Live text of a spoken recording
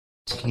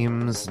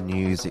Tim's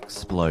News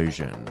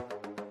Explosion.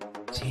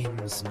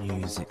 Tim's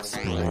News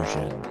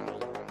Explosion.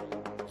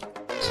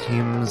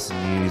 Tim's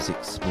News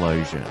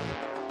Explosion.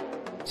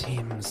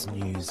 Tim's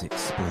News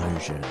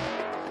Explosion.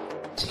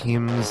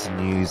 Tim's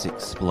News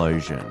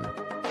Explosion.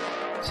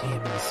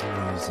 Tim's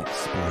News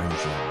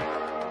Explosion.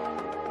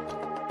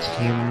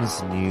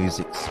 Tim's News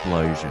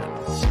Explosion.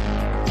 Tim's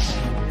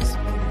News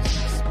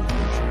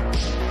Explosion.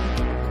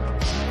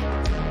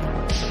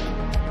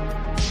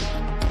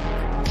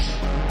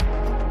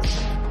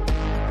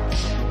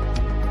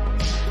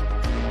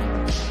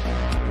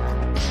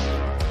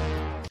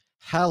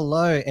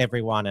 Hello,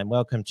 everyone, and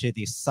welcome to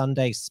the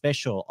Sunday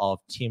special of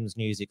Tim's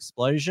News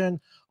Explosion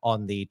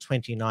on the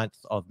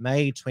 29th of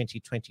May,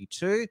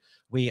 2022.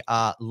 We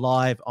are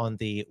live on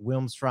the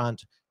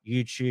Wilmsfront,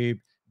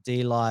 YouTube,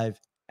 DLive,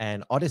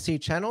 and Odyssey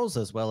channels,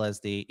 as well as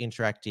the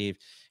interactive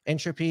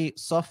entropy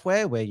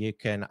software, where you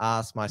can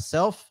ask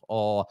myself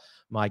or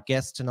my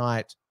guest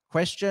tonight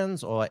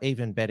questions, or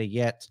even better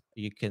yet,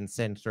 you can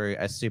send through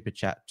a super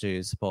chat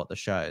to support the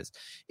shows.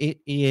 It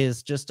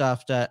is just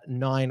after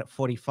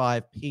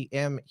 9:45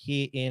 p.m.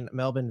 here in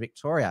Melbourne,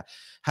 Victoria.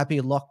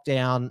 Happy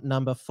lockdown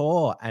number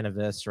 4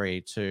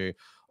 anniversary to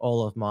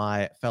all of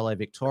my fellow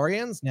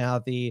Victorians. Now,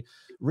 the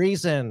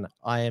reason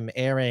I am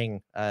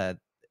airing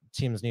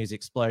Tim's News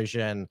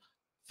Explosion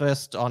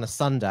first on a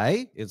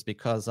Sunday is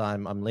because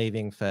I'm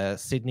leaving for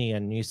Sydney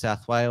and New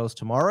South Wales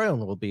tomorrow,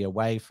 and we'll be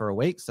away for a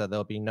week, so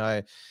there'll be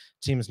no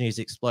Tim's News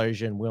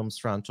Explosion,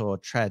 Wilmsfront, or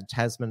Trad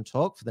Tasman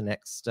talk for the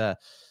next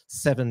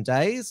 7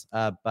 days.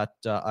 But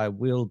I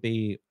will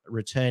be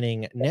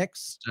returning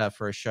next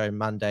for a show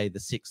Monday, the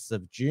 6th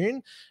of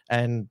June.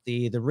 And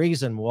the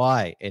reason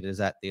why it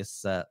is at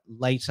this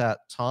later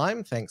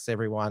time, thanks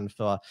everyone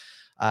for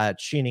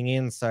tuning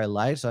in so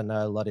late. I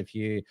know a lot of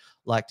you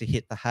like to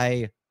hit the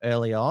hay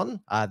early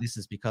on. This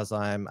is because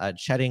I'm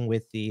chatting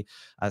with the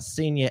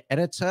senior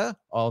editor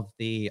of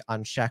the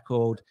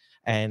Unshackled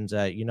and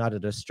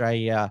United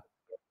Australia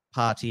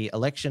Party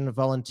election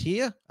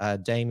volunteer,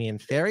 Damien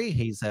Ferry.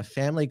 He's a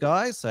family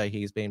guy, so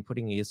he's been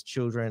putting his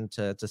children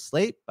to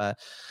sleep, but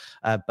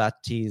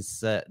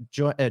he's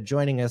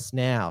joining us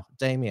now.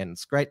 Damien,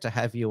 it's great to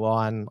have you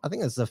on. I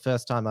think this is the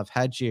first time I've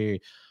had you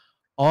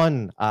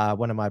on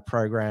one of my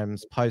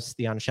programs post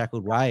the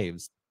Unshackled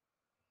Waves.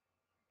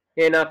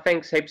 Yeah, no,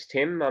 thanks heaps,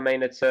 Tim. I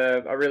mean,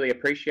 I really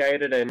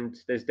appreciate it, and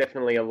there's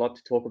definitely a lot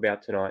to talk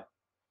about tonight.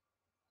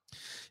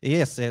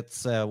 Yes,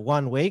 it's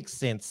 1 week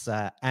since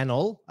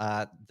Anil,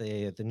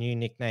 the new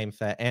nickname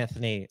for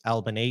Anthony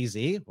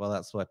Albanese. Well,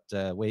 that's what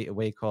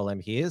we call him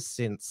here.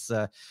 Since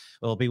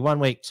it'll be 1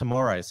 week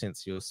tomorrow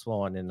since you were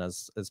sworn in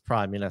as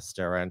Prime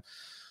Minister, and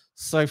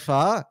so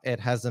far it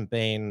hasn't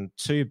been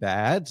too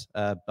bad.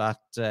 But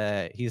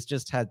he's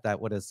just had that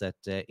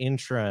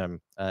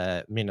interim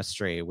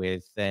ministry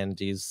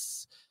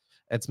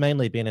it's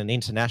mainly been an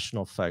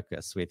international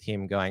focus, with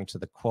him going to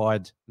the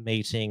Quad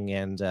meeting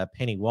and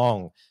Penny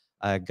Wong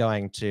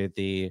going to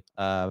the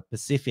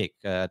Pacific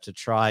to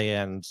try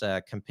and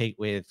compete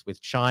with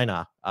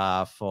China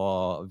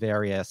for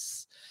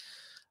various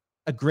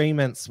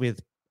agreements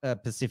with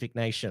Pacific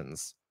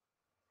nations.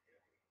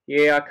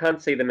 Yeah, I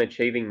can't see them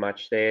achieving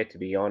much there, to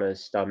be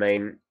honest. I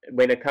mean,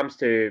 when it comes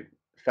to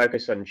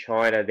focus on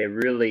China, they're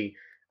really,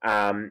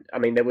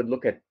 they would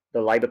look at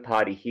the Labor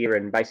Party here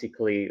and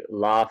basically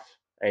laugh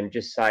and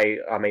just say,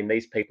 I mean,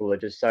 these people are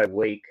just so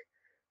weak,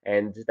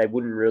 and they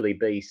wouldn't really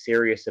be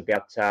serious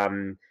about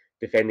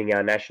defending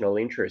our national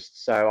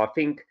interests. So I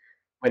think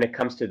when it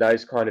comes to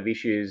those kind of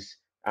issues,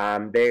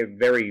 they're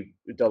very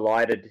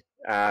delighted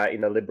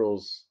in the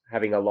Liberals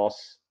having a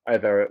loss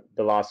over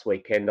the last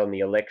weekend on the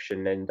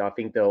election, and I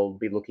think they'll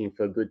be looking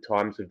for good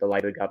times with the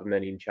Labor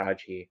government in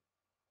charge here.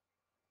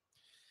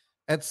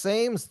 It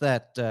seems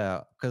that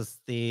because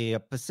the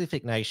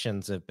Pacific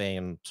nations have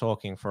been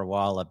talking for a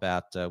while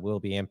about we'll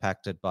be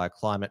impacted by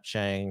climate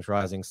change,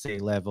 rising sea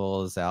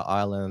levels, our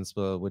islands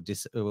will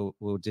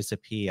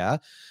disappear,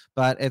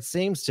 but it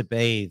seems to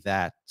be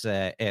that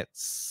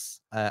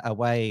it's a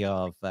way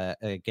of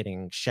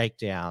getting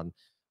shakedown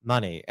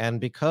money.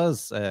 And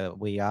because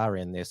we are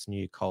in this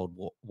new Cold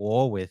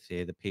War with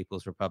the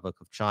People's Republic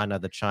of China,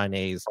 the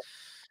Chinese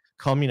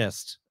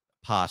Communist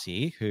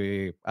Party,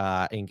 who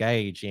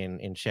engage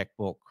in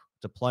checkbook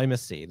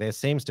diplomacy, there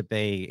seems to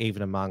be,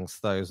 even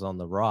amongst those on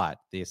the right,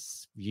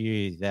 this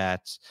view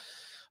that,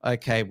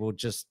 okay, we'll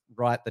just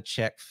write the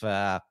check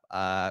for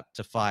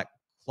to fight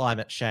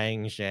climate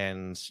change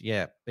and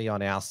be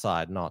on our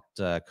side, not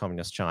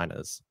communist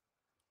China's.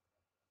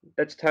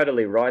 That's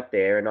totally right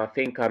there, and I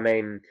think,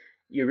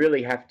 you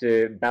really have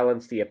to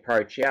balance the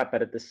approach out,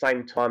 but at the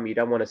same time, you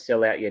don't want to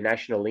sell out your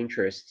national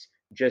interests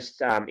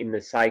just in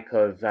the sake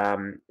of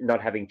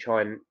not having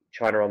China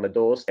on the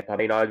doorstep. I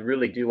mean, I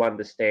really do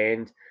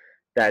understand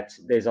that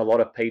there's a lot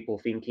of people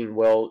thinking,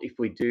 well, if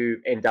we do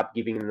end up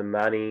giving them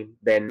money,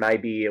 then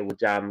maybe it would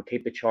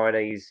keep the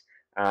Chinese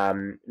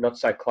not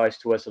so close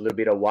to us, a little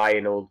bit away,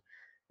 and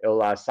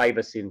it'll save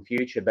us in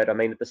future. But I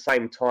mean, at the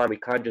same time, we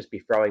can't just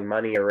be throwing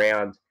money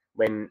around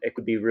when it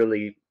could be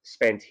really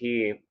spent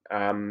here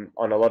on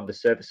a lot of the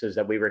services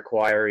that we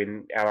require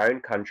in our own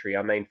country.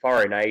 I mean,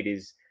 foreign aid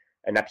is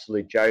an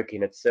absolute joke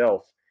in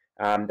itself.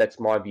 That's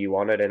my view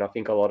on it, and I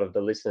think a lot of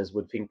the listeners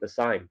would think the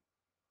same.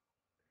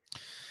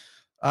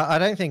 I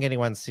don't think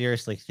anyone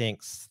seriously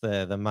thinks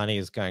the money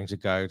is going to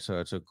go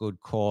to a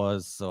good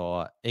cause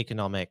or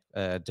economic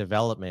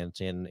development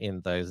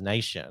in those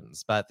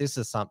nations. But this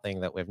is something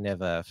that we've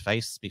never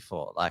faced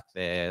before, like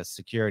the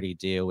security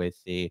deal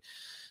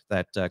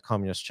that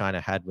Communist China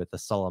had with the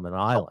Solomon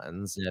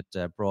Islands.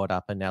 It brought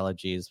up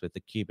analogies with the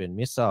Cuban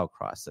Missile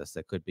Crisis.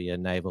 There could be a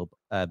naval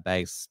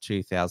base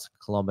 2,000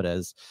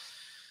 kilometers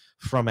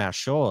from our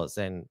shores.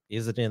 And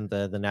is it in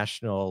the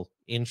national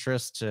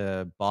interest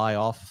to buy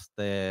off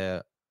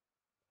the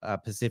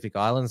Pacific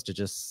Islands to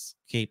just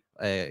keep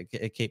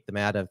them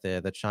out of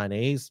the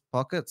Chinese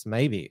pockets?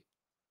 Maybe.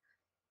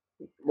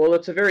 Well,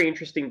 it's a very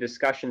interesting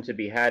discussion to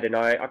be had, and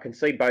I can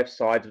see both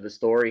sides of the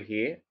story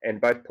here and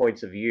both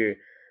points of view.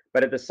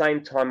 But at the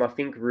same time, I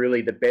think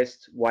really the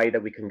best way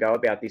that we can go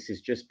about this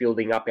is just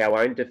building up our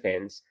own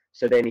defense.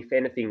 So then, if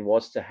anything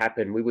was to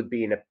happen, we would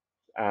be in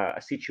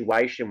a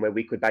situation where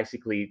we could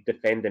basically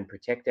defend and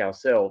protect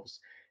ourselves,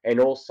 and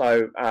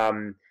also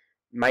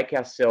make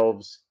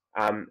ourselves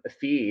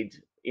feared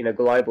in a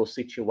global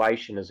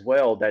situation as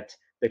well, that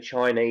the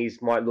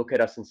Chinese might look at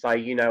us and say,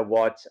 you know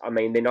what, I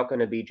mean, they're not going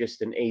to be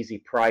just an easy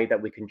prey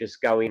that we can just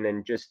go in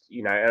and just,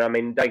 and I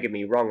mean, don't get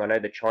me wrong, I know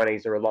the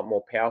Chinese are a lot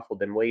more powerful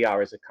than we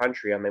are as a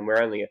country. I mean,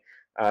 we're only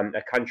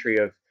a country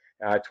of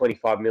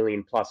 25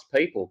 million plus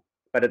people,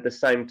 but at the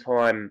same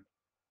time,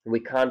 we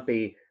can't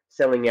be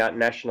selling out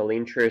national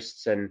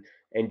interests and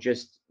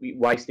just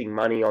wasting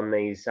money on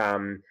these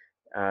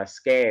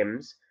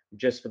scams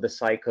just for the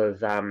sake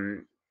of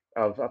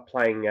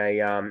playing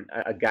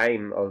a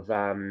game of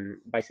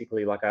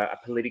basically like a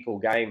political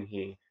game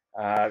here.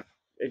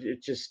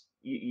 It just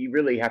you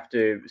really have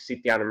to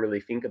sit down and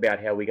really think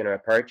about how we're going to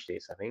approach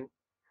this, I think.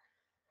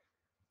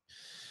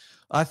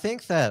 I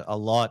think that a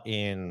lot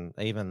in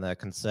even the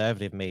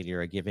conservative media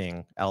are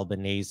giving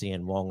Albanese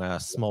and Wong a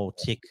small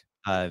tick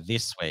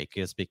this week,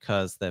 is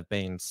because they've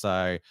been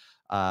so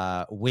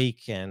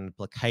weak and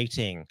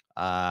placating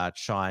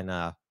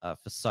China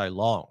for so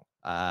long.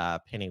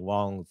 Penny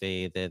Wong,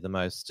 the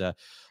most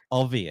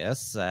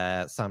obvious.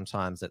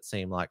 Sometimes it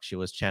seemed like she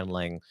was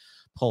channeling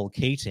Paul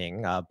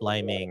Keating,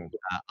 blaming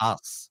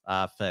us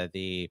for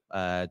the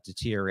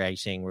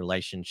deteriorating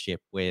relationship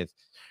with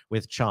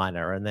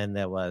China. And then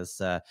there was,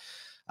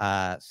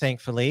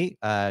 thankfully,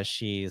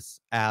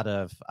 she's out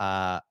of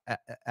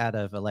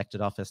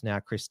elected office now,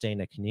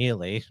 Christina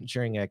Keneally.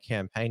 During her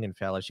campaign in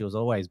Fowler, she was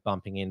always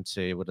bumping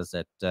into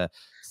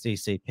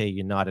CCP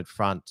United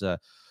Front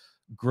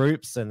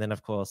groups, and then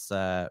of course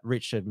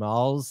Richard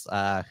Marles,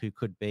 who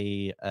could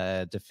be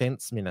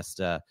defense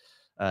minister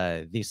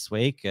this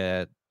week,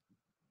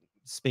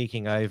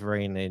 speaking over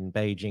in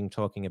Beijing,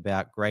 talking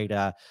about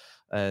greater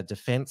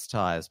defense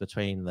ties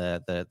between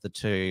the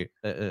two,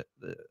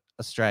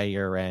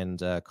 Australia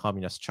and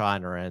communist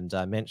China, and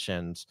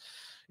mentioned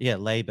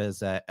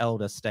Labor's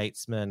elder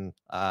statesman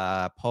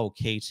Paul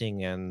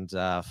Keating and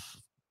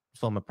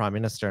former Prime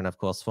Minister, and of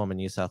course former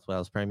New South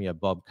Wales Premier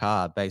Bob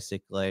Carr,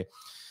 basically.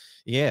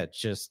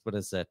 Just what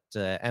is it?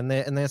 And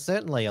there's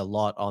certainly a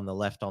lot on the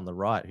left, on the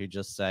right, who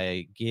just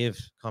say give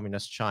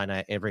communist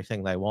China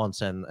everything they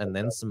want and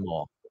then some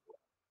more.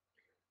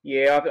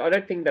 Yeah, I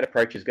don't think that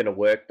approach is going to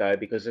work though,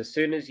 because as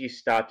soon as you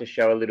start to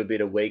show a little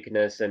bit of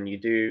weakness and you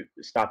do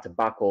start to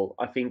buckle,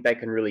 I think they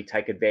can really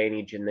take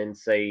advantage and then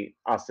see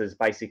us as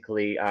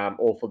basically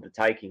all for the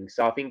taking.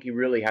 So I think you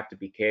really have to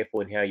be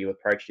careful in how you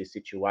approach this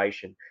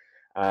situation.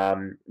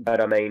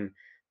 But I mean,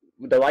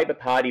 the Labor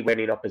Party, when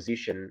in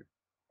opposition,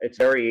 it's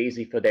very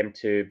easy for them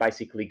to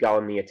basically go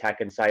on the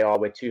attack and say, oh,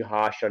 we're too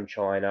harsh on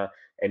China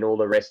and all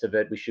the rest of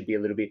it. We should be a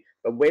little bit.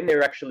 But when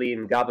they're actually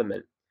in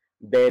government,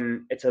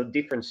 then it's a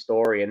different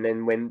story. And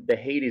then when the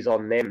heat is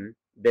on them,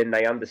 then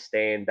they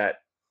understand that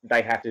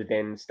they have to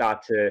then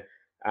start to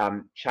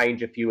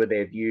change a few of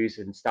their views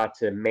and start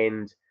to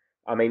mend.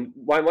 I mean,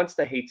 once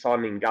the heat's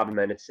on in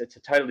government, it's a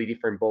totally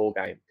different ball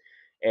game.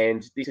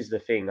 And this is the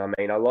thing. I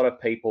mean, a lot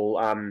of people,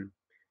 and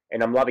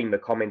I'm loving the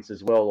comments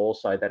as well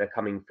also that are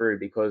coming through,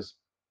 because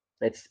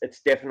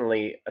it's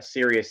definitely a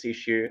serious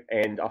issue,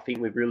 and I think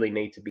we really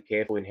need to be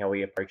careful in how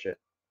we approach it.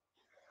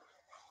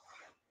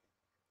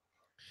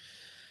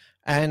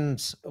 And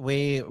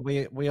we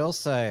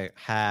also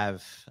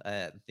have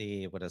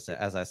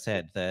as I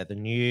said, the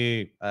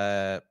new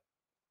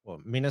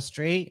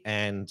ministry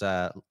and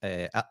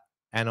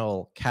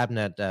annual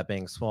cabinet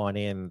being sworn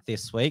in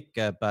this week,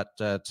 but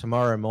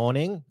tomorrow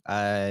morning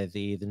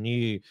the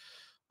new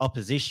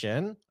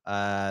opposition,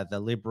 the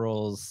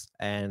Liberals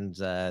and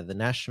the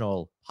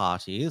National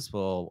parties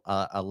will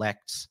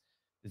elect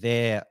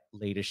their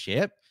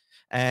leadership.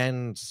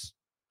 And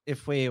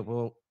if we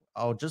will,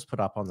 I'll just put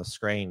up on the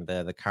screen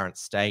the current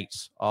state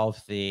of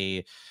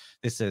this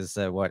is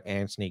what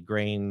Anthony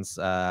Green's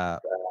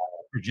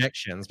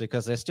projections,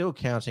 because they're still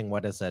counting,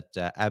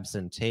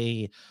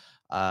 absentee,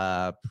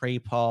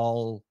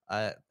 pre-poll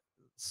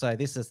So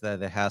this is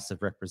the House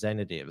of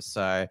Representatives.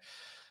 So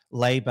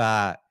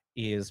Labor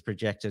is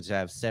projected to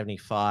have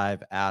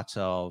 75 out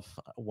of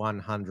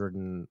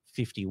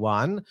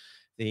 151.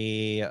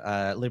 The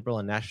Liberal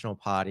and National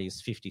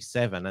Parties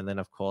 57, and then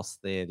of course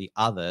the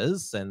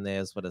others. And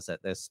there's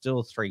there's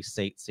still 3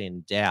 seats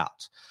in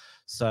doubt.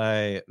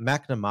 So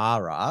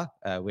Macnamara,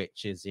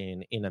 which is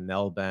in inner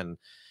Melbourne,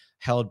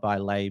 held by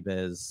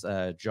Labor's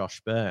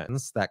Josh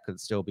Burns, that could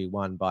still be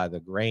won by the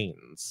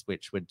Greens,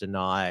 which would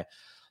deny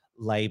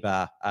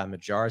Labor a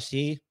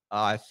majority.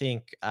 I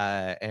think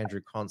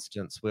Andrew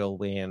Constance will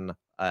win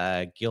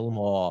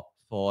Gilmore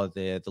for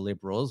the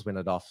Liberals, win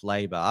it off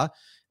Labor,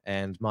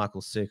 and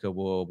Michael Sukkar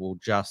will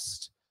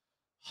just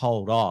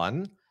hold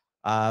on.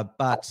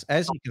 But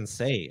as you can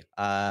see,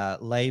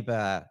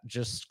 Labor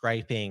just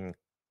scraping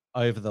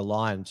over the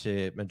line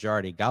to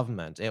majority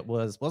government. It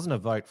wasn't a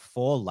vote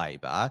for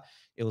Labor;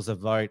 it was a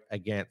vote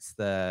against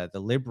the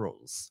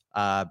Liberals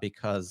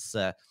because.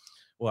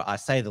 Well, I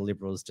say the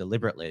Liberals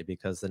deliberately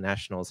because the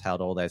Nationals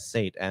held all their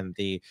seat, and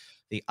the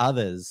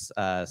others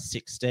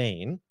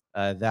 16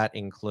 that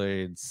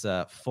includes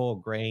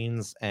 4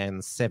 Greens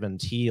and 7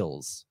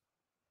 Teals.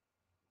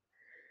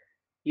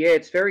 Yeah,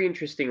 it's very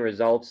interesting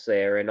results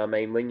there. And I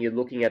mean, when you're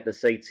looking at the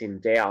seats in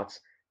doubt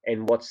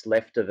and what's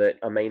left of it,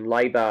 I mean,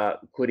 Labor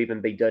could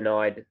even be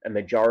denied a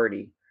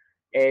majority.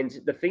 And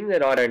the thing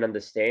that I don't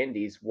understand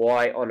is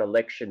why on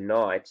election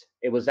night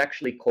it was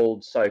actually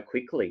called so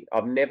quickly.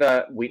 I've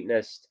never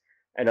witnessed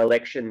an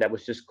election that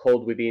was just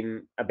called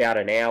within about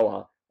an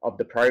hour of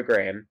the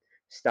program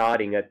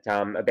starting at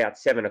about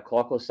 7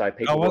 o'clock or so.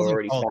 People were wasn't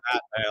already called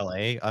starting. that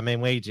early. I mean,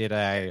 we did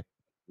a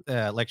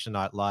election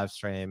night live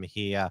stream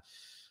here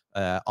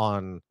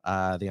on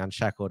the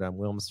Unshackled and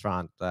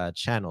Wilmsfront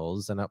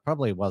channels, and it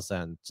probably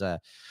wasn't.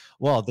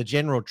 Well, the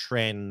general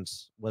trend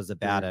was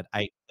about at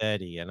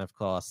 8:30, and of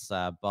course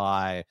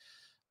by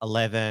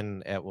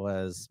 11 it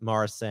was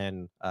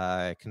Morrison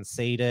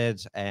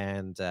conceded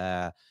and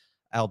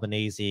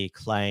Albanese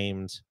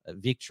claimed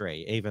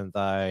victory, even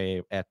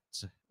though it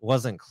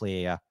wasn't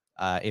clear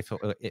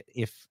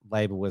if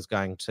Labor was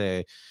going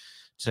to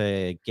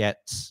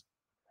get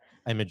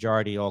a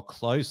majority or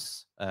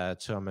close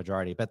to a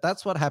majority. But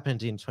that's what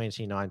happened in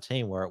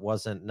 2019, where it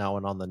wasn't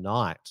known on the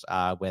night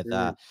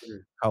whether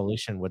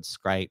coalition would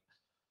scrape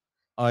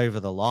over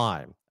the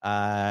line.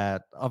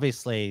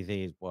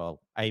 Obviously,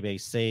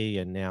 ABC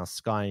and now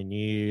Sky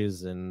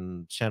News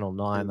and Channel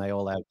 9, they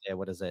all have their,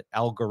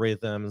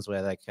 algorithms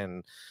where they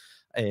can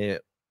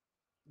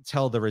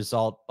tell the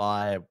result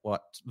by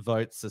what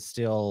votes are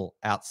still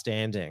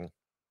outstanding.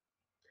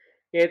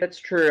 Yeah, that's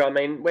true. I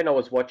mean, when I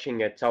was watching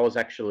it, I was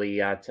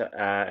actually at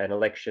an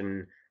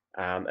election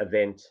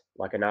event,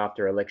 like an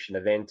after-election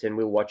event, and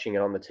we were watching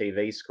it on the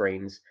TV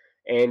screens.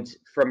 And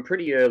from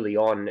pretty early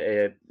on,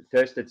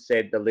 first it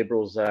said the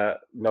Liberals are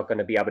not going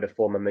to be able to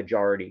form a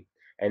majority.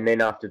 And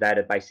then after that,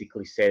 it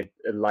basically said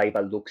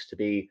Labor looks to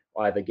be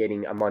either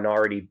getting a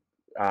minority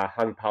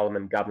hung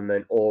parliament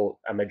government or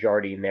a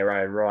majority in their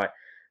own right.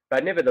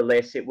 But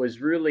nevertheless, it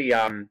was really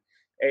I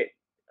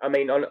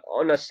mean,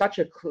 on such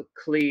a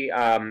clear,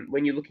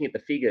 when you're looking at the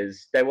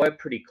figures, they were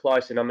pretty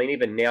close. And I mean,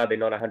 even now they're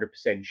not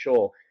 100%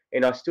 sure.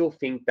 And I still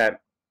think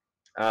that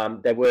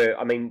they were,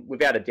 I mean,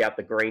 without a doubt,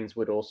 the Greens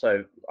would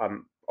also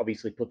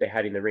obviously put their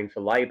hat in the ring for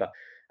Labor,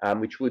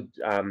 which would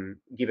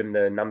give them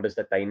the numbers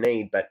that they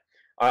need. But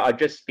I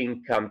just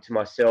think to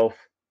myself,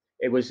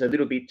 it was a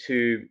little bit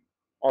too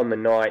on the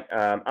night,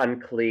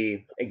 unclear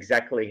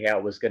exactly how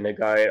it was going to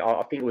go.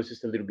 I think it was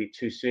just a little bit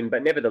too soon.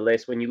 But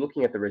nevertheless, when you're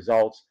looking at the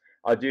results,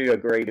 I do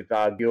agree with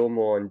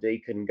Gilmore and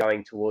Deakin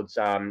going towards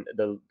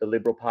the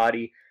Liberal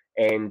Party,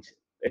 and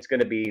it's going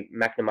to be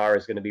Macnamara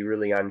is going to be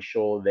really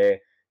unsure there,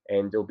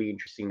 and it'll be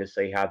interesting to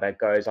see how that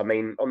goes. I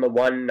mean, on the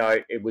one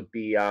note, it would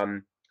be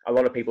a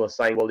lot of people are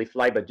saying, well, if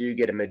Labor do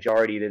get a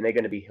majority, then they're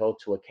going to be held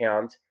to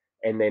account,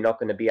 and they're not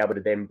going to be able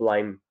to then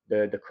blame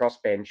the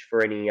crossbench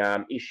for any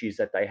issues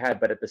that they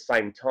have. But at the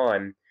same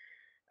time,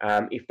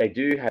 if they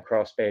do have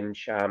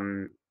crossbench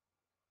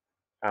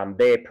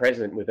they're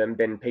present with them,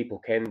 then people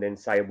can then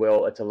say,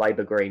 well, it's a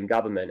Labor Green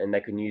government, and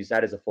they can use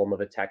that as a form of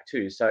attack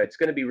too. So it's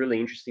going to be really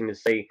interesting to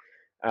see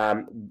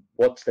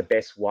what's the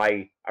best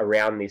way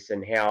around this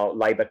and how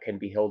Labor can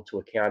be held to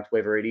account,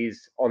 whether it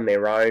is on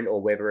their own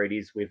or whether it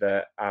is with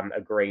a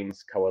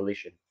Greens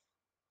coalition.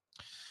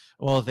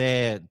 Well,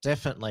 they're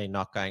definitely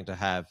not going to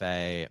have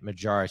a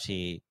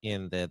majority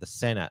in the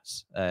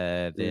Senate,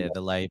 the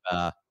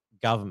Labor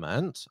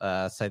government.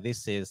 So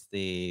this is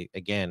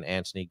again,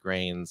 Anthony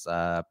Green's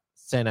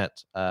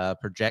Senate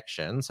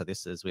projection. So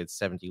this is with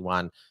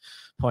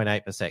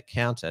 71.8%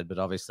 counted, but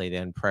obviously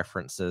then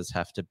preferences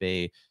have to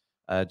be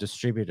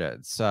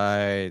distributed.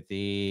 So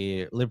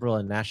the Liberal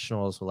and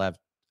Nationals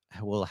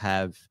will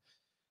have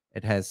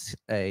it has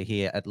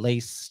here at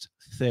least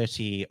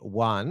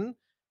 31,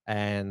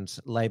 and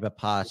Labor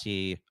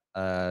Party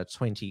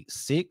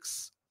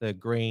 26, the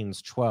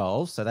Greens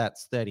 12, so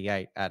that's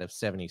 38 out of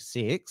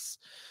 76.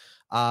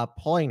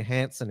 Pauline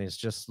Hanson is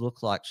just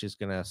look like she's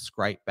going to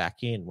scrape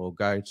back in. We'll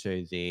go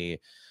to the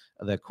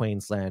the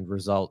Queensland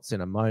results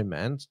in a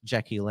moment.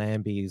 Jackie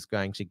Lambie is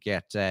going to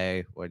get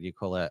a, what do you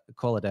call it?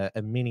 Call it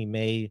a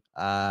mini-me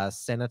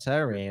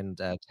senator, and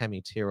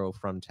Tammy Tyrrell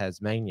from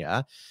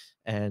Tasmania,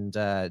 and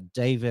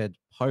David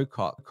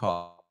Pocock.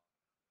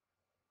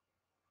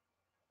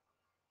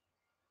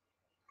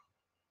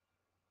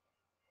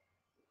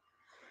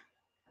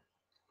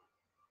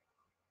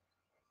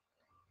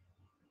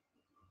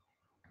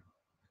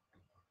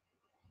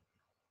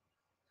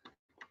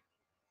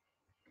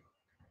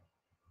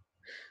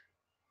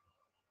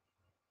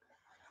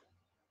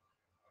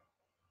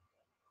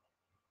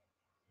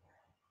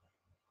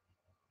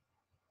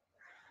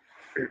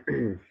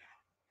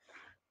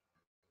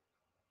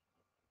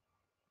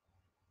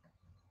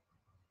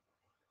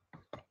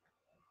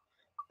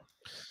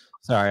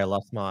 Sorry, I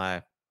lost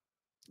my.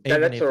 No,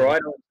 that's all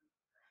right.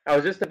 I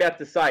was just about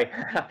to say,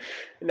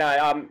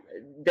 no,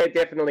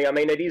 definitely. I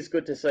mean, it is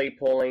good to see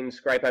Pauline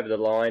scrape over the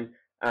line.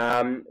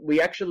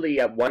 We actually,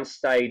 at one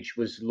stage,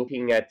 was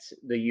looking at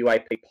the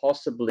UAP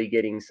possibly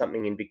getting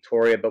something in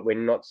Victoria, but we're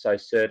not so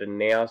certain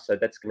now. So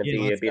that's going to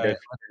be a bit of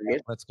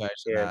let's go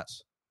to that.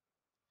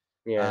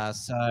 Yeah.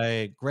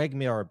 So Greg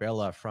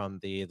Mirabella from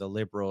the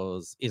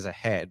Liberals is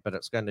ahead, but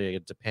it's going to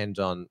depend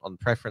on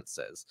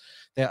preferences.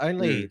 They're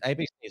only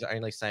ABC is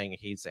only saying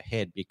he's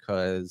ahead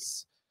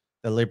because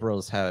the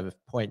Liberals have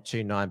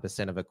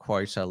 0.29% of a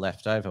quota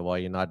left over, while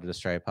United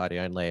Australia Party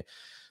only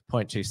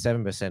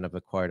 0.27% of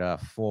a quota,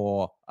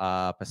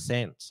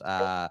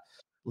 4%.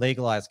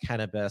 Legalized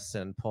cannabis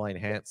and Pauline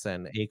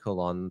Hanson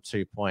equal on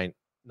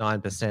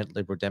 2.9%.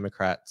 Liberal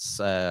Democrats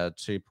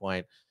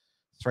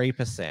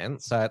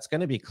 2.3%. So it's going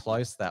to be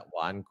close, that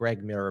one.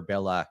 Greg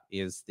Mirabella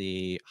is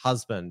the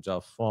husband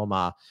of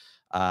former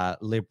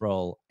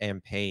Liberal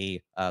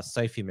MP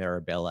Sophie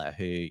Mirabella,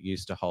 who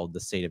used to hold the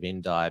seat of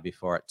Indi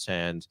before it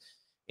turned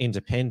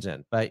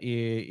independent. But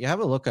you have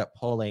a look at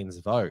Pauline's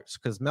vote,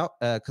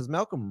 because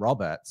Malcolm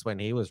Roberts, when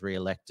he was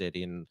re-elected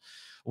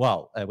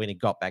when he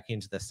got back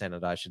into the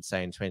Senate, I should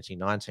say, in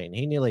 2019,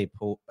 he nearly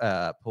pulled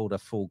a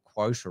full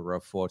quota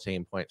of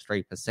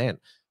 14.3%.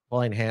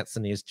 Pauline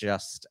Hanson is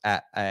just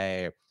at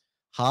a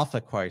half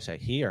a quota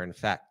here. In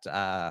fact,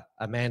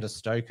 Amanda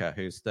Stoker,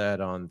 who's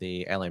third on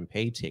the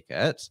LNP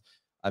ticket,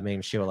 I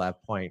mean, she will have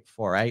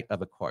 0.48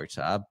 of a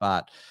quota,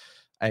 but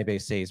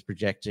ABC is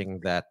projecting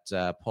that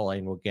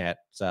Pauline will get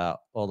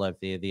all of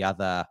the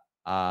other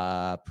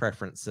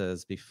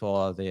preferences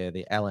before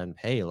the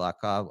LNP. Like,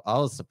 I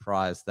was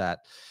surprised that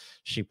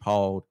she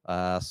polled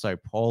so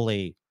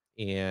poorly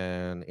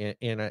in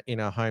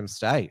a home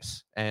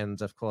state.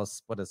 And of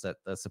course, what is it?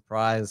 The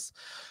surprise,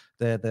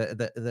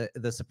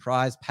 the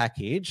surprise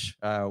package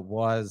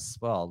was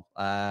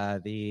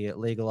the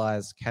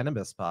legalized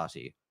cannabis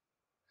party.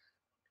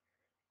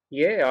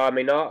 Yeah, I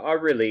mean,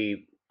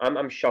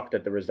 I'm shocked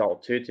at the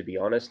result too, to be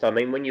honest. I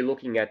mean, when you're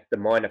looking at the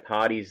minor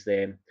parties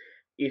there,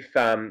 if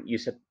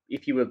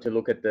you were to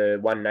look at the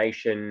One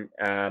Nation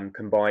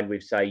combined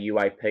with, say,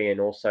 UAP and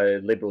also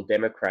Liberal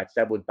Democrats,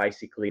 that would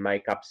basically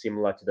make up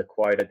similar to the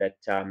quota that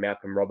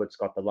Malcolm Roberts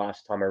got the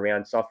last time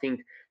around. So I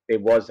think there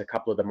was a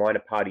couple of the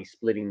minor parties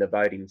splitting the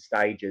vote in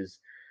stages.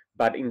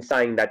 But in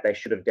saying that, they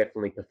should have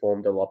definitely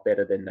performed a lot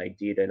better than they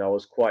did. And I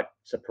was quite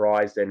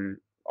surprised. And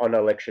on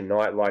election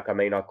night,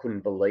 I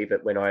couldn't believe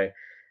it when I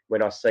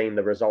seen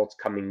the results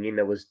coming in.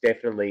 There was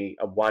definitely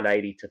a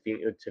 180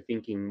 to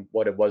thinking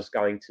what it was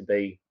going to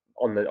be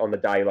on the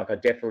day. Like, I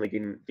definitely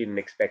didn't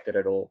expect it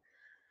at all.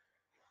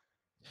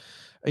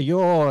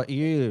 You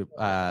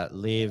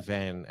live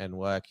and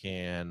work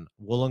in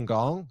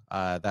Wollongong.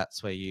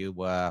 That's where you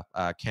were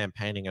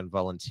campaigning and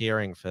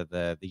volunteering for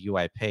the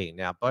UAP.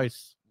 Now, both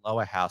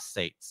lower house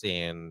seats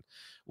in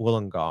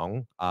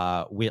Wollongong,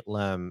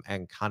 Whitlam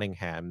and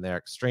Cunningham, they're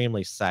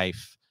extremely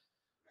safe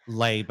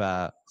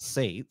Labor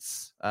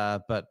seats.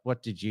 But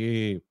what did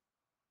you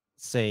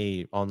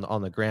see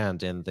on the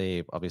ground in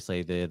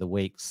the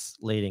weeks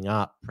leading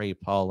up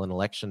pre-poll and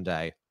election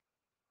day?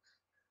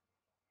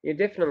 You're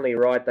definitely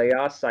right. They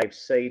are safe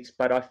seats,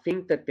 but I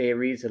think that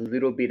there is a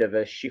little bit of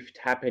a shift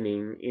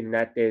happening in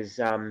that there's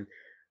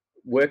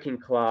working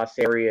class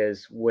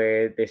areas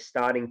where they're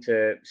starting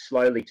to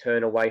slowly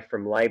turn away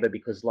from Labor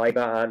because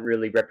Labor aren't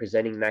really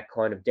representing that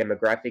kind of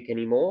demographic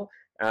anymore.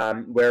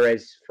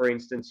 Whereas, for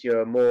instance,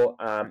 your more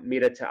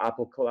middle to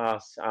upper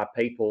class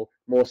people,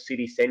 more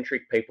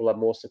city-centric people are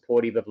more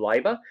supportive of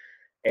Labor.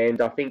 And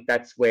I think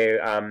that's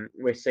where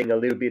we're seeing a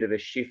little bit of a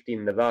shift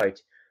in the vote.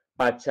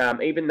 But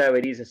even though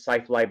it is a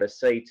safe Labor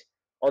seat,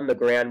 on the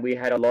ground, we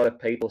had a lot of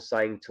people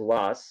saying to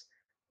us,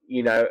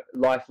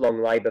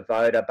 lifelong Labor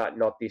voter, but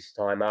not this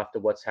time after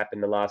what's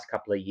happened the last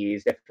couple of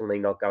years, definitely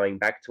not going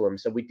back to them.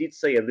 So we did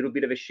see a little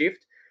bit of a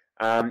shift.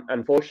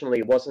 Unfortunately,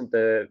 it wasn't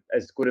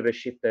as good of a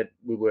shift that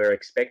we were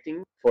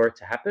expecting for it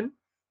to happen.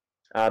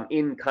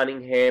 In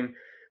Cunningham,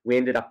 we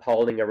ended up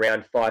polling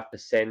around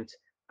 5%.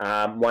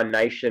 One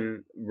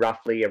Nation,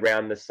 roughly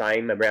around the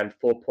same, around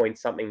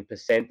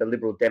 4-point-something%. The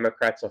Liberal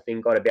Democrats, I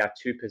think, got about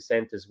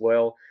 2% as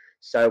well.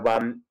 So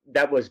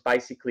that was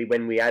basically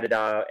when we added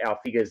our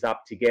figures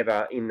up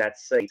together in that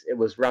seat. It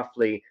was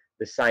roughly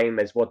the same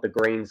as what the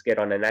Greens get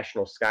on a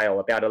national scale.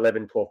 About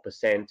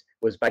 11-12%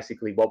 was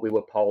basically what we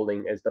were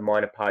polling as the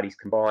minor parties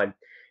combined.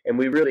 And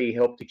we really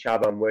helped each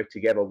other and worked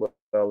together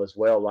well as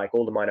well. Like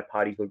all the minor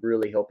parties were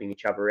really helping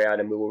each other out,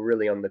 and we were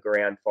really on the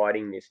ground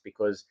fighting this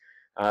because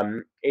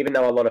even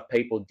though a lot of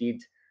people did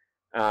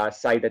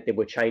say that they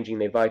were changing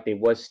their vote, there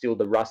was still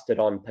the rusted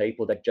on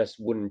people that just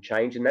wouldn't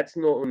change. And that's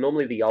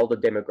normally the older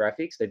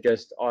demographics. They're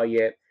just, oh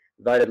yeah,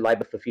 voted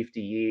Labor for 50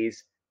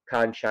 years,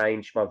 can't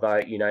change my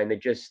vote, you know, and they're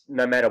just,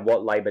 no matter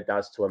what Labor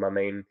does to them, I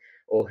mean,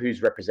 or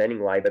who's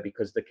representing Labor,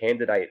 because the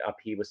candidate up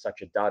here was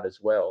such a dud as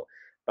well.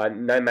 But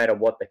no matter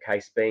what the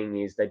case being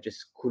is, they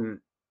just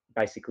couldn't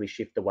basically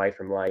shift away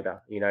from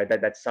Labor. You know,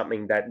 that's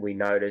something that we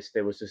noticed.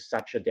 There was just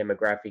such a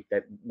demographic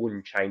that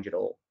wouldn't change at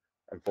all,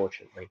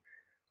 unfortunately.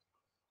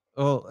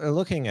 Well,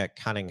 looking at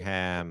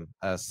Cunningham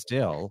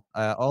still,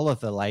 all of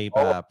the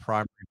Labor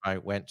primary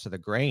vote went to the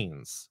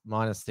Greens,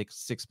 minus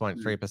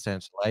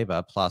 6.3%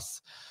 Labor,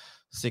 plus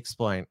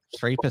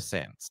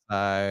 6.3%.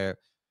 So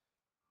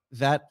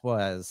that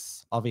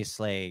was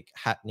obviously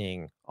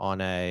happening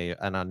on a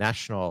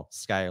national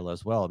scale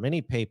as well.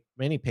 Many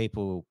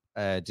people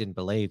didn't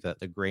believe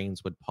that the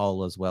Greens would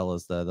poll as well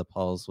as the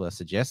polls were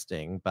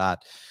suggesting.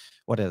 But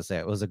what is it?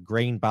 It was a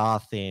green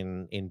bath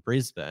in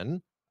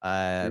Brisbane.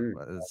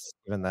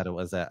 Given that it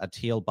was a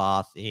teal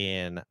bath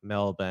in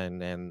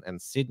Melbourne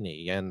and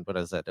Sydney, and what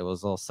is it? It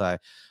was also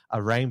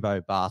a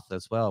rainbow bath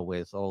as well,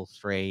 with all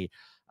three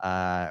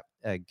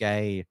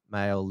gay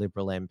male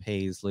Liberal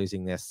MPs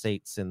losing their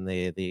seats in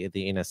the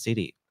inner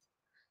city.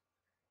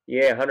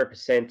 Yeah,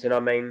 100%. And I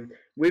mean,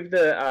 with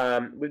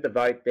the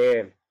vote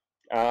there,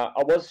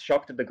 I was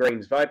shocked at the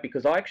Greens vote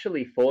because I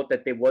actually thought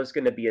that there was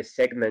going to be a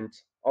segment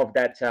of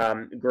that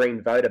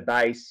Green voter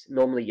base,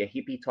 normally a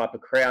hippie type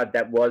of crowd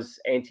that was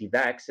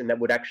anti-vax and that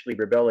would actually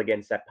rebel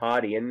against that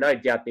party. And no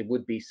doubt there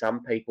would be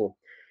some people,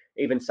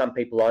 even some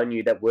people I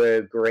knew that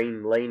were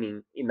Green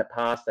leaning in the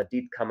past that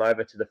did come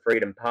over to the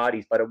Freedom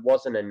parties, but it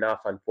wasn't enough,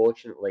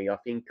 unfortunately. I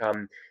think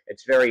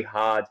it's very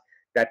hard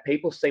that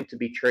people seem to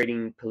be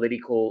treating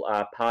political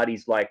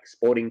parties like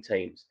sporting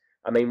teams.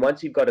 I mean,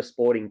 once you've got a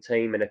sporting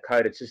team and a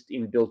code, it's just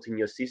inbuilt in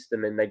your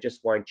system and they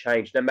just won't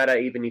change. No matter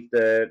even if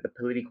the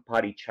political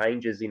party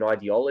changes in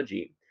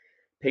ideology,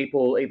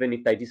 people, even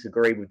if they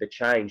disagree with the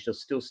change, they'll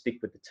still stick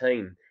with the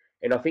team.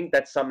 And I think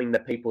that's something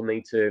that people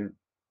need to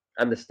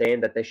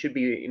understand, that they should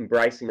be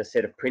embracing a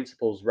set of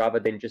principles rather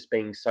than just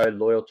being so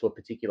loyal to a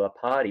particular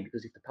party,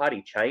 because if the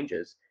party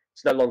changes,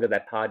 it's no longer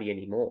that party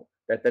anymore.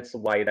 That's the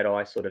way that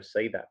I sort of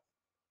see that.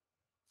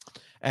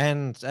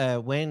 And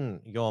when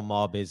your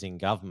mob is in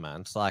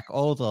government, like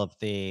all of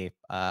the,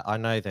 I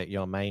know that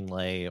you're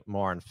mainly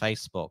more on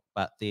Facebook,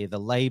 but the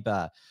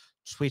Labor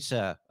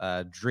Twitter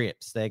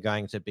drips, they're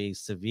going to be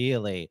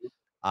severely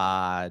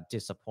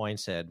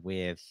disappointed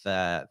with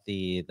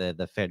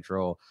the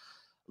federal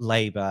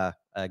Labor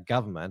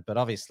government. But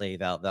obviously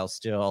they'll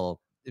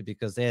still,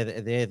 because they're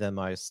the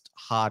most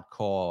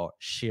hardcore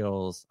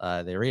shills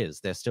there is,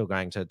 they're still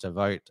going to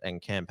vote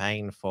and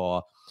campaign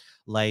for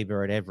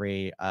Labor at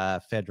every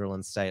federal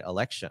and state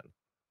election.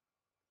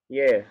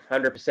 Yeah,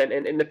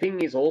 100%. And the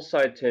thing is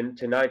also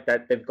to note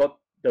that they've got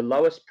the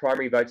lowest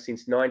primary vote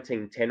since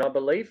 1910, I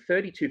believe.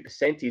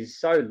 32%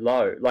 is so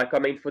low. Like, I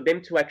mean, for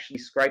them to actually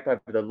scrape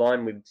over the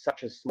line with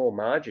such a small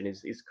margin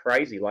is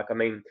crazy. Like, I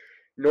mean,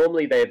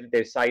 normally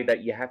they say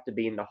that you have to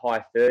be in the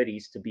high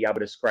 30s to be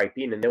able to scrape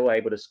in, and they were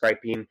able to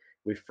scrape in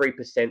with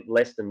 3%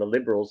 less than the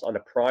Liberals on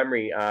a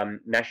primary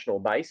national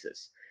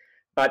basis.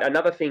 But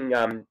another thing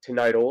to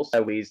note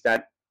also is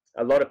that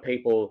a lot of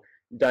people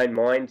don't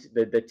mind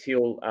the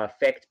teal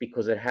effect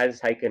because it has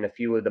taken a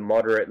few of the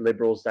moderate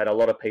Liberals that a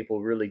lot of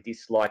people really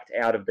disliked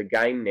out of the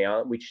game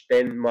now, which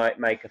then might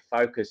make a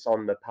focus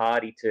on the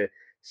party to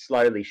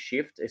slowly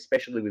shift,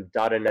 especially with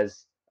Dutton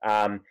as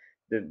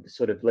the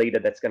sort of leader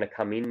that's going to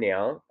come in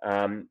now.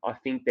 I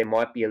think there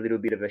might be a little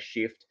bit of a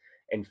shift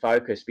and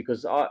focus,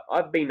 because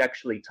I've been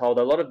actually told,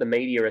 a lot of the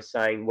media are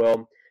saying,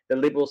 well, the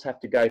Liberals have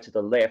to go to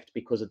the left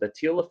because of the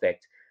teal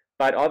effect.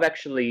 But I've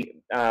actually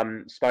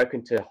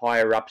spoken to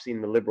higher ups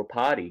in the Liberal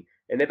Party,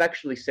 and they've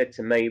actually said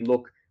to me,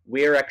 look,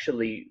 we're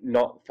actually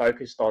not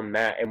focused on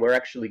that, and we're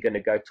actually going to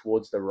go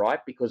towards the right,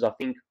 because I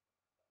think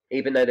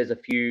even though there's a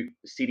few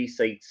city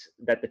seats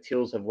that the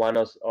Teals have won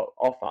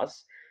off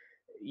us,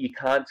 you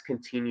can't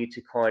continue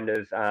to kind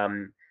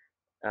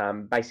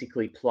of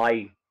basically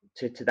play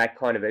to that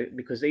kind of it,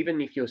 because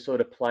even if you're sort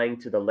of playing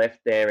to the left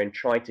there and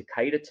trying to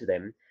cater to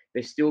them,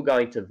 they're still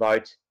going to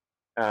vote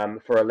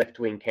for a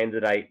left-wing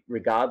candidate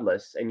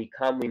regardless, and you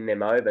can't win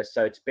them over.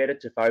 So it's better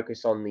to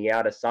focus on the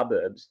outer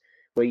suburbs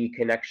where you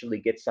can actually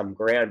get some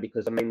ground,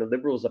 because, I mean, the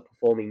Liberals are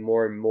performing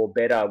more and more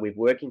better with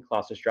working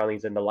class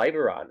Australians than the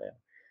Labor are now,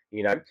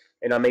 you know.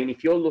 And I mean,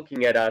 if you're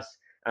looking at us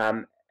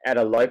at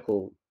a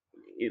local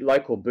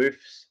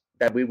booths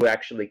that we were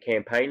actually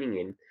campaigning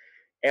in,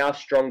 our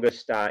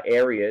strongest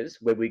areas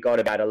where we got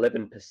about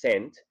 11%,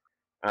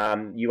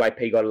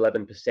 UAP got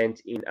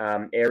 11% in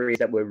areas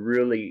that were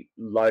really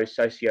low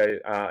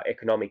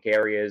socio-economic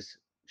areas,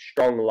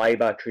 strong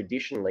Labor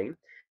traditionally.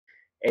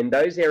 And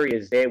those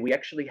areas there, we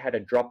actually had a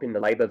drop in the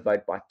Labor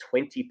vote by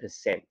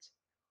 20%.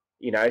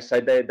 So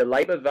the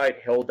Labor vote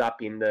held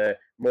up in the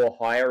more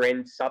higher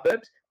end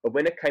suburbs, but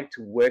when it came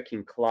to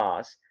working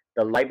class,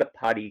 the Labor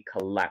Party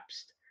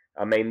collapsed.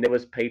 I mean, there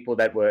was people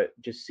that were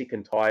just sick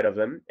and tired of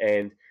them,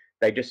 and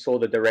they just saw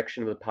the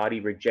direction of the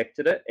party,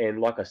 rejected it, and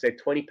like I said,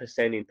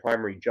 20% in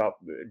primary drop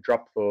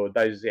for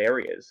those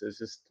areas is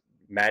just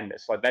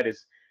madness. Like, that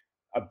is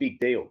a big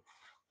deal.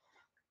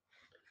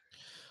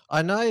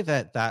 I know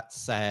that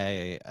that's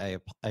a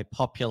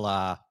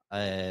popular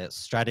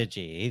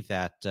strategy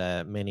that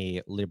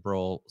many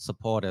Liberal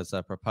supporters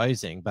are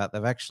proposing, but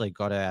they've actually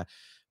got to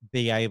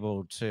be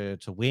able to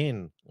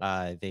win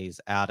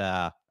these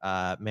outer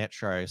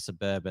metro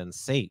suburban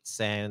seats.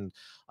 And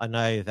I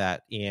know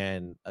that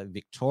in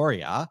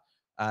Victoria,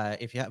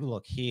 if you have a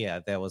look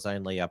here, there was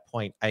only a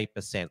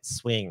 0.8%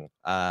 swing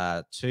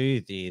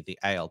to the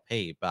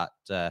ALP, but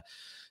the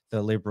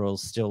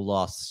Liberals still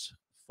lost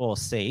 4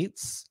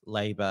 seats.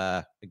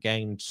 Labor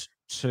gained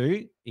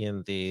 2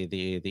 in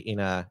the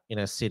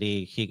inner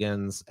city,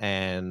 Higgins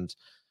and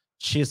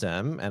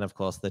Chisholm, and of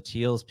course the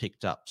Teals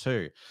picked up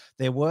 2.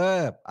 There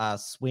were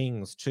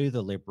swings to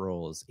the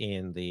Liberals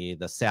in the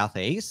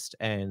southeast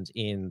and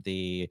in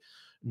the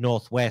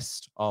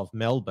northwest of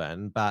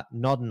Melbourne, but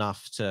not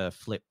enough to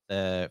flip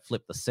the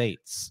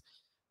seats.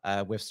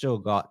 We've still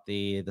got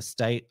the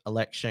state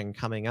election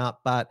coming up,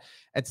 but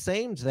it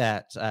seemed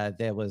that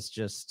there was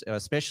just,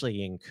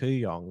 especially in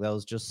Kooyong, there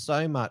was just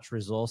so much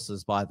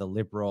resources by the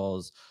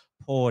Liberals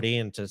poured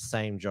into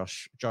same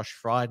Josh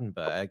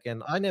Frydenberg,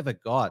 and I never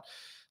got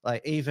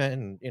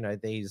even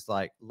these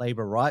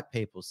Labor right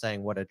people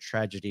saying what a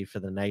tragedy for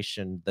the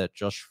nation that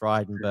Josh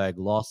Frydenberg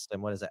lost,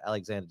 and what is it,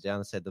 Alexander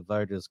Downer said the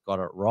voters got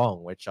it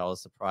wrong, which I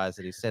was surprised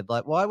that he said.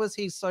 Why was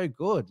he so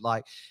good?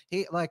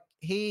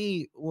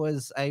 He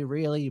was a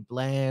really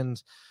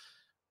bland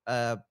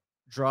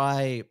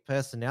dry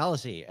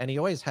personality, and he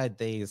always had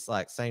these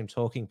same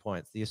talking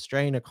points. The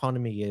Australian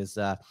economy is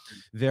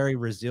very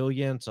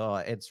resilient,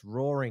 or it's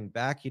roaring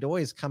back. He'd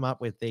always come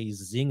up with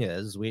these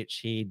zingers which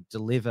he'd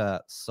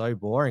deliver so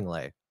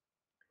boringly.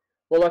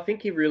 Well, I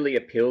think he really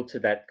appealed to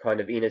that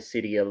kind of inner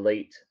city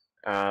elite,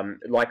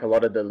 like a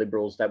lot of the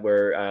Liberals that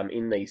were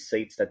in these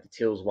seats that the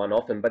Teals won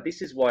often. But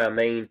this is why I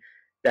mean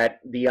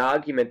that the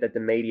argument that the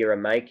media are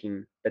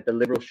making that the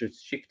Liberals should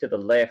shift to the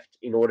left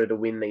in order to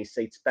win these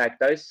seats back,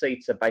 those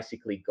seats are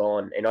basically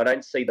gone. And I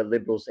don't see the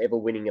Liberals ever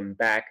winning them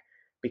back,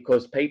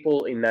 because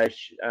people in those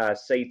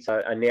seats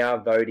are now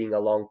voting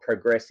along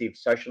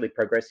socially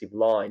progressive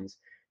lines.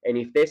 And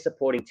if they're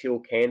supporting Teal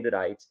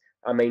candidates,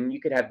 I mean,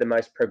 you could have the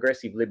most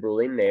progressive Liberal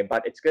in there,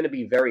 but it's going to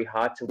be very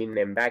hard to win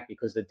them back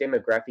because the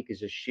demographic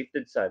has just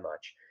shifted so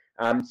much.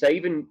 So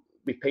even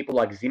with people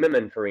like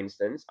Zimmerman, for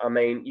instance, I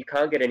mean, you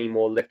can't get any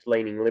more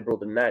left-leaning Liberal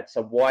than that.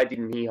 So why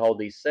didn't he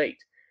hold his seat?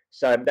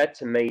 So that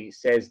to me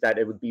says that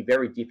it would be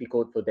very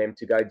difficult for them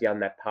to go down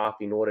that path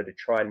in order to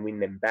try and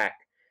win them back.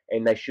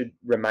 And they should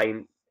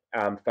remain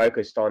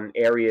focused on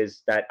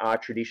areas that are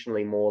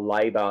traditionally more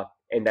Labor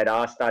and that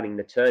are starting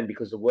to turn,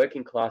 because the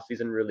working class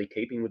isn't really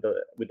keeping with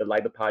the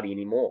Labor Party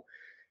anymore.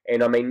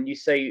 And I mean, you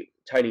see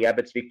Tony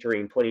Abbott's victory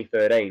in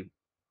 2013,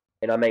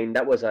 and I mean,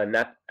 that was an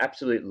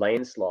absolute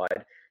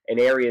landslide. And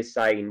areas,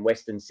 say, in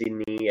Western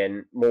Sydney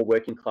and more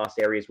working class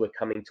areas were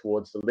coming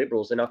towards the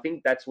Liberals. And I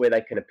think that's where they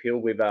can appeal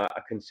with a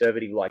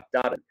conservative like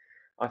Dutton.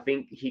 I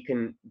think he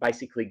can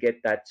basically get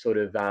that sort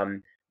of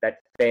that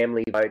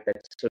family vote,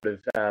 that sort of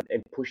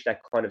and push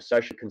that kind of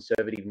social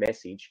conservative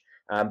message,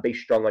 be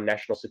strong on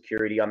national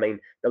security. I mean,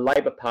 the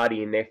Labor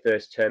Party in their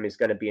first term is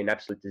going to be an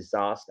absolute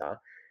disaster,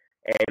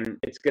 and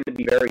it's going to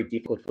be very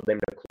difficult for them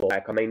to claw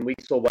back. I mean, we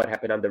saw what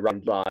happened under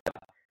Ron Blood,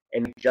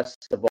 and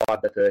just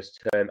survived the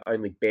first term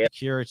only barely.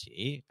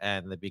 Security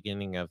and the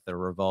beginning of the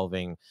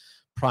revolving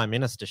prime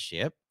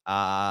ministership.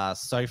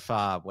 So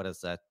far, what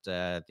is that?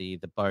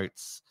 The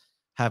boats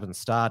haven't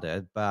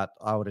started, but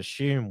I would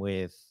assume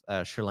with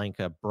Sri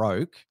Lanka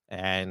broke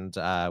and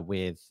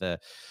with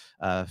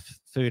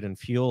food and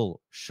fuel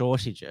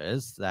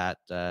shortages that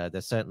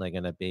there's certainly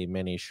going to be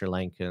many Sri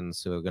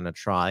Lankans who are going to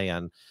try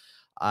and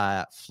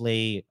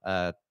flee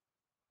to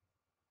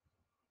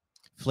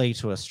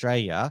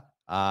Australia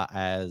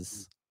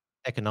as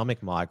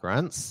economic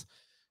migrants.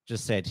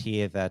 Just said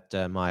here that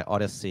my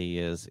Odyssey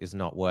is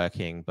not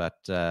working, but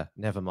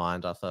never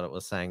mind. I thought it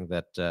was saying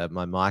that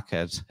my mic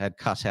had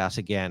cut out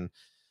again,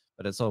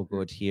 but it's all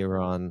good here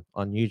on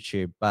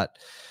YouTube. But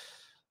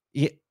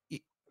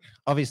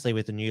obviously,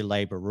 with the new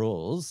Labor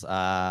rules,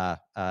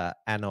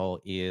 Anil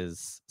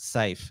is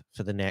safe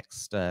for the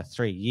next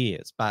 3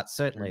 years. But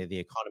certainly, the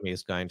economy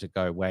is going to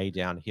go way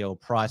downhill.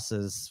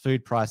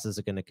 Food prices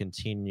are going to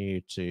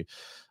continue to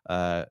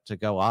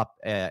go up.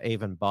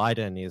 Even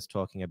Biden is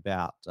talking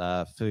about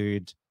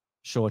food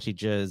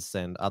shortages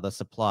and other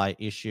supply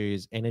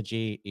issues.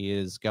 Energy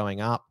is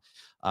going up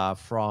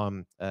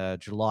from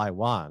July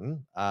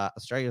 1.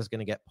 Australia is going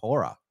to get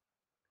poorer.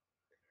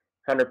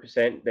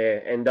 100%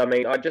 there. And I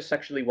mean, I just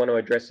actually want to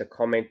address a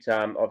comment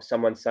of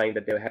someone saying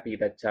that they were happy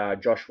that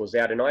Josh was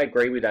out. And I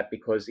agree with that,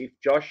 because if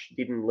Josh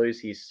didn't lose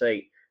his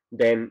seat,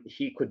 then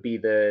he could be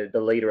the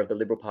leader of the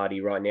Liberal Party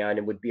right now, and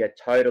it would be a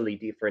totally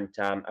different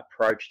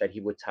approach that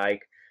he would take.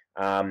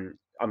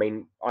 I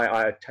mean,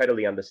 I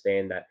totally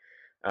understand that.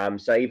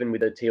 So even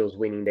with the Teals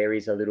winning, there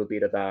is a little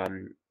bit of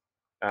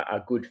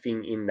a good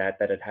thing in that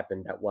it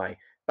happened that way.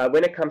 But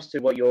when it comes to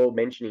what you're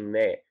mentioning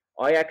there,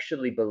 I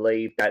actually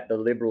believe that the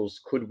Liberals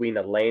could win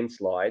a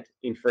landslide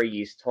in 3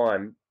 years'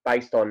 time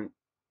based on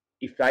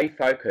if they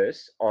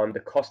focus on the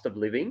cost of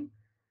living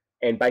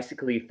and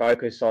basically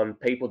focus on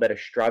people that are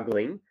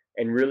struggling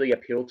and really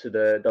appeal to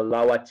the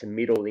lower to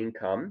middle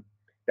income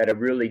that are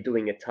really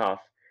doing it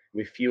tough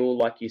with fuel,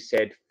 like you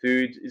said,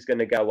 food is going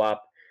to go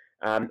up.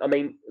 I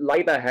mean,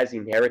 Labor has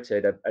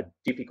inherited a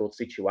difficult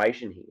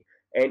situation here.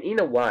 And in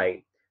a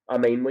way, I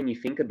mean, when you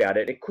think about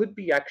it, it could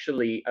be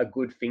actually a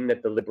good thing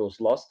that the Liberals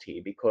lost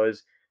here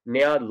because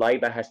now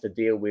Labor has to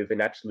deal with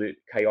an absolute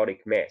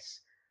chaotic mess.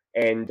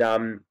 And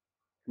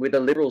with the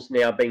Liberals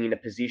now being in a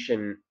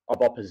position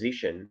of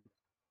opposition,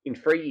 in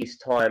 3 years'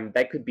 time,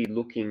 they could be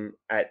looking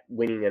at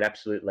winning an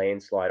absolute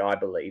landslide, I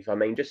believe. I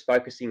mean, just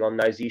focusing on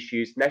those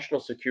issues,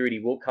 national security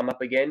will come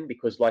up again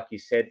because, like you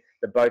said,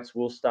 the boats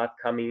will start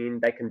coming in.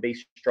 They can be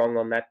strong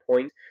on that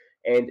point,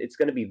 and it's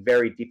going to be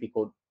very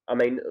difficult. I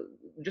mean,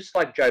 just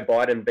like Joe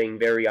Biden being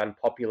very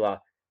unpopular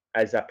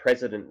as a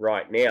president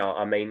right now,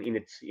 I mean,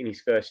 in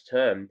his first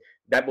term,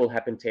 that will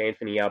happen to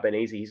Anthony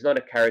Albanese. He's not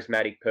a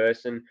charismatic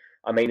person.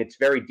 I mean, it's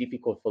very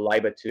difficult for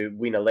Labor to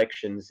win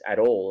elections at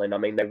all, and I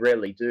mean, they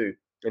rarely do.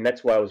 And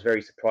that's why I was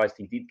very surprised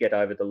he did get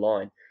over the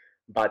line.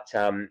 But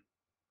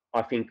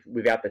I think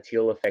without the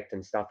Teal effect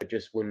and stuff, it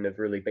just wouldn't have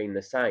really been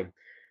the same.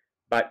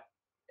 But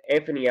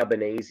Anthony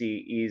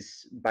Albanese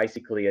is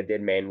basically a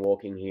dead man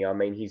walking here. I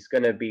mean, he's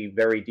going to be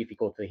very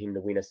difficult for him to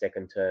win a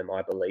second term,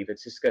 I believe.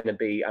 It's just going to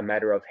be a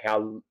matter of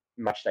how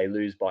much they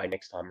lose by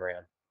next time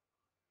around.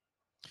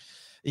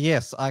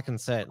 Yes, I can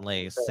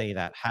certainly see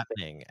that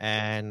happening.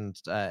 And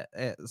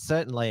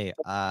certainly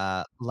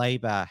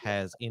Labor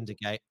has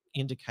indicated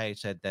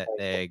that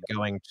they're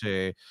going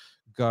to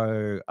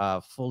go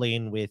full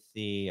in with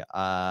the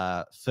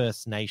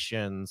First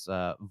Nations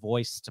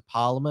voice to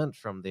Parliament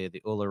from the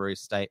Uluru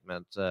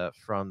Statement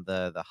from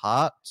the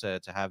Heart to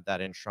have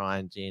that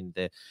enshrined in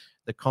the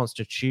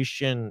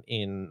Constitution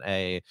in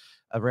a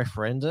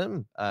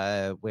referendum.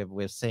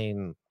 We've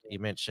seen. You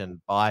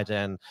mentioned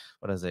Biden.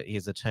 What is it?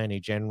 His Attorney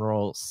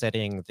General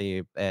setting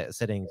the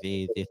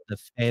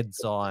feds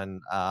on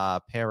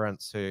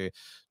parents who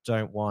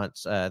don't want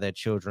their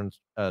children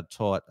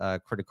taught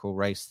critical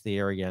race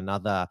theory and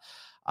other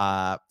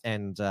what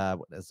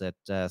is it?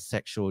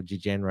 Sexual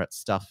degenerate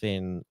stuff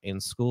in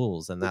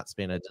schools, and that's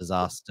been a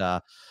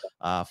disaster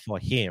for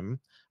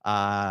him.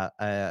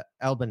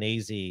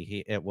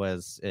 Albanese,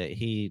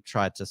 he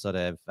tried to sort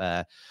of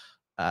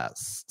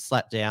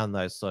slap down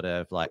those sort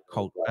of like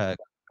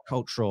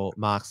cultural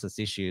Marxist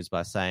issues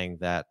by saying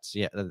that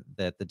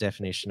that the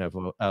definition of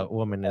a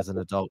woman is an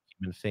adult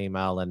human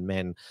female and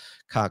men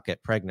can't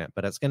get pregnant.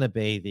 But it's going to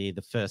be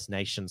the First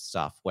Nation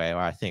stuff where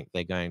I think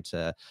they're going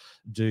to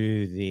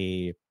do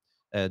the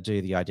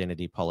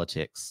identity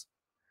politics.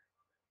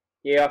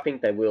 Yeah, I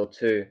think they will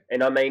too.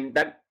 And I mean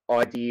that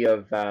idea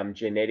of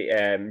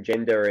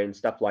gender and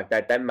stuff like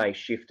that may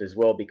shift as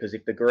well because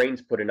if the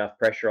Greens put enough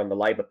pressure on the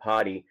Labor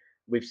Party,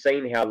 we've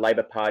seen how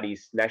Labor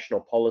Party's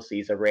national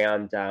policies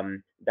around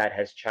that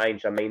has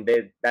changed. I mean,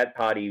 that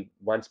party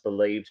once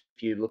believed,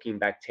 if you're looking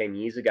back 10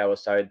 years ago or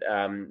so,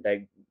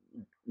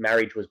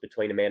 marriage was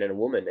between a man and a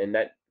woman, and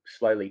that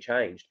slowly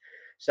changed.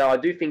 So I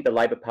do think the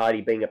Labor Party,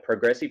 being a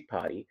progressive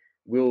party,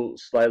 will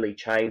slowly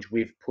change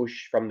with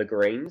push from the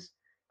Greens.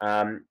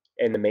 And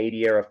the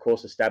media, of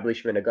course,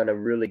 establishment are going to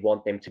really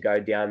want them to go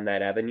down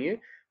that avenue.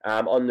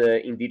 On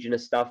the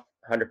Indigenous stuff,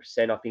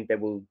 100%, I think they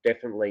will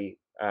definitely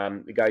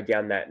go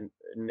down that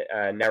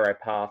narrow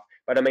path.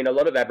 But I mean, a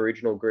lot of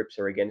Aboriginal groups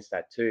are against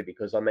that too,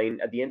 because I mean,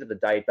 at the end of the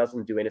day, it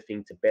doesn't do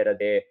anything to better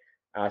their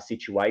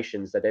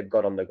situations that they've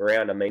got on the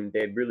ground. I mean,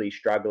 they're really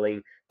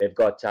struggling. They've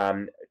got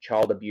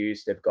child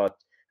abuse. They've got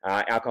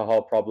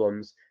alcohol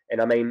problems.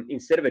 And I mean,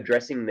 instead of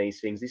addressing these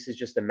things, this is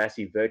just a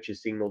massive virtue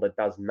signal that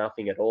does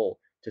nothing at all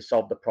to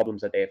solve the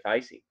problems that they're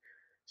facing.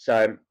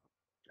 So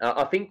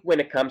I think when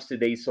it comes to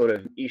these sort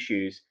of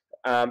issues,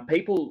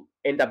 people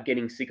end up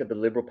getting sick of the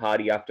Liberal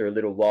Party after a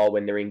little while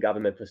when they're in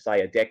government for,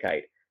 say, a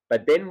decade.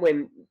 But then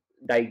when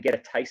they get a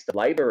taste of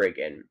Labor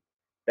again,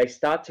 they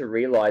start to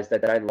realise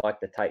that they don't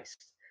like the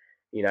taste.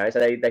 You know, so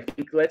they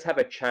think, let's have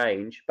a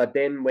change. But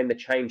then when the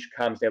change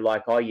comes, they're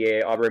like, oh,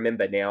 yeah, I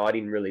remember now. I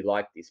didn't really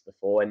like this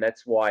before. And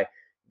that's why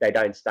they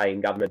don't stay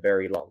in government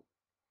very long.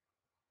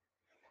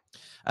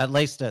 At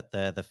least at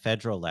the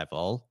federal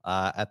level.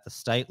 At the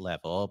state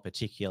level,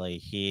 particularly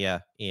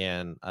here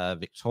in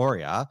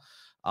Victoria,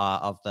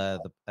 of the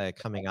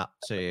coming up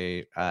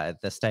to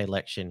the state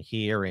election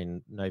here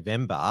in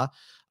November,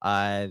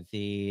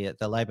 the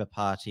Labor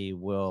Party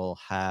will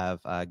have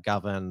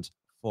governed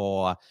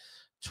for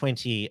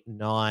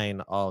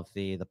 29 of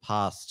the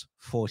past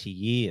 40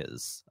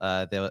 years.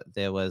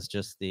 There was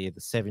just the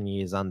 7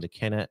 years under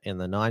Kennett in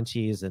the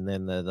 90s, and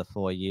then the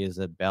 4 years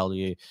of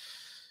Baillieu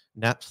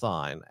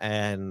Napthine.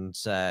 And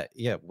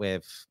yeah,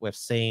 we've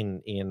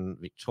seen in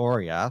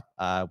Victoria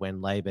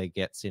when Labor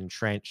gets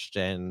entrenched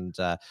and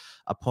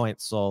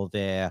appoints all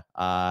their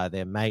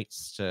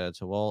mates to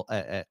all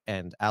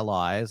and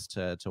allies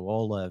to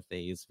all of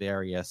these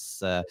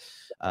various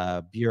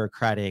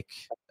bureaucratic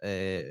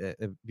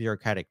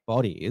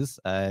bodies,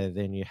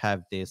 then you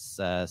have this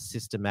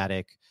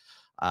systematic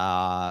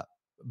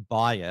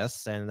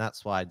bias, and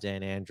that's why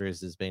Dan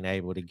Andrews has been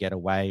able to get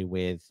away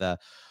with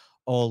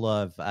all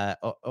of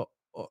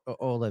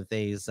all of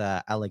these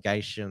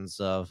allegations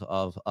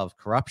of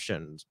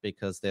corruption,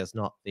 because there's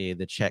not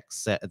the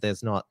checks,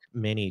 there's not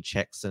many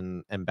checks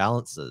and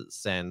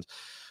balances. And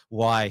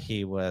why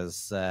he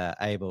was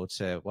able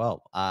to,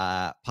 well,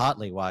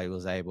 partly why he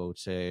was able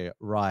to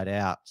ride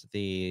out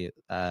the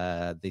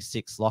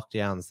 6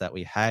 lockdowns that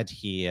we had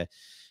here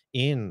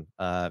in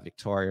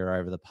Victoria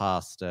over the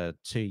past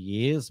 2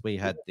 years. We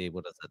had the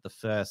the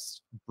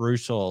first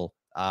brutal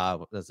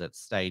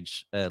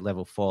stage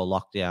level 4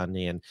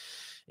 lockdown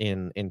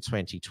in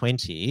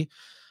 2020.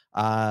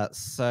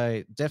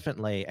 So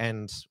definitely,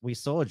 and we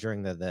saw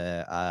during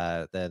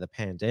the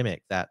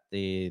pandemic that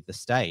the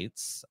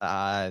states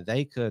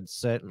they could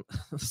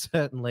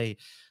certainly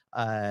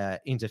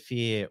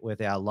interfere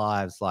with our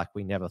lives like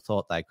we never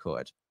thought they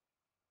could.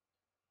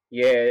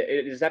 Yeah,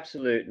 it is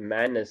absolute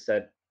madness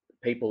that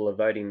people are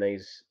voting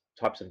these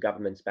types of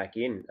governments back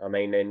in. I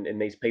mean,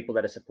 and these people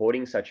that are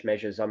supporting such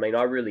measures. I mean,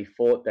 I really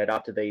thought that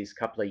after these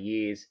couple of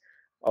years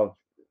of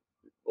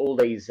all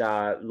these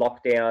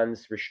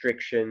lockdowns,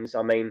 restrictions,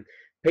 I mean,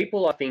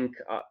 people, I think,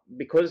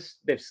 because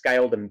they've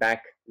scaled them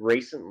back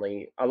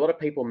recently, a lot of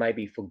people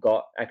maybe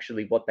forgot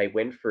actually what they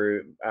went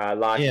through Yeah,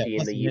 last it year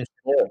and the wasn't year mentioned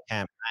in before. the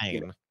You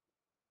know, campaign.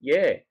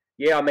 yeah,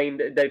 yeah. I mean,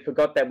 they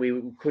forgot that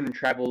we couldn't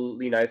travel,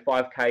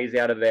 5Ks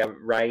out of our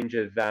range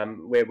of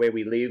where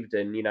we lived,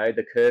 and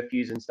the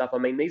curfews and stuff. I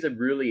mean, these are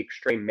really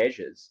extreme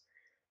measures.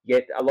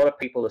 Yet a lot of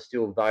people are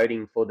still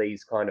voting for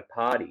these kind of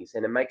parties,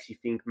 and it makes you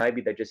think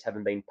maybe they just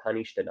haven't been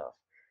punished enough.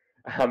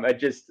 It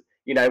just,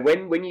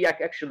 when you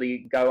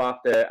actually go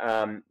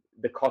after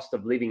the cost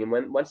of living,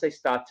 and once they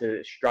start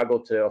to struggle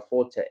to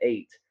afford to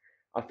eat,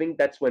 I think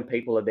that's when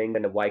people are then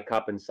going to wake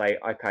up and say,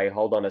 okay,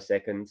 hold on a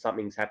second,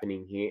 something's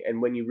happening here.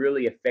 And when you're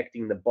really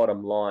affecting the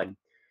bottom line,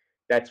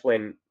 that's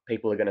when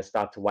people are going to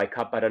start to wake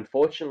up. But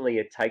unfortunately,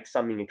 it takes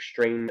something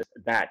extreme as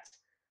that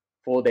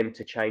for them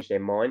to change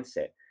their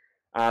mindset.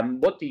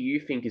 What do you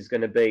think is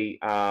going to be,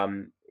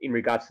 in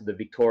regards to the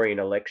Victorian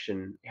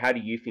election? How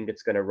do you think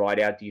it's going to ride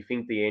out? Do you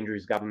think the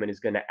Andrews government is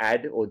going to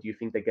add, or do you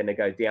think they're going to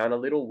go down a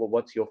little? Well,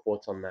 what's your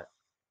thoughts on that?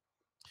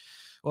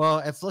 Well,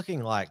 it's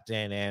looking like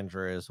Dan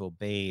Andrews will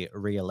be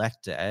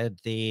re-elected.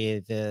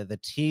 The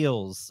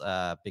Teals,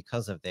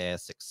 because of their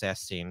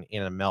success in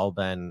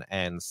Melbourne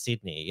and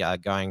Sydney, are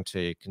going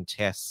to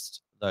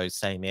contest those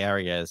same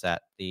areas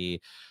at the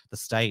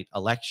state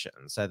election.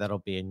 So that'll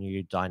be a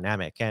new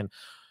dynamic. And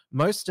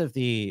most of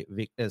the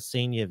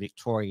senior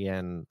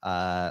Victorian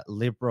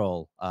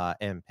Liberal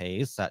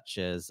MPs, such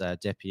as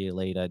Deputy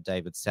Leader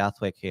David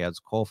Southwick, he has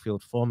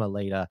Caulfield, former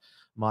leader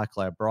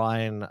Michael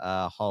O'Brien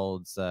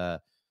holds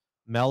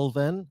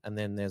Melbourne, and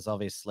then there's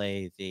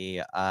obviously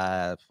the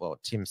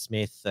Tim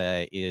Smith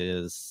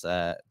is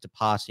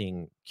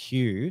departing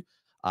Kew,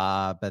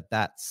 but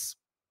that's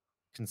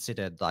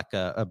considered like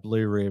a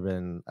blue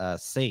ribbon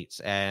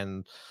seat.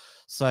 And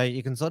so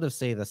you can sort of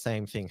see the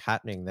same thing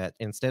happening, that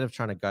instead of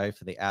trying to go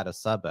for the outer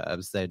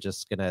suburbs, the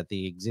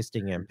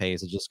existing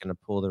MPs are just going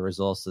to pull the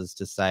resources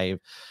to save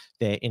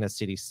their inner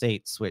city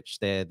seats, which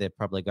they're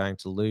probably going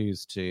to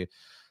lose to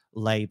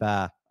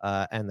Labor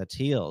and the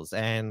Teals.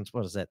 And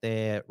what is it?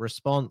 Their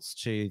response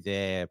to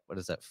their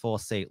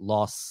 4-seat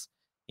loss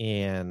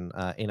in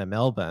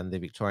Melbourne, the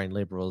Victorian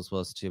Liberals,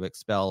 was to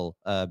expel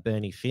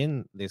Bernie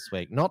Finn this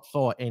week, not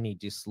for any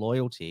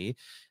disloyalty.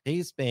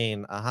 He's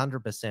been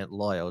 100%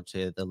 loyal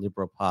to the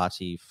Liberal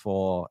Party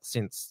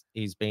since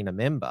he's been a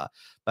member,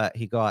 but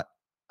he got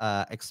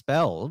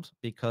expelled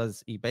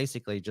because he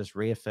basically just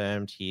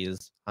reaffirmed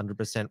his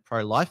 100%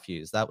 pro-life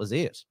views. That was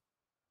it.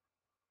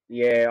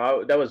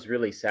 Yeah, that was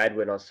really sad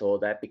when I saw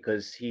that,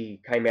 because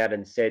he came out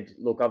and said,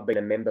 "Look, I've been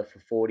a member for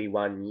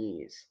 41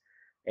 years."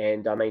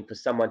 And I mean, for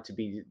someone to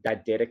be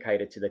that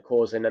dedicated to the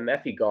cause, and the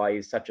Matthew Guy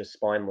is such a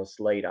spineless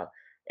leader,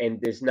 and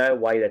there's no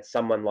way that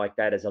someone like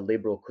that as a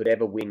Liberal could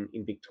ever win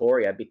in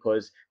Victoria,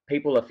 because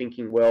people are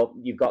thinking, well,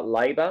 you've got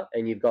Labor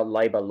and you've got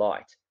Labor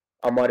Light.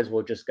 I might as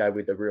well just go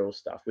with the real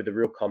stuff, with the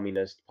real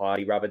Communist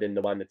Party, rather than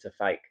the one that's a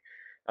fake.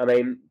 I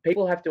mean,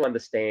 people have to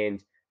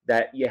understand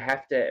that you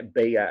have to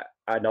be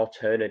an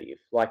alternative,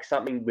 like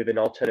something with an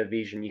alternative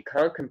vision. You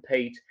can't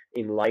compete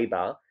in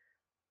Labor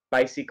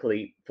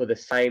basically for the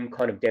same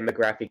kind of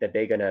demographic that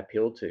they're going to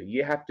appeal to.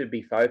 You have to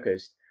be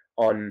focused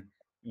on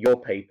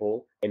your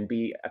people and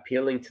be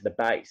appealing to the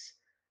base.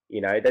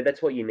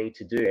 That's what you need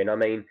to do. And I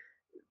mean,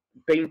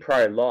 being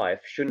pro-life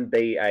shouldn't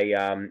be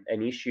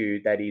an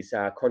issue that is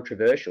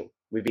controversial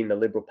within the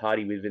Liberal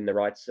Party, within the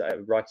right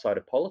side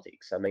of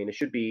politics. I mean, it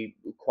should be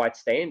quite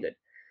standard.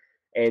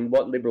 And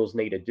what Liberals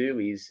need to do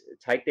is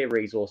take their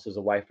resources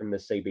away from the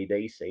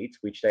CBD seats,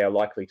 which they are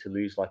likely to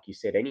lose, like you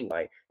said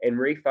anyway, and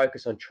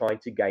refocus on trying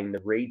to gain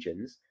the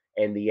regions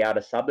and the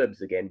outer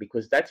suburbs again,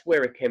 because that's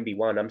where it can be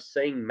won. I'm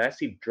seeing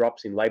massive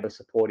drops in Labor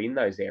support in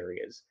those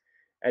areas.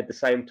 At the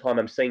same time,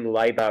 I'm seeing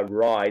Labor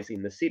rise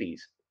in the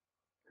cities.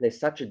 There's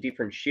such a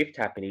different shift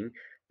happening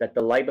that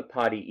the Labor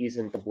Party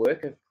isn't the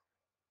worker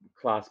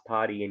class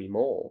party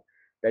anymore,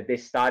 that they're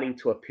starting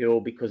to appeal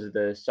because of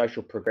the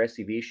social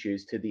progressive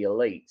issues to the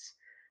elites,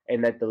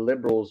 and that the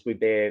Liberals, with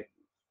their,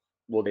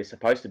 well, they're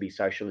supposed to be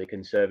socially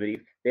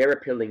conservative, they're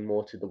appealing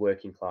more to the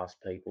working class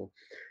people.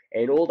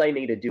 And all they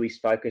need to do is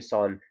focus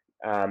on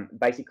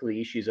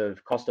basically issues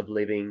of cost of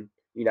living,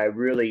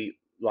 really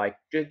like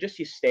just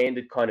your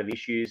standard kind of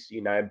issues,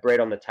 bread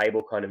on the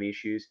table kind of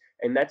issues.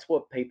 And that's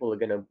what people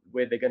are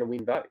where they're going to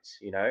win votes.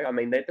 I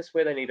mean, that's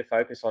where they need to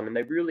focus on. And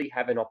they really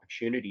have an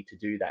opportunity to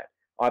do that.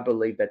 I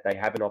believe that they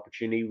have an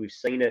opportunity. We've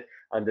seen it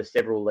under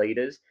several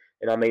leaders.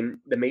 And I mean,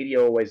 the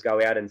media always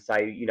go out and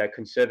say,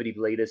 conservative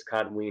leaders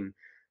can't win.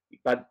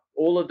 But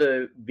all of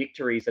the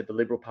victories that the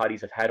Liberal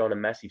parties have had on a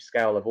massive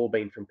scale have all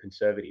been from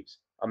conservatives.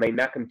 I mean,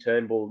 Malcolm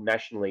Turnbull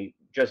nationally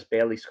just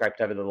barely scraped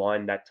over the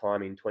line that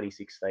time in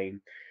 2016.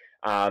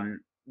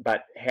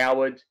 But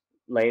Howard,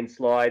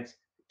 landslides,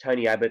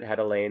 Tony Abbott had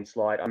a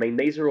landslide. I mean,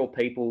 these are all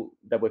people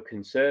that were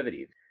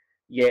conservative.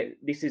 Yet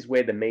this is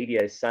where the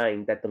media is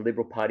saying that the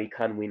Liberal Party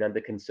can't win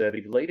under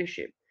conservative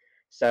leadership.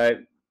 So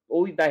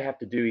all they have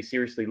to do is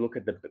seriously look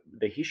at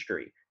the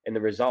history and the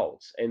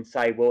results and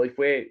say, well, if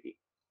we're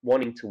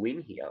wanting to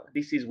win here,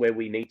 this is where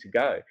we need to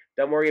go.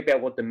 Don't worry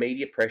about what the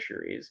media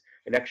pressure is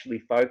and actually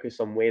focus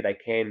on where they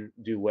can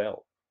do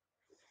well.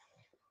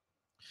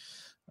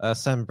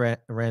 Sam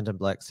Random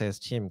Black says,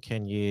 Tim,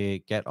 can you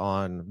get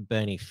on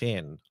Bernie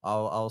Finn?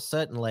 I'll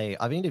certainly,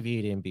 I've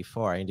interviewed him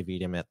before. I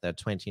interviewed him at the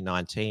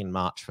 2019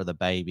 March for the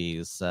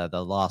Babies,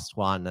 the last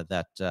one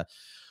that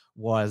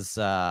was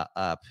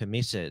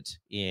permitted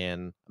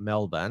in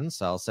Melbourne.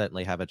 So I'll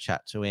certainly have a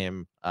chat to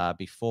him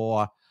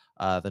before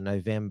the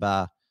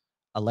November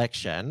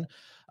election.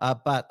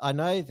 But I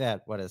know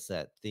that,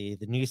 the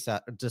New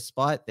South,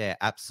 despite their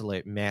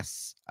absolute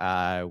mess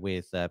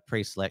with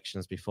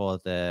pre-selections before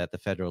the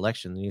federal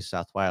election, the New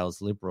South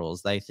Wales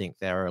Liberals, they think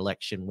they're an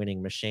election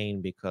winning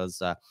machine because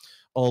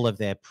all of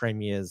their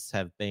premiers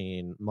have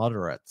been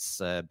moderates,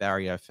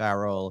 Barry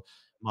O'Farrell,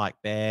 Mike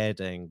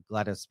Baird and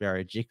Gladys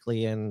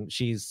Berejiklian.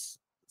 She's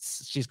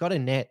got a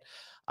net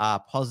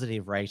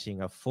positive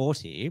rating of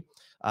 40,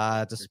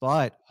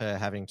 despite her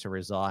having to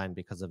resign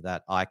because of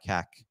that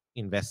ICAC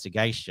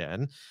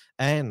investigation,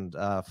 and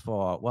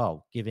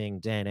for giving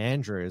Dan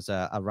Andrews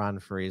a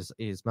run for his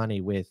money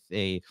with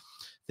the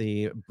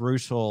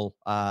brutal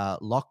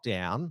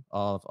lockdown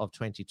of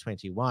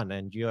 2021.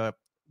 And your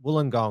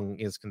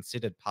Wollongong was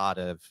considered part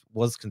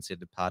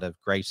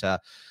of Greater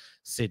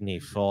Sydney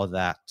for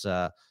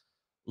that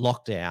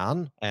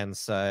lockdown, and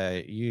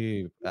so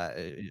you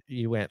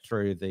went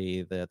through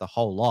the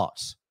whole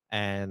lot.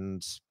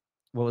 And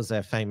what was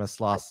their famous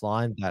last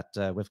line? That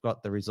we've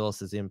got the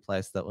resources in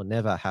place that will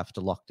never have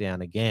to lock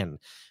down again.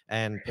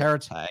 And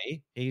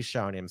Perrottet, he's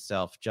shown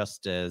himself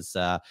just as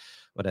cowardly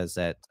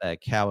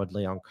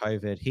on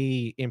COVID.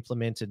 He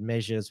implemented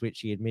measures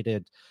which he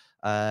admitted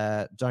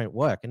don't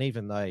work. And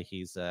even though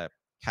he's a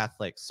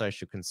Catholic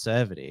social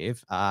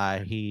conservative,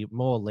 he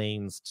more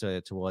leans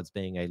towards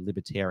being a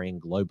libertarian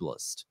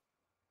globalist.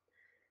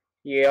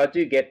 Yeah, I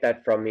do get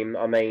that from him.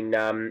 I mean,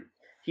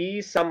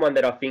 he's someone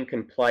that I think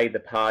can play the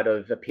part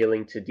of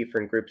appealing to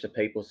different groups of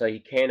people. So he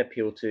can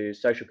appeal to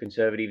social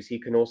conservatives. He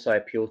can also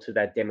appeal to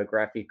that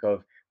demographic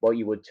of what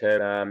you would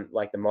term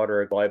like the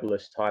moderate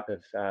globalist type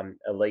of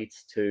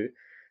elites too.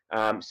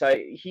 So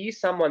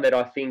he's someone that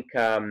I think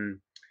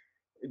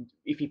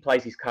if he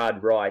plays his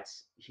card right,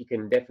 he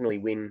can definitely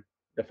win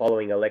the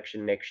following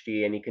election next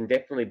year, and he can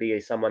definitely be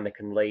someone that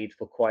can lead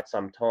for quite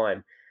some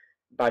time.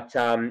 But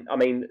I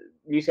mean,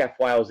 New South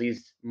Wales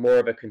is more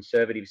of a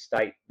conservative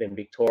state than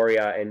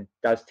Victoria and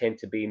does tend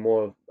to be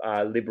more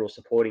Liberal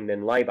supporting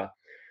than Labor.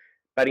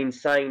 But in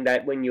saying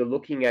that, when you're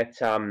looking at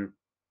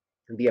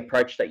the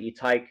approach that you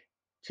take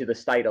to the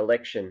state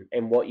election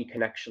and what you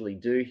can actually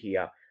do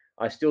here,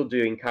 I still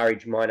do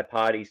encourage minor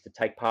parties to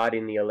take part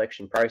in the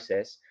election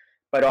process.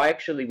 But I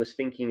actually was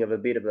thinking of a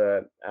bit of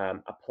a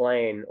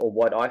plan, or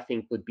what I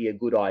think would be a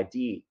good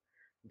idea,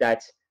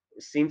 that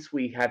since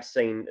we have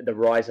seen the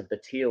rise of the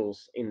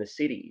teals in the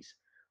cities,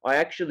 I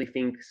actually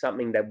think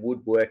something that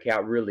would work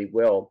out really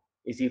well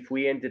is if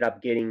we ended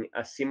up getting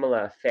a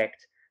similar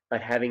effect,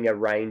 but having a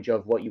range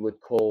of what you would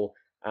call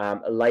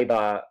a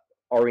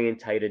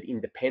Labor-orientated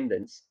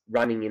independents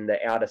running in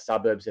the outer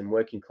suburbs and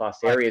working class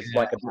areas,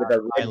 like a bit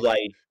of a red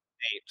wave.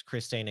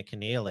 Christina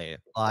Keneally,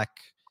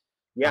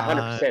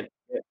 100%.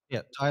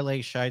 Yeah,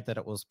 Tylee showed that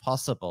it was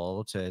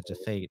possible to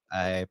defeat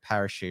a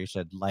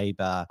parachuted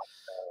Labor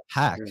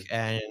hack,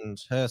 and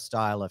her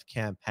style of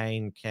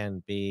campaign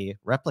can be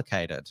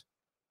replicated.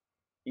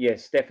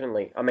 Yes,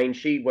 definitely. I mean,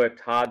 she worked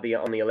hard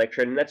on the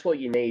electorate, and that's what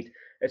you need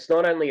it's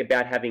not only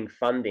about having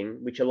funding,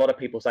 which a lot of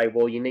people say,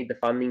 well, you need the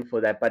funding for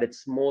that, but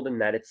it's more than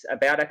that. It's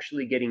about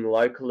actually getting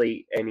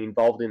locally and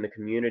involved in the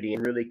community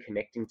and really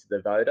connecting to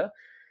the voter.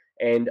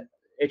 And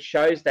it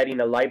shows that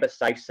in a Labor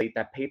safe seat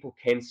that people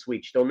can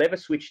switch. They'll never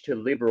switch to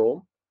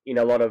Liberal in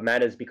a lot of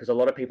matters because a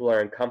lot of people are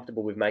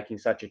uncomfortable with making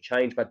such a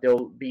change, but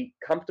they'll be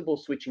comfortable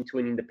switching to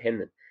an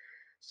independent.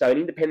 So an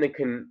independent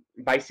can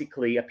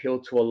basically appeal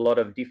to a lot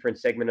of different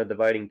segment of the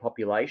voting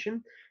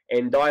population.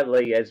 And Dai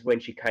Lee, as when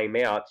she came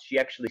out, she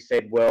actually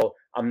said, well,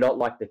 I'm not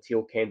like the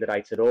Teal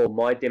candidates at all.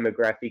 My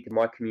demographic and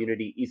my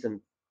community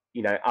isn't,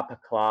 upper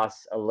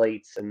class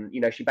elites. And,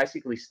 she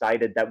basically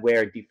stated that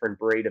we're a different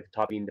breed of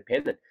type of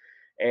independent.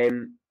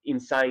 And in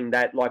saying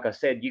that, like I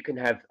said, you can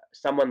have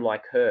someone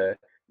like her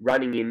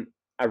running in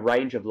a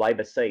range of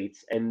Labor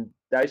seats, and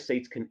those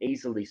seats can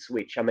easily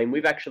switch. I mean,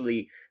 we've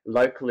actually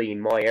locally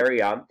in my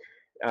area,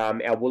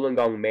 our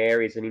Wollongong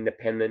mayor is an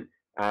independent.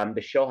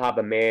 The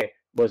Shellharbour mayor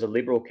was a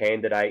Liberal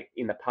candidate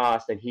in the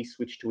past, and he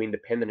switched to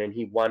independent and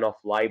he won off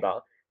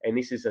Labor. And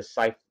this is a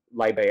safe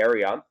Labor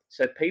area.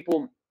 So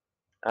people,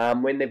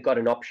 when they've got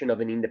an option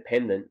of an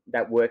independent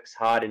that works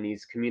hard and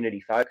is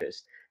community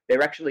focused,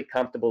 they're actually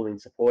comfortable in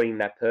supporting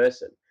that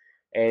person.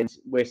 And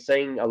we're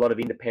seeing a lot of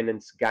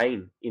independents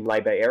gain in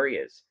Labor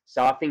areas.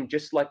 So I think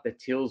just like the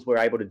Teals were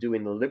able to do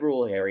in the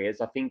Liberal areas,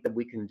 I think that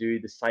we can do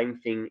the same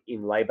thing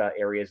in Labor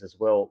areas as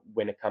well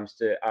when it comes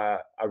to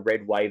a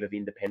red wave of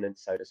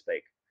independence, so to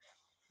speak.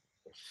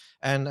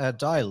 And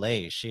Dai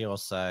Lee, she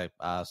also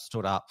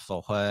stood up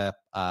for her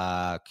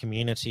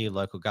community,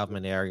 local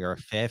government area of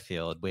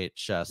Fairfield,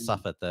 which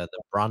suffered the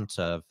brunt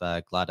of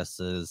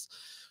Gladys's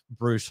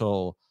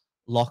brutal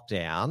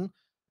lockdown.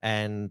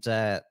 And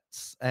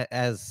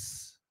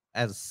as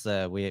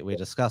we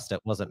discussed, it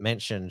wasn't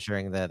mentioned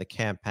during the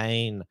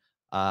campaign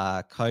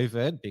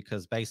COVID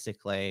because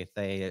basically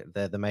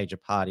the major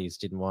parties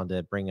didn't want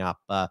to bring up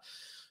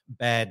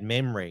bad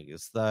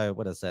memories. Though,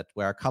 what is it?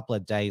 We're a couple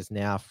of days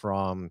now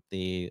from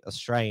the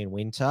Australian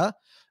winter.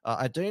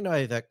 I do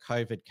know that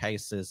COVID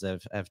cases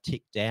have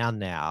ticked down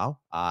now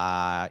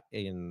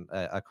in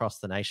across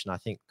the nation, I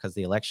think, because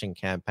the election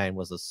campaign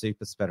was a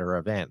super spreader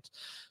event.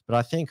 But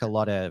I think a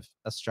lot of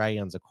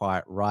Australians are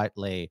quite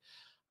rightly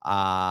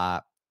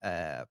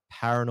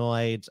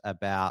paranoid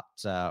about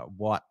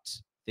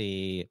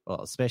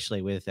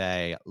especially with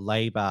a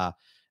Labor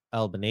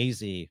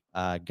Albanese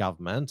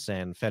government,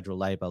 and federal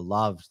Labor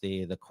loved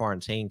the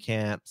quarantine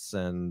camps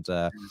and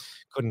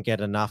couldn't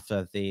get enough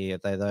of they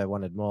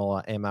wanted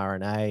more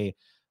mRNA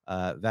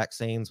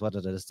vaccines. What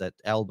it is that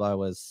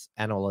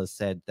Anil has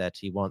said that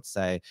he wants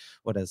a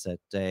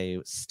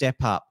step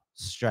up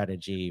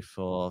strategy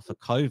for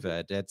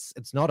COVID.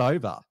 It's not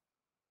over.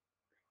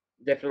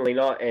 Definitely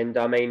not. And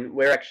I mean,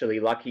 we're actually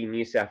lucky in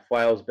New South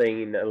Wales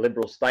being in a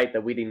Liberal state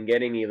that we didn't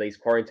get any of these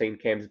quarantine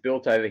camps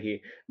built over here.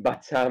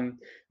 But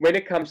when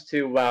it comes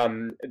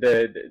to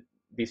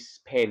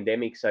this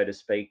pandemic, so to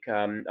speak,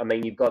 I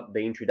mean, you've got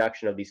the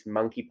introduction of this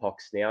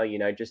monkeypox now,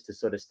 just to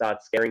sort of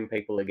start scaring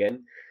people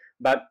again.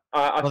 But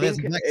I think there's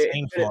a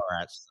vaccine for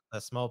it, the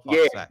smallpox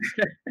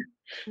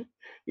vaccine.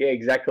 Yeah,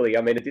 exactly.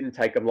 I mean, it didn't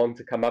take them long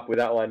to come up with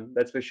that one,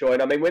 that's for sure.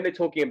 And I mean, when they're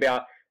talking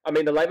about,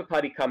 the Labor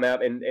Party come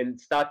out and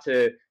start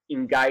to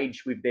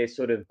engage with their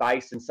sort of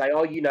base and say,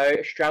 oh,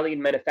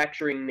 Australian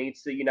manufacturing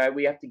needs to,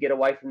 we have to get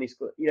away from this,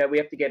 we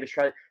have to get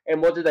Australian.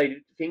 And what do they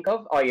think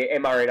of? Oh, yeah,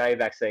 mRNA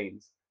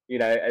vaccines,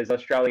 as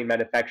Australian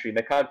manufacturing.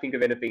 They can't think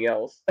of anything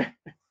else.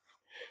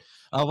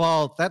 Oh,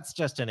 well, that's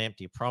just an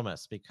empty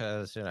promise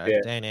because,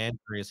 Dan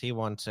Andrews, he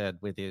wanted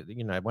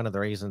one of the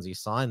reasons he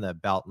signed the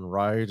Belt and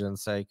Road and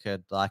so he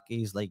could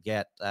easily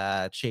get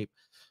cheap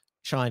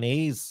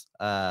Chinese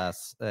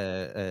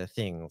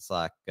things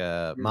like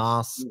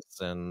masks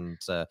and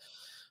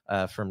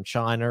from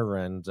China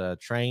and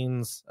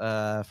trains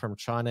from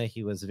China.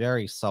 He was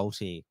very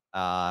salty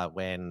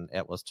when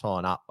it was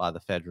torn up by the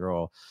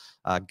federal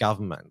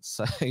government.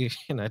 So,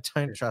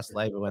 don't trust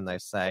Labor when they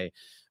say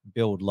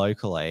build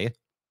locally.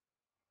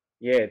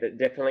 Yeah,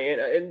 definitely.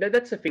 And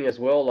that's the thing as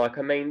well.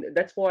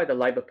 That's why the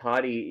Labor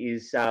Party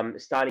is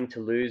starting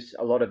to lose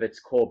a lot of its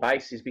core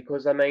base is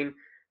because,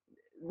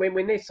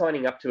 when they're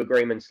signing up to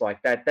agreements like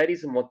that, that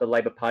isn't what the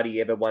Labor Party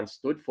ever once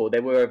stood for.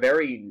 They were a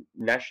very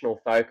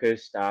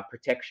national-focused,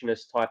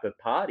 protectionist type of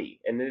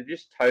party, and they've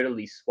just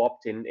totally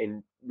swapped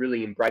and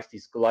really embraced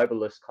these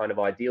globalist kind of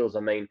ideals.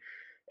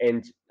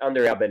 And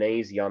under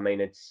Albanese,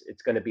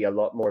 it's going to be a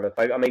lot more of a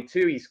focus.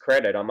 To his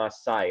credit, I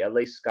must say, at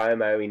least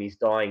ScoMo in his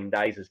dying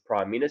days as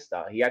Prime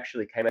Minister, he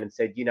actually came out and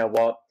said, you know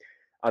what,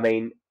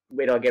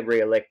 when I get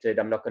re-elected,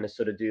 I'm not going to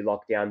sort of do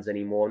lockdowns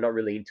anymore. I'm not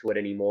really into it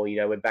anymore.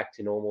 We're back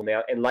to normal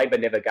now. And Labor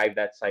never gave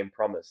that same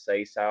promise.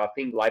 See, so I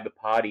think Labor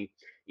Party,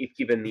 if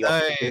given the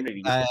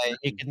opportunity,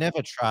 you could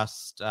never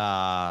trust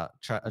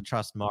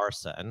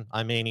Morrison.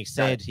 He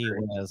said he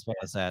was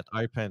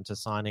open to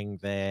signing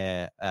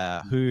their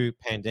WHO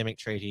pandemic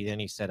treaty. Then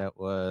he said it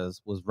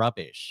was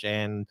rubbish.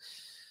 And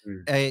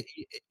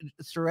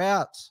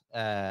throughout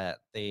the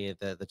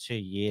 2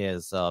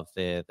 years of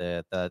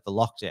the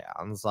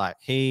lockdowns,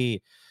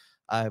 he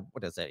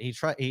what is it? He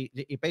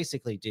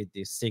basically did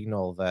this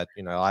signal that,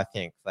 I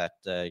think that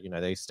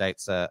these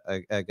states are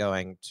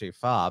going too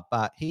far,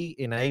 but he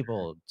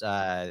enabled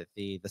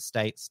the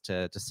states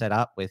to set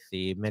up with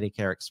the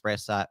Medicare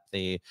Express app,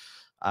 the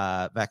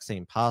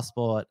vaccine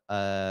passport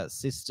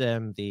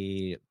system,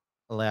 the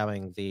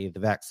allowing the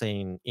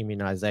vaccine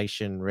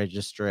immunization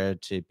register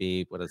to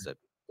be,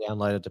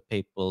 downloaded to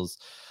people's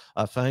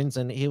phones.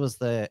 And he was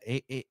the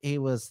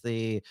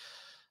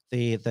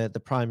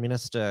prime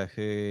minister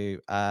who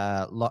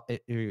well,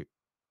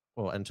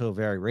 until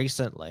very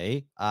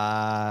recently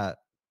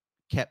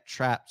kept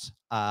trapped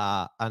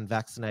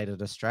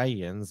unvaccinated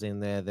Australians in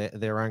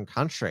their own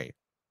country.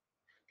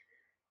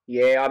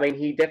 Yeah, I mean,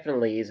 he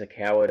definitely is a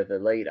coward of a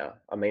leader.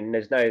 I mean,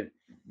 there's no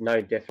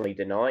definitely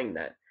denying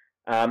that.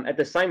 At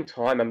the same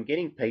time, I'm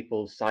getting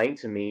people saying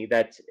to me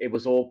that it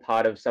was all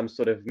part of some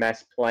sort of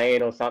mass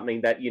plan or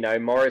something, that,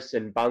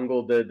 Morrison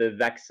bungled the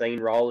vaccine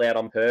rollout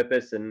on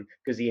purpose, and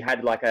because he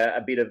had like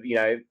a bit of,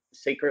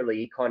 secretly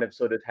he kind of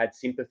sort of had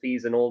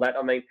sympathies and all that.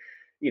 I mean,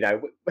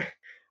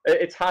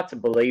 it's hard to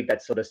believe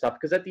that sort of stuff,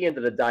 because at the end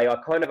of the day, I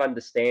kind of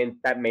understand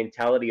that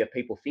mentality of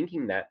people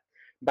thinking that.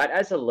 But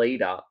as a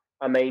leader,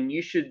 I mean,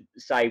 you should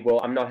say,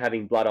 well, I'm not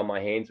having blood on my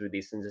hands with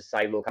this, and just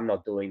say, look, I'm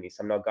not doing this.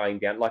 I'm not going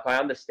down. Like, I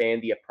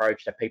understand the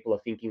approach that people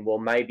are thinking, well,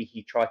 maybe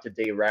he tried to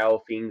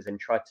derail things and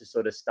tried to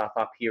sort of stuff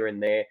up here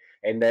and there,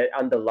 and that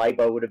under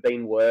Labor would have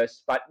been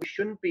worse. But we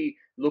shouldn't be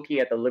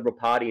looking at the Liberal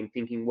Party and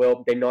thinking,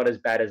 well, they're not as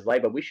bad as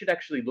Labor. We should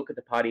actually look at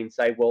the party and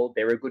say, well,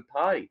 they're a good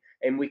party.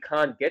 And we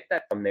can't get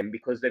that from them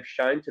because they've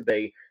shown to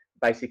be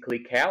basically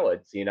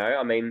cowards,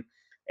 I mean,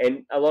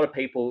 and a lot of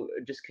people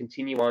just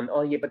continue on,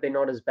 oh, yeah, but they're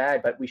not as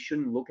bad. But we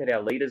shouldn't look at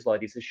our leaders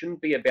like this. It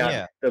shouldn't be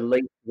about the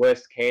least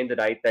worst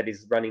candidate that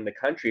is running the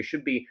country. It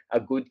should be a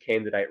good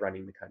candidate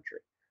running the country.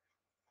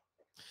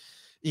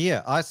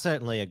 Yeah, I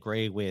certainly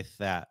agree with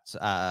that.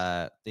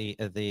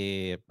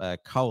 The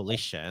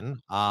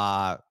coalition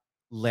are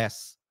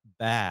less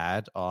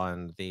bad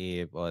on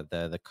the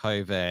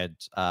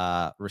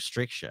COVID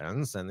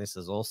restrictions, and this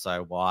is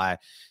also why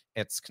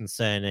it's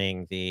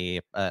concerning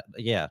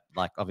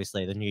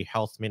obviously the new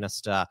health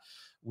minister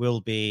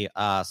will be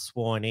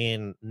sworn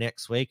in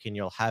next week, and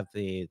you'll have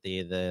the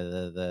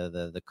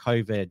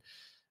COVID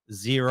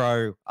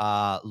zero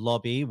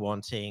lobby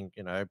wanting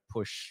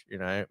push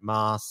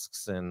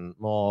masks and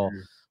more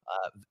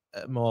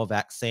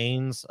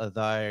vaccines,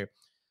 although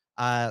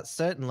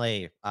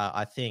certainly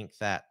I think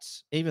that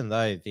even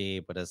though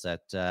the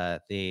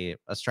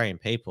Australian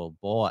people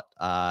bought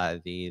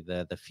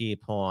the fear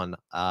porn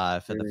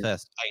for the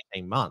first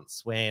 18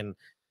 months when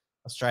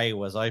Australia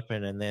was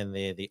open, and then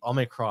the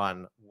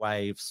Omicron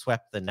wave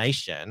swept the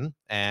nation,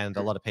 and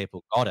a lot of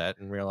people got it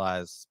and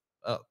realized,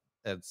 oh,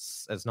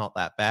 it's not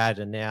that bad,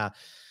 and now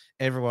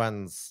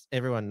everyone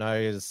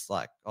knows,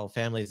 like, all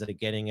families that are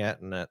getting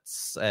it, and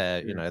it's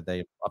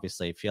they're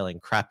obviously feeling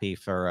crappy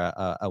for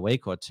a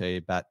week or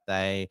two, but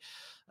they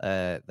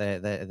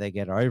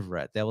get over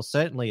it. There was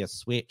certainly a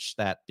switch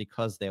that,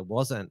 because there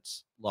wasn't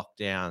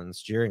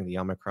lockdowns during the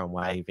Omicron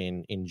wave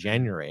in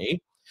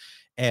January,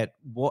 it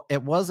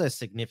was a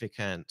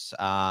significant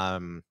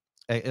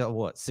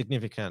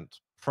significant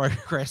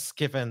progress,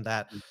 given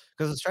that,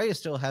 because Australia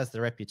still has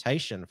the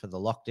reputation for the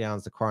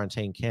lockdowns, the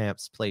quarantine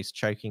camps, police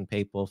choking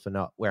people for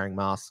not wearing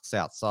masks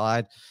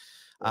outside.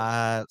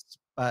 But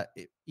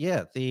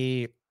yeah,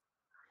 the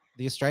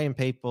Australian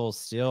people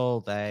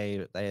still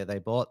they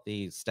bought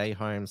the stay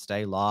home,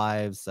 stay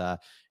lives,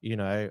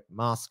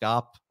 mask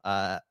up,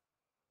 and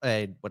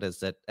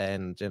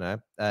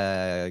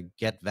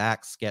get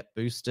vaxxed, get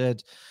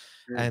boosted.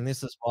 And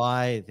this is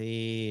why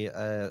the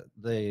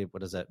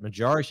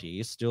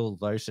majority still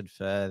voted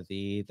for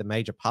the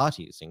major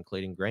parties,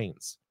 including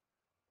Greens.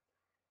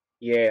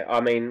 Yeah,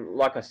 I mean,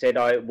 like I said,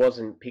 I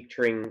wasn't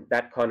picturing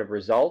that kind of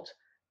result,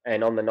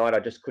 and on the night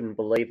I just couldn't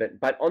believe it.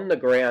 But on the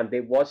ground,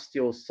 there was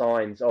still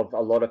signs of a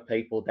lot of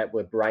people that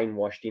were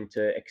brainwashed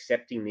into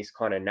accepting this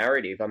kind of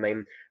narrative. I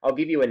mean, I'll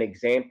give you an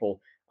example.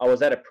 I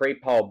was at a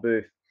pre-poll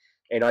booth,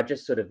 and I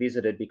just sort of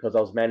visited because I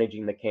was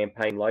managing the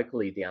campaign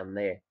locally down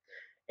there.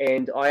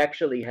 And I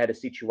actually had a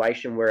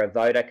situation where a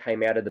voter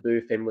came out of the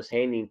booth and was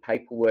handing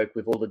paperwork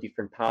with all the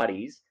different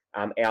parties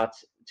out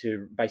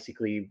to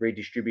basically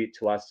redistribute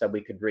to us so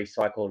we could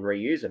recycle and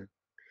reuse them.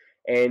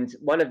 And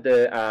one of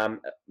the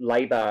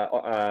Labor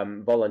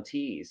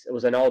volunteers, it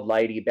was an old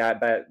lady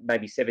about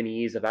maybe 70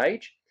 years of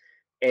age,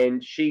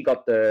 and she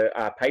got the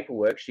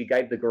paperwork. She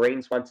gave the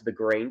Greens one to the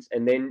Greens,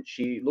 and then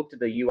she looked at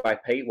the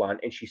UAP one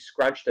and she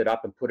scrunched it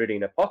up and put it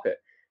in her pocket.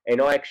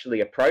 And I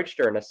actually approached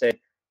her and I said,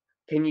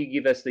 can you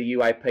give us the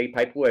UAP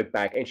paperwork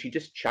back? And she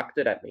just chucked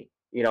it at me.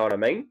 You know what I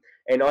mean?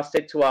 And I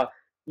said to her,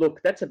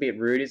 look, that's a bit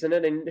rude, isn't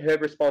it? And her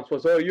response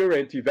was, oh, you're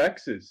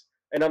anti-vaxxers.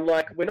 And I'm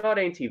like, we're not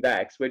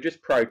anti-vax. We're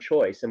just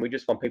pro-choice. And we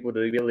just want people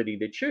the ability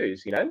to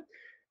choose,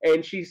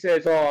 And she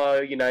says,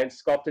 oh, and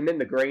scoffed. And then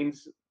the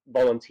Greens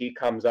volunteer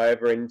comes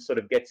over and sort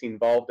of gets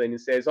involved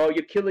and says, oh,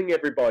 you're killing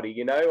everybody,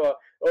 or,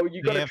 oh,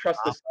 you've got to trust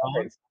the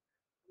science.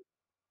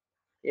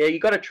 Yeah,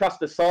 you got to trust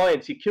the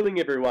science. You're killing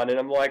everyone. And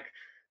I'm like,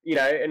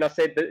 and I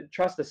said,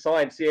 trust the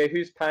science. Yeah,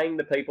 who's paying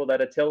the people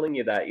that are telling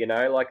you that?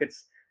 Like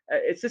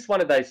it's just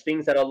one of those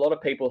things that a lot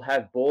of people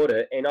have bought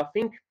it, and I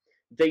think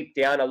deep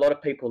down, a lot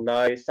of people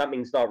know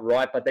something's not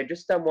right, but they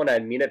just don't want to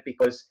admit it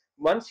because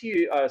once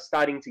you are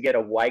starting to get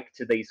awake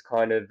to these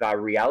kind of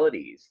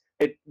realities,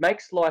 it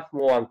makes life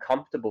more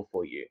uncomfortable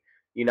for you.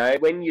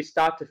 When you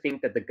start to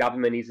think that the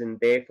government isn't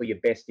there for your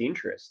best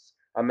interests,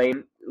 I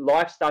mean,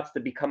 life starts to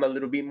become a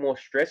little bit more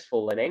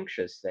stressful and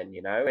anxious then,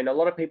 and a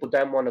lot of people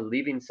don't want to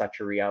live in such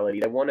a reality.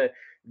 They want to,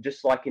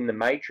 just like in the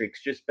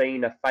Matrix, just be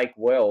in a fake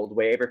world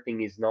where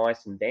everything is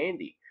nice and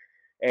dandy.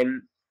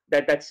 And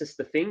that's just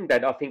the thing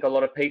that I think a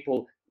lot of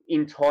people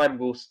in time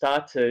will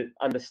start to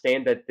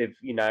understand that they've,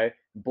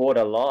 bought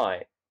a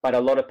lie, but a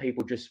lot of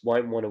people just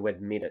won't want to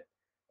admit it.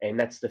 And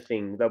that's the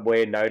thing that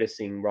we're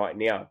noticing right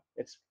now.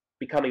 It's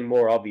becoming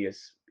more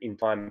obvious in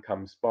time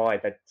comes by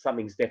that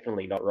something's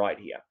definitely not right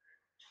here.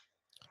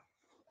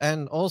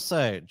 And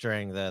also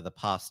during the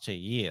past 2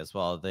 years,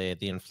 well, the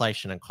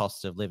inflation and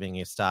cost of living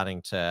is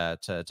starting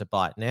to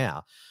bite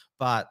now,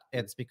 but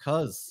it's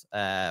because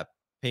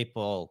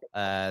people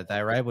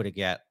they were able to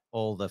get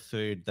all the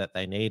food that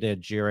they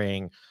needed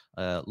during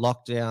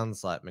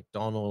lockdowns, like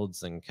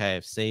McDonald's and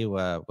KFC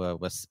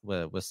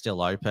were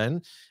still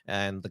open,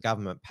 and the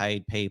government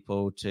paid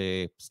people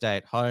to stay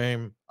at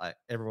home. Like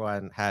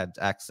everyone had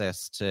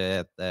access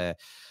to the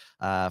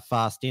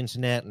fast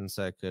internet, and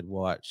so could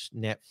watch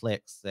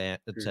Netflix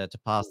to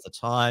pass the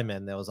time.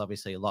 And there was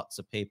obviously lots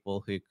of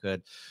people who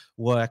could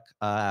work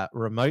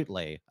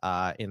remotely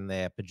in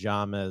their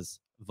pajamas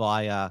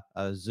via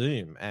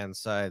Zoom, and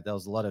so there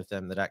was a lot of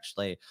them that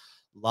actually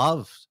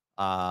loved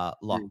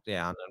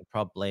lockdown and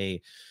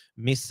probably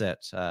miss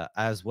it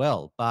as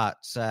well. But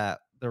the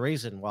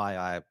reason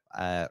why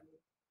I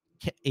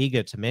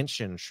eager to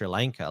mention Sri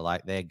Lanka,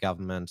 like their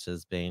government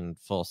has been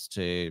forced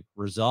to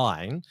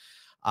resign,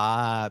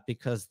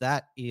 because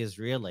that is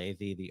really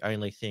the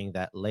only thing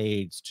that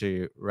leads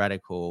to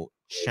radical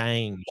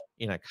change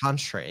in a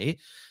country.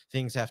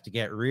 Things have to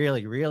get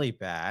really, really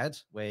bad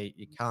where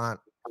you can't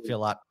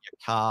fill up your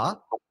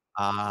car,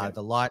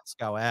 the lights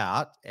go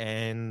out,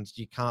 and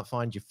you can't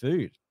find your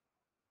food.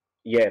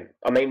 Yeah,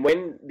 I mean,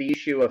 when the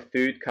issue of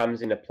food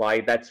comes into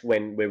play, that's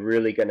when we're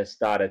really going to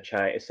start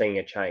seeing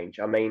a change.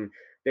 I mean,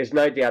 there's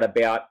no doubt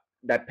about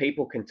that.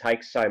 People can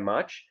take so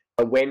much,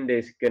 but when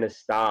they're going to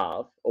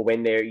starve or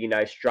when they're,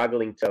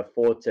 struggling to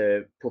afford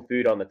to put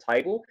food on the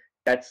table,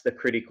 that's the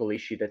critical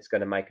issue that's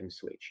going to make them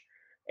switch.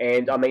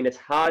 And I mean, it's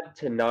hard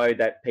to know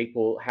that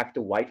people have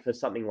to wait for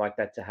something like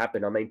that to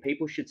happen. I mean,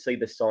 people should see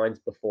the signs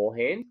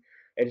beforehand,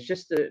 and it's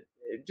just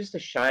a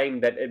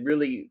shame that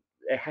it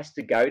has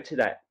to go to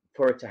that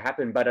for it to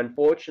happen. But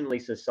unfortunately,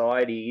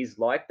 society is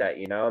like that.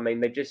 I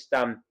mean,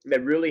 they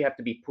really have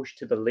to be pushed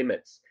to the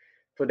limits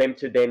for them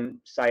to then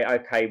say,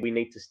 okay, we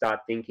need to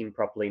start thinking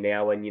properly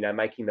now, and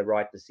making the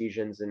right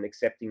decisions and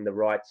accepting the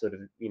right sort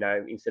of,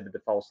 instead of the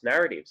false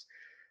narratives.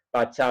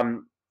 But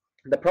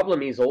the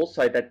problem is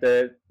also that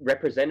the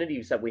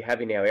representatives that we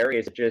have in our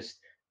areas are just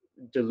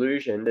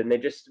delusioned, and they're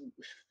just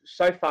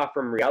so far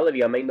from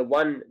reality. I mean, the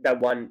one that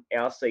won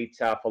our seat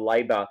for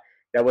Labor,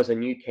 that was a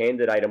new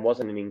candidate and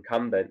wasn't an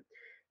incumbent.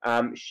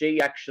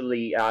 She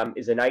actually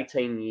is an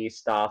 18-year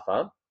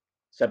staffer.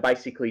 So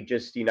basically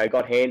just,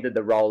 got handed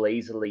the role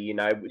easily,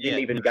 didn't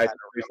even go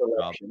through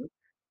selection,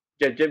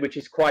 which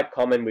is quite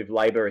common with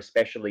Labor,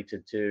 especially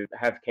to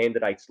have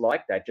candidates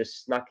like that,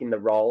 just snuck in the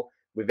role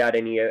without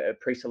any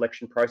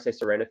pre-selection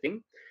process or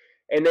anything.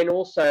 And then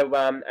also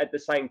at the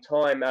same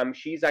time,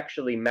 she's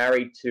actually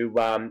married to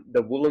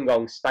the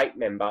Wollongong state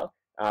member,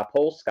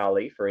 Paul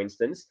Scully, for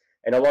instance.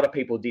 And a lot of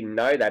people didn't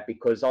know that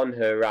because on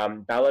her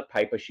ballot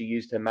paper, she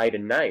used her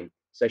maiden name.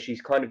 So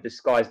she's kind of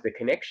disguised the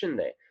connection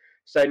there.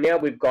 So now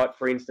we've got,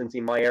 for instance,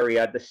 in my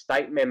area, the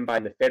state member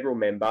and the federal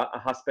member, a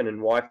husband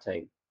and wife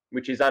team,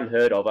 which is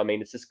unheard of. I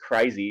mean, it's just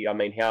crazy. I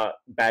mean, how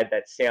bad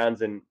that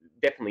sounds, and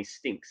definitely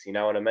stinks, you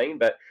know what I mean?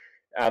 But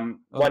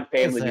one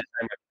family with so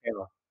much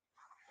power.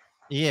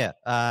 Yeah,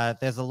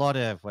 there's a lot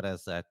of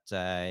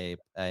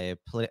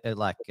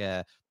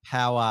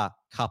power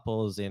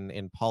couples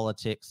in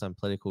politics and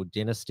political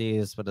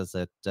dynasties. What is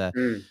it?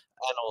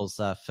 Anil's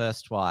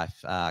first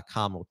wife,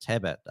 Carmel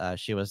Tebbit.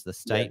 She was the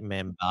state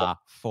member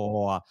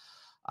for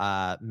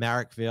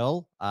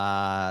Marrickville,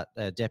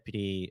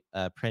 deputy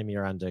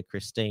premier under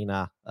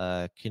Christina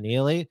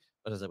Keneally.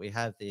 What is it? We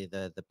have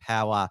the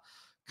power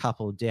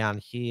couple down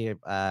here,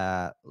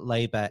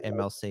 Labor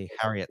MLC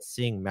Harriet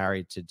Singh,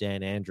 married to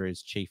Dan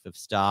Andrews, Chief of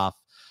Staff,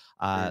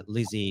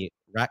 Lizzie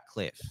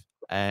Ratcliffe.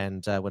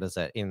 And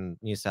in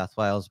New South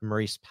Wales,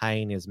 Maurice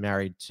Payne is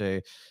married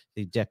to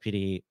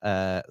the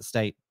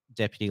state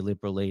deputy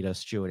Liberal leader,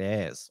 Stuart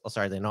Ayres. Oh,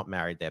 sorry, they're not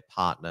married, they're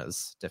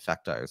partners, de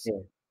factos.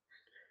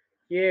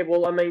 Yeah,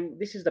 well, I mean,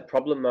 this is the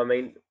problem. I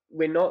mean,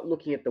 we're not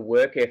looking at the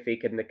work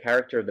ethic and the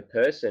character of the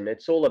person.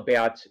 It's all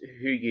about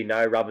who you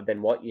know rather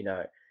than what you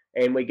know.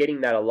 And we're getting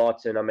that a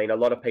lot. And I mean, a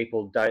lot of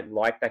people don't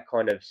like that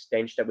kind of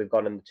stench that we've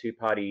got in the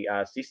two-party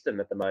system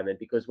at the moment,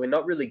 because we're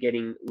not really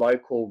getting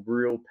local,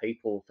 rural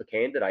people for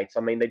candidates.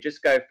 I mean, they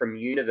just go from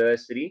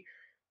university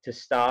to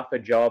staff a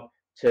job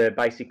to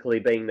basically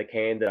being the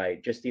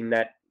candidate, just in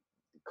that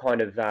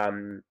kind of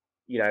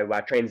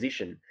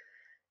transition.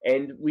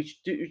 And we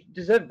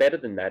deserve better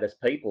than that as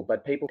people,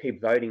 but people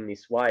keep voting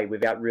this way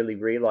without really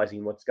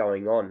realizing what's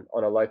going on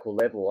a local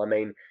level. I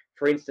mean,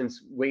 for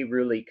instance, we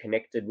really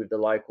connected with the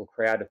local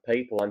crowd of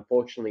people.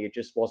 Unfortunately, it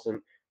just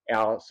wasn't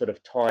our sort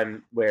of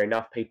time where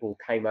enough people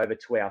came over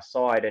to our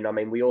side. And I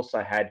mean, we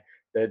also had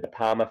the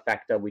Palmer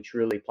factor, which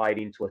really played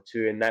into it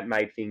too. And that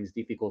made things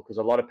difficult because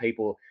a lot of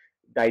people,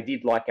 they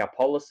did like our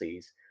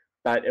policies,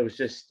 but it was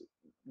just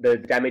the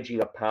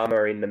damaging of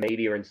Palmer in the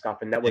media and stuff.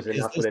 And that was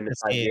enough for them to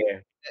say, yeah.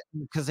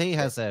 Because he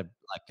has a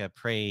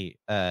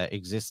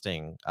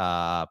pre-existing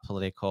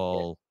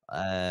political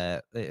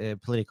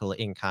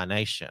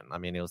incarnation. I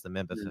mean, he was the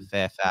member for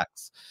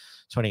Fairfax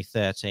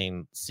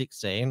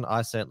 2013-16.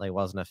 I certainly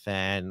wasn't a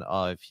fan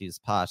of his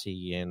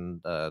party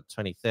in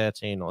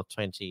 2013 or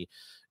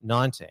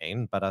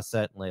 2019, but I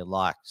certainly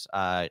liked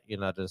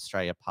United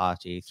Australia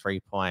Party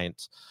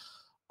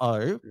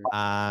 3.0.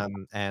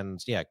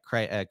 And yeah,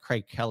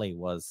 Craig Kelly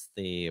was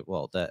the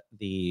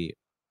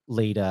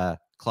leader.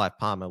 Clive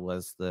Palmer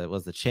was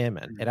the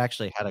chairman. It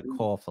actually had a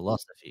core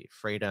philosophy: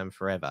 freedom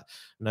forever,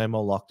 no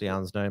more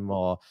lockdowns, no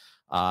more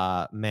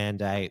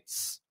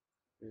mandates.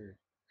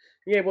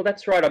 Yeah, well,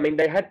 that's right. I mean,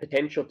 they had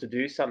potential to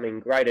do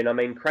something great, and I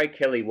mean, Craig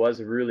Kelly was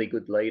a really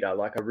good leader.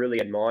 Like, I really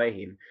admire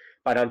him,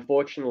 but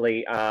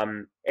unfortunately,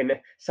 and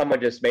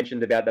someone just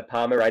mentioned about the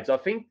Palmer raids. I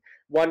think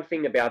one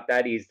thing about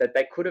that is that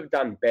they could have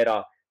done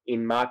better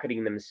in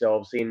marketing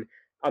themselves.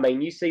 I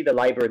mean, you see the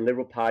Labor and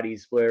Liberal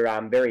parties were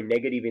very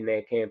negative in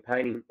their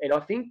campaigning. And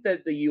I think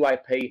that the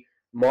UAP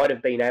might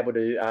have been able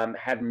to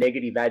have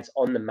negative ads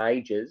on the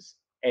majors,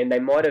 and they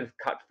might have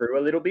cut through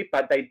a little bit,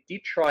 but they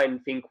did try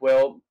and think,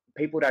 well,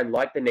 people don't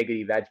like the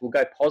negative ads. We'll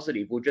go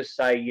positive. We'll just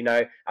say,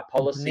 a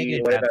policy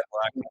or whatever.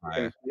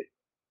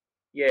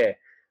 Yeah.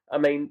 I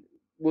mean,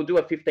 we'll do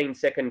a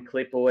 15-second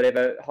clip or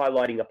whatever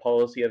highlighting a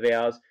policy of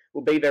ours.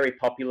 We'll be very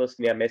populist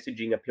in our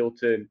messaging, appeal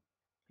to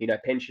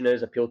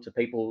pensioners, appeal to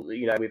people,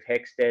 with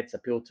HECS debts,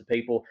 appeal to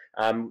people.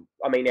 I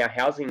mean, our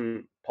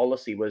housing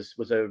policy was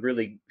a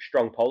really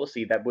strong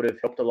policy that would have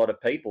helped a lot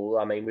of people.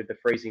 I mean, with the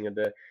freezing of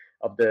the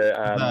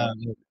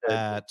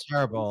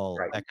terrible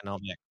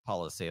economic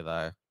policy,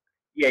 though.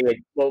 Yeah.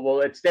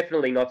 Well, it's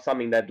definitely not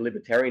something that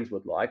libertarians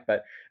would like.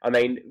 But I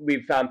mean,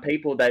 with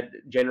people that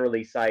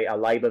generally say are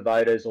Labor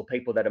voters or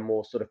people that are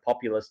more sort of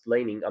populist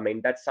leaning, I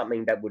mean, that's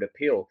something that would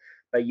appeal.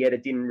 But yet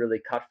it didn't really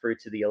cut through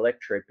to the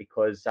electorate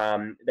because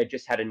they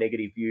just had a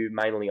negative view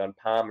mainly on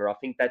Palmer. I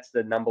think that's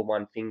the number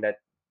one thing that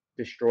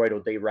destroyed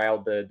or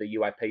derailed the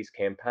UAP's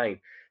campaign.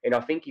 And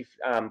I think if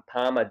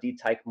Palmer did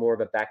take more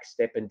of a back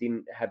step and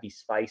didn't have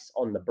his face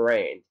on the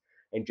brand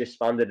and just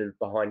funded it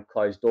behind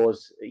closed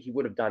doors, he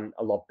would have done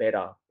a lot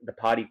better. The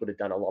party would have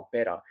done a lot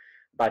better.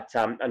 But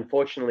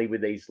unfortunately,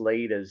 with these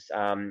leaders,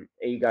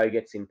 ego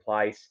gets in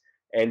place.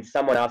 And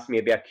someone asked me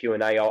about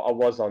Q&A. I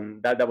was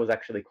on that. That was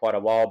actually quite a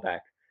while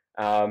back.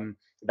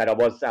 But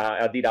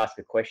I did ask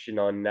a question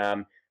on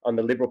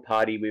the Liberal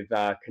Party with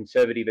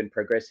conservative and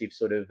progressive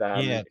sort of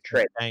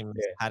trend. James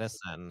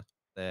Paterson.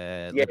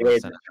 That's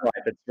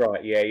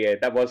right. Yeah,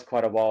 that was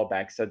quite a while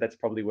back, so that's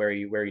probably where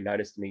he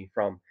noticed me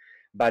from.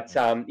 But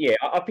I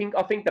think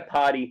the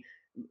party,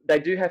 they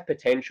do have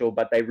potential,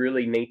 but they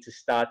really need to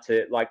start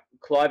to, like,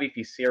 Clive, if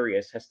he's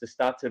serious, has to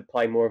start to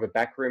play more of a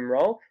backroom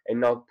role and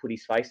not put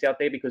his face out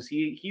there, because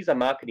he's a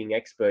marketing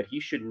expert. He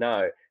should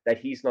know that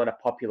he's not a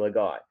popular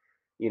guy,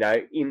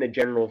 in the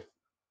general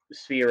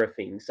sphere of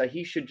things. So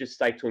he should just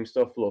say to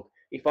himself, look,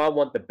 if I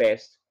want the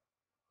best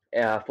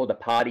for the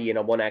party and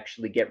I want to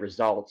actually get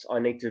results, I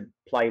need to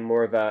play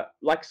more of a,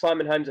 like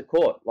Simon Holmes à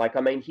Court. Like,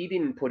 I mean, he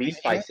didn't put his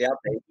face out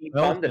there. He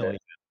funded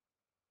it.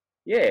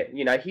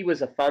 Yeah, he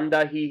was a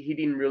funder. He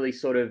didn't really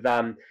sort of,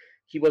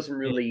 he wasn't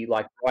really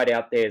like right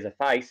out there as a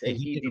face, and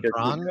he did a good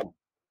job.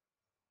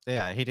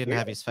 Yeah, he didn't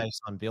have his face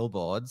on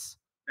billboards.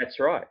 That's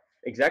right.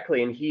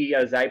 Exactly. And he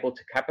was able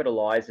to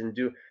capitalize and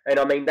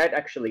I mean, that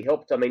actually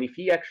helped. I mean, if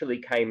he actually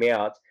came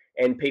out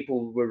and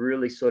people were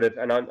really sort of,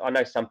 and I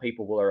know some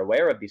people are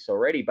aware of this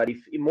already, but if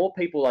more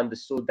people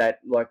understood that,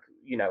 like,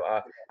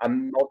 a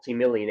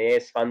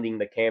multi-millionaire's funding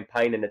the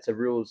campaign and it's a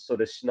real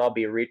sort of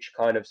snobby, rich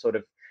kind of sort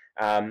of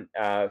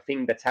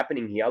thing that's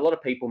happening here, a lot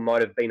of people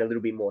might have been a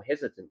little bit more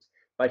hesitant.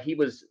 But he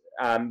was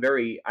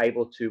very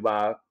able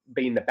to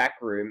be in the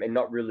back room and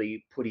not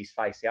really put his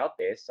face out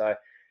there. So,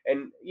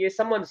 and yeah,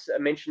 someone's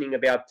mentioning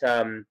about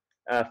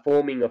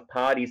forming of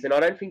parties, and I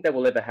don't think that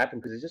will ever happen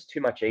because there's just too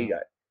much ego.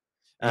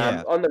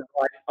 On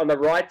the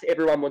right,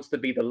 everyone wants to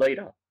be the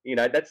leader.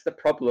 That's the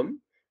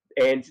problem.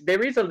 And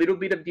there is a little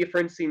bit of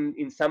difference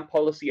in some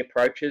policy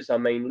approaches. I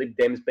mean, Lib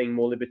Dems being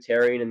more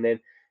libertarian, and then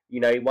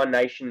One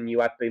Nation,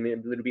 UAP being a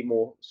little bit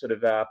more sort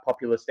of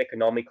populist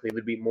economically, a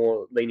little bit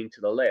more leaning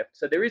to the left.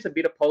 So there is a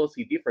bit of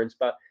policy difference,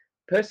 but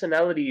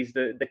personality is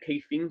the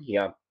key thing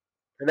here.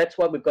 And that's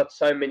why we've got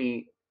so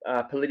many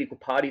political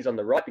parties on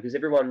the right, because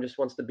everyone just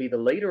wants to be the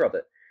leader of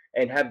it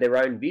and have their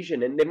own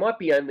vision. And there might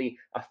be only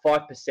a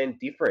 5%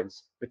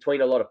 difference between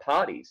a lot of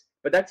parties,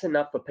 but that's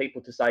enough for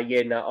people to say,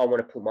 yeah, no, I want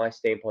to put my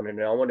stamp on it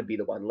and I want to be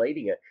the one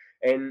leading it.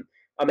 And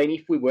I mean,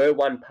 if we were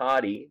one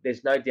party,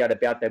 there's no doubt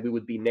about that we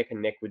would be neck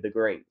and neck with the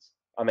Greens.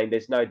 I mean,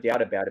 there's no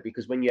doubt about it,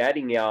 because when you're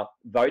adding our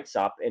votes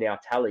up and our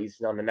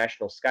tallies on a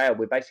national scale,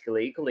 we're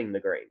basically equaling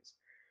the Greens.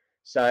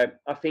 So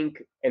I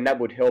think, and that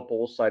would help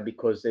also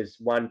because there's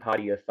one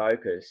party of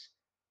focus,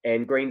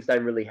 and Greens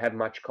don't really have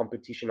much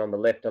competition on the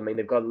left. I mean,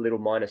 they've got little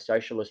minor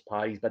socialist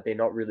parties, but they're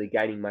not really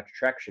gaining much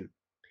traction.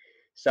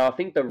 So I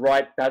think the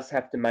right does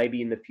have to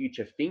maybe in the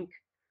future think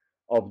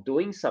of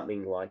doing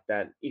something like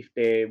that if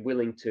they're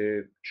willing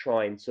to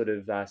try and sort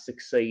of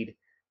succeed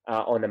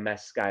on a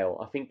mass scale.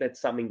 I think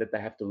that's something that they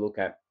have to look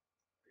at.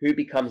 Who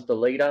becomes the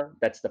leader?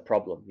 That's the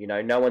problem. You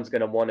know, no one's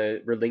going to want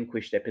to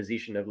relinquish their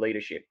position of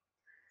leadership.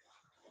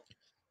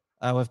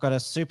 We've got a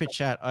super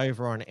chat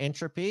over on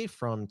Entropy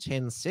from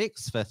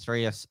 10.6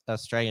 for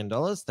Australian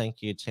dollars.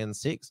 Thank you,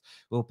 10.6.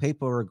 Will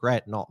people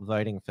regret not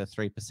voting for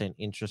 3%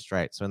 interest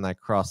rates when they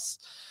cross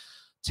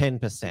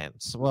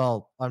 10%?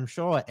 Well, I'm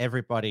sure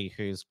everybody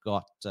who's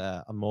got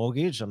a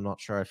mortgage, I'm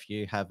not sure if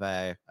you have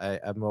a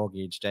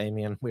mortgage,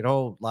 Damien, we'd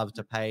all love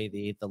to pay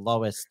the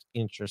lowest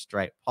interest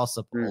rate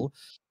possible,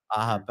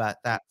 but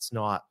that's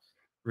not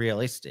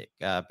realistic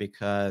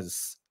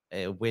because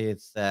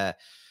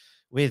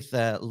with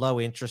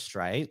low interest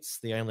rates,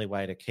 the only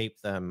way to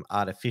keep them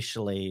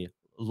artificially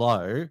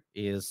low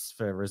is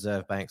for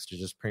reserve banks to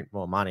just print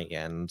more money,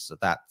 and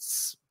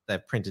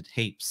they've printed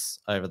heaps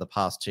over the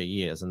past 2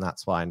 years, and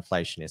that's why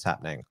inflation is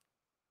happening.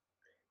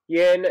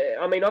 Yeah, and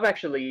I mean, I've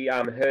actually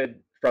heard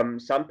from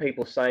some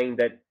people saying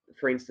that,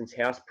 for instance,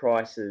 house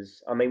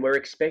prices, I mean, we're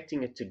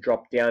expecting it to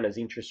drop down as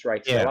interest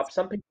rates go up.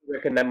 Some people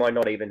reckon that might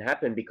not even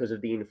happen because of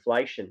the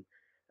inflation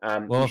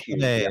issue. Well,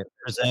 the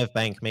Reserve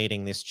Bank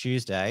meeting this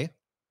Tuesday.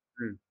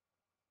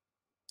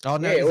 Oh,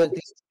 no, Yeah, is it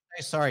this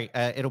Tuesday? Sorry,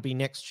 it'll be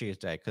next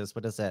Tuesday, because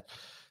what is that?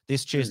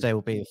 This Tuesday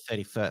will be the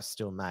 31st,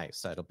 still May,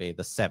 so it'll be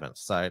the 7th.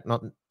 So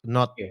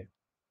not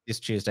this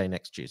Tuesday,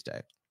 next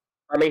Tuesday.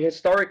 I mean,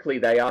 historically,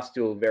 they are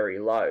still very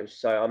low.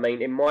 So, I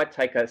mean, it might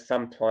take us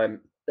some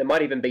time. There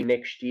might even be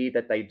next year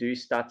that they do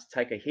start to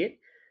take a hit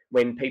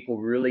when people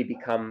really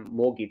become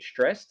mortgage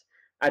stressed.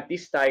 At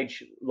this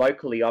stage,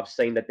 locally, I've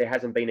seen that there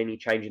hasn't been any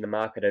change in the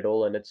market at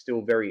all, and it's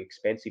still very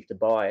expensive to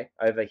buy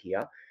over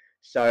here.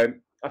 So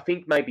I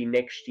think maybe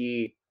next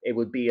year it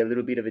would be a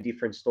little bit of a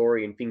different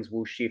story and things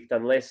will shift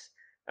unless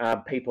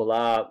people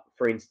are,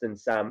 for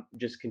instance,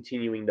 just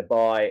continuing to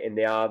buy, and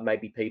there are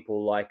maybe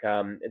people like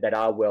that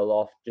are well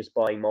off just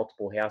buying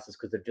multiple houses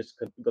because they've just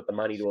got the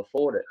money to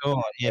afford it.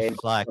 Oh,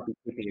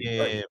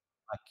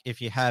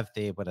 if you have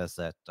the, what is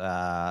it?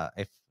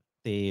 If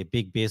the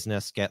big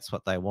business gets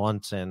what they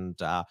want and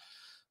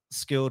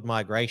skilled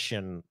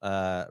migration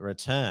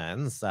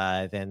returns,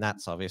 then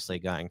that's obviously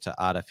going to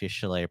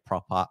artificially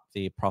prop up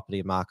the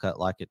property market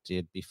like it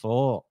did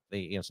before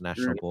the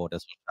international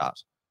borders were shut.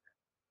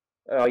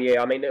 Oh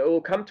yeah, I mean, it will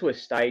come to a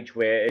stage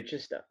where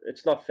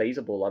it's not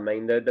feasible. I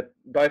mean, the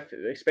both,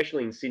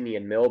 especially in Sydney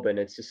and Melbourne,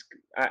 it's just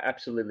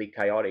absolutely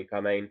chaotic. I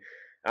mean,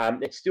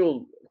 it's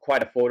still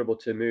quite affordable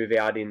to move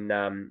out in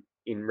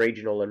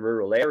regional and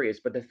rural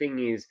areas, but the thing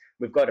is,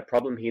 we've got a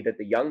problem here that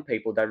the young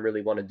people don't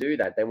really want to do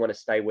that. They want to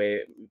stay where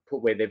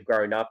they've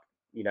grown up.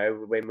 You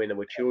know, when they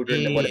were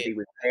children, they want to be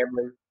with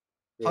family.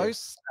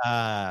 Post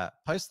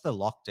the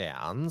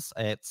lockdowns,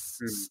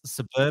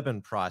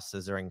 suburban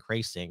prices are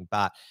increasing,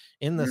 but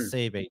in the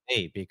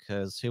CBD,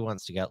 because who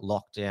wants to get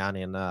locked down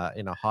in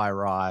a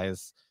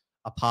high-rise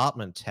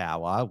apartment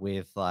tower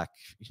with, like,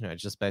 you know,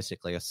 just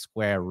basically a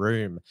square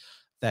room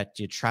that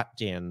you're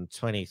trapped in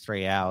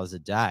 23 hours a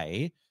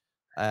day.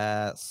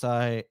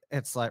 So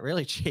it's like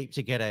really cheap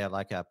to get a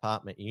like an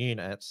apartment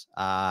unit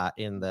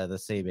in the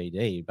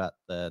CBD, but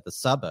the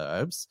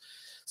suburbs,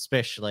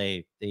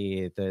 especially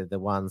the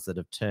ones that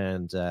have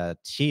turned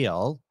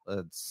teal,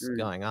 it's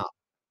going up.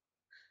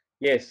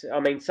 Yes, I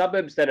mean,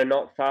 suburbs that are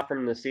not far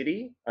from the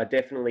city are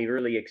definitely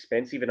really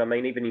expensive, and I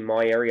mean, even in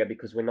my area,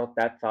 because we're not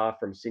that far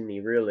from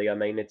Sydney, really. I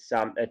mean, it's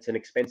an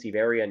expensive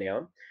area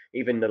now.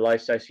 Even the low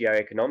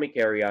socioeconomic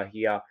area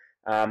here,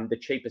 the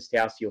cheapest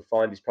house you'll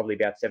find is probably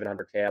about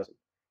 700,000.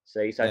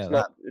 See, so it's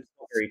not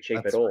very cheap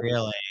at all.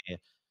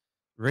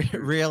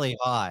 Really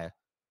high.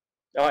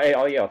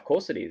 Oh yeah, of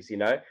course it is, you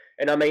know.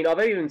 And I mean, I've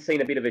even seen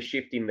a bit of a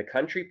shift in the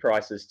country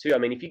prices too. I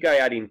mean, if you go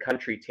out in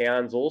country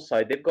towns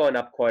also, they've gone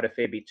up quite a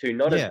fair bit too.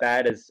 Not as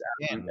bad as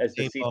the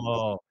city.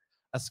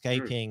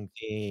 Escaping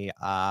the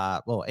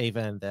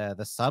even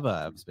the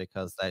suburbs,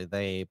 because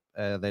they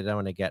don't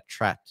want to get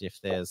trapped if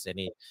there's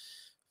any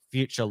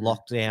future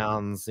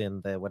lockdowns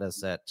in the, what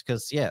is it?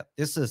 Because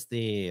this is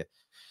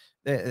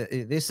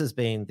this has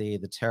been the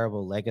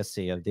terrible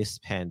legacy of this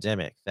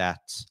pandemic,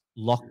 that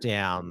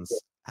lockdowns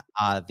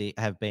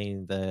have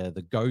been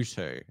the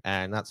go-to,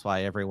 and that's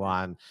why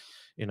everyone,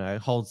 you know,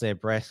 holds their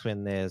breath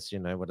when there's, you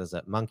know, what is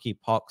it,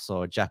 monkeypox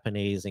or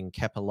Japanese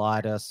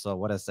encephalitis or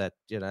what is it,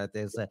 you know,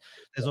 there's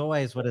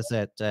always, what is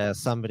it,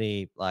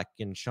 somebody like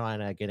in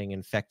China getting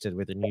infected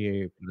with a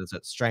new, what is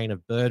it, strain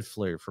of bird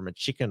flu from a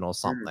chicken or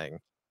something.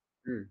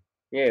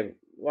 Yeah,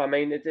 Well, I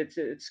mean,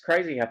 it's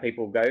crazy how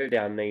people go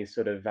down these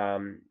sort of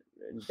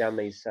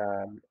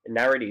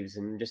narratives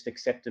and just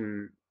accept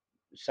them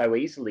so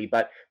easily.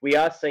 But we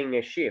are seeing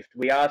a shift.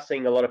 We are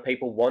seeing a lot of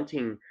people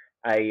wanting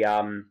a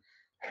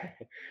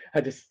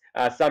I just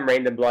some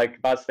random bloke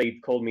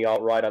BuzzFeed called me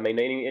alt right. I mean,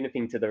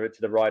 anything to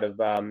the right of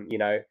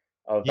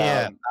of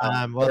Yeah,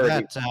 well, whatever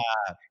it is.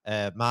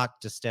 that Mark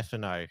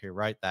DiStefano, who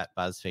wrote that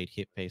BuzzFeed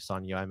hit piece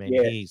on you, I mean,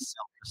 Yeah, he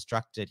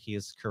self-destructed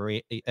his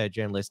career,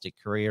 journalistic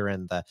career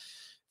in the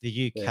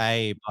yeah.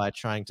 UK by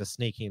trying to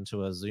sneak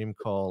into a Zoom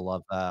call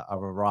of a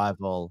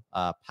rival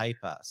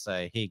paper.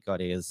 So he got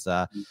his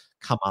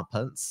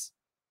comeuppance.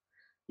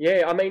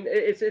 Yeah, I mean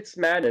it's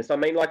madness. I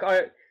mean, like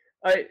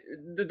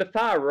the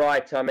far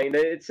right. I mean,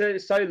 it's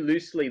so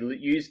loosely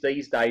used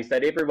these days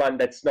that everyone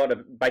that's not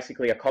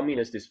basically a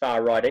communist is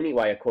far right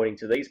anyway, according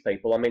to these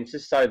people. I mean, it's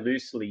just so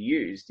loosely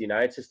used. You know,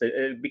 it's just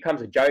it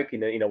becomes a joke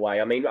in a way.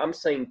 I mean, I'm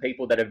seeing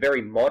people that are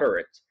very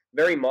moderate,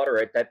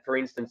 that for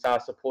instance are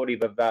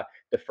supportive of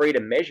the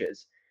freedom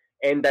measures.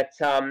 And that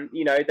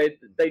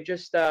they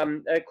just are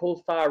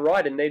called far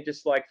right, and they're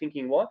just like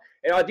thinking what?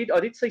 And I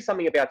did see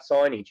something about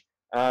signage.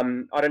 I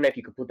don't know if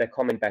you could put that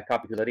comment back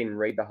up because I didn't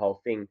read the whole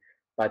thing,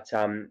 but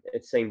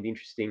it seemed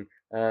interesting.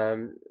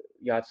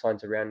 Yard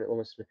signs around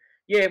almost.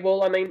 Yeah,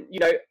 well, I mean,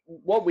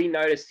 what we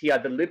noticed here,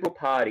 the Liberal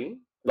Party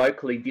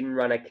locally didn't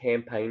run a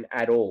campaign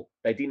at all.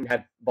 They didn't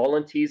have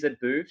volunteers at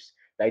booths.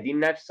 They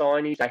didn't have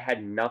signage. They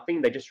had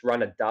nothing. They just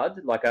run a dud,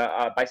 like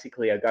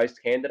basically a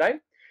ghost candidate.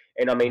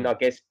 And I mean, I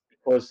guess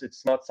because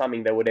it's not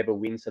something they would ever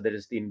win, so they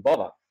just didn't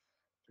bother.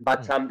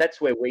 But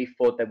that's where we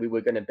thought that we were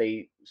going to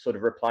be sort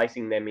of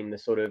replacing them in the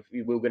sort of,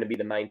 we were going to be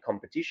the main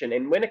competition.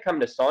 And when it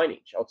comes to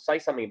signage, I'll say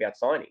something about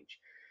signage.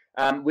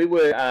 We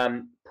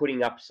were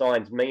putting up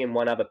signs, me and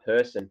one other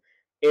person.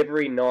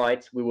 Every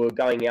night we were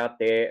going out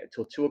there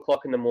till 2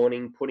 o'clock in the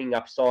morning, putting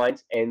up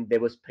signs, and there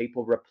was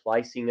people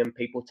replacing them,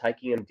 people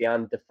taking them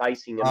down,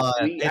 defacing them.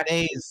 We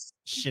actually, These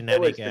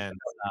shenanigans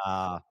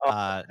are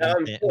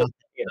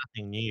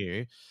nothing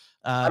new.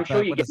 I'm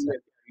sure you get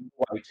it?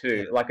 way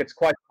too. Like it's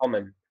quite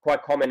common.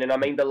 And I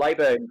mean, the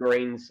Labor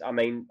Greens, I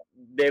mean,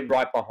 they're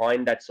right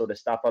behind that sort of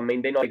stuff. I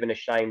mean, they're not even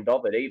ashamed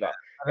of it either.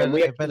 And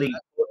we actually,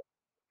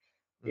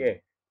 yeah.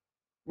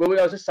 Well,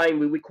 I was just saying,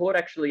 we caught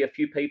actually a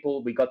few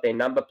people. We got their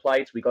number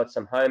plates. We got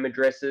some home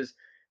addresses.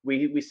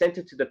 We sent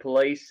it to the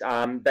police.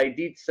 They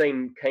did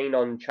seem keen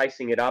on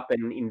chasing it up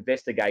and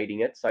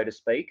investigating it, so to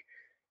speak.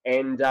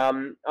 And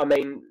I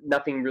mean,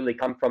 nothing really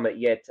come from it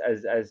yet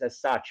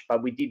as such.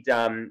 But we did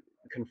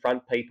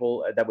confront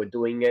people that were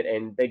doing it,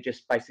 and they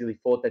just basically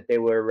thought that they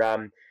were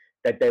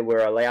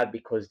allowed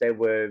because they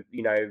were,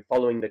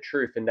 following the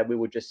truth, and that we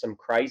were just some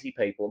crazy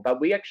people.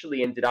 But we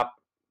actually ended up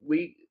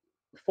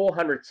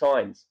 400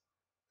 signs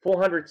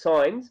 400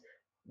 signs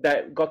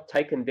that got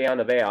taken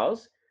down of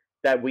ours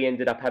that we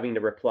ended up having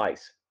to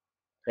replace.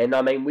 And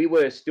I mean, we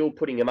were still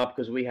putting them up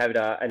because we had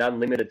an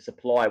unlimited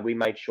supply. We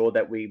made sure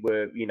that we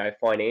were,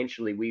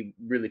 financially, we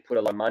really put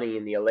a lot of money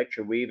in the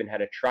electorate. We even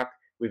had a truck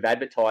with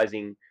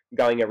advertising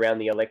going around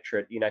the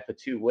electorate, for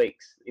 2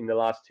 weeks, in the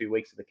last 2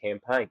 weeks of the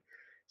campaign.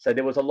 So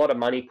there was a lot of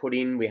money put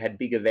in. We had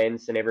big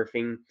events and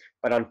everything,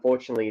 but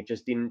unfortunately, it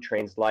just didn't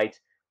translate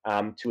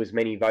to as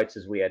many votes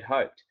as we had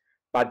hoped.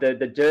 But the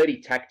dirty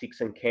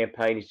tactics and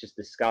campaign is just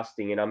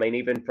disgusting. And I mean,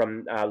 even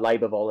from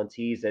Labor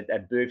volunteers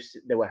at booths,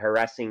 they were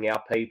harassing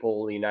our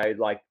people,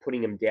 like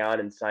putting them down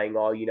and saying,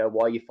 oh,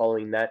 why are you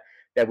following that?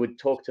 They would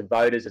talk to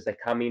voters as they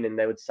come in, and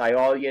they would say,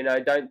 oh,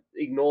 don't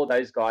ignore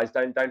those guys.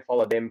 Don't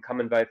follow them. Come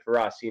and vote for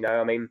us.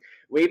 I mean,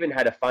 we even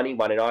had a funny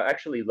one, and I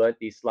actually learnt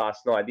this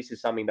last night. This is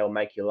something that'll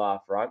make you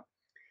laugh, right?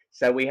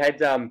 So we had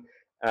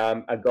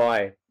a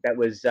guy that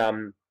was...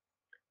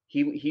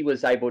 He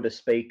was able to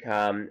speak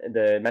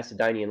the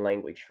Macedonian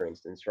language, for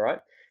instance, right?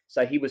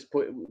 So he was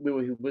we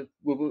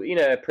were in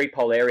a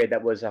pre-poll area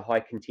that was a high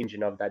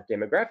contingent of that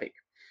demographic.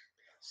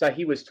 So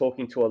he was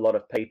talking to a lot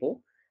of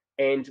people.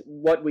 And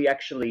what we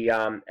actually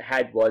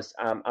had was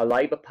a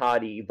Labor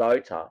Party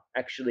voter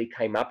actually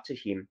came up to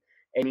him,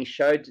 and he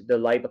showed the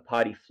Labor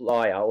Party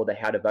flyer or the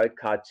how to vote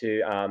card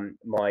to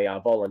my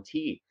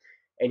volunteer.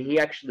 And he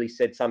actually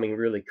said something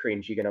really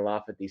cringe. You're going to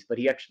laugh at this, but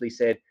he actually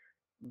said,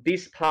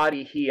 this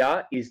party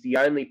here is the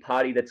only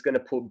party that's going to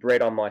put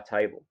bread on my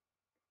table.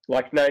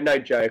 Like, no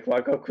joke.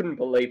 Like, I couldn't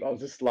believe, I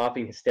was just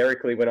laughing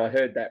hysterically when I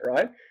heard that,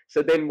 right?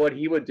 So then what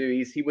he would do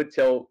is he would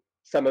tell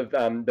some of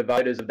the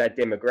voters of that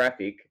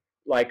demographic,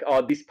 like,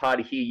 oh, this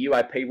party here,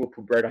 UAP will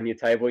put bread on your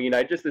table,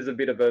 just as a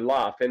bit of a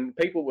laugh. And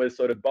people were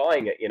sort of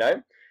buying it.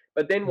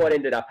 But then what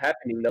ended up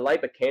happening, the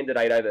Labor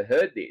candidate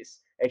overheard this,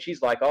 and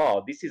she's like,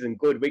 oh, this isn't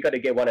good. We got to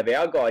get one of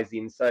our guys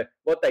in. So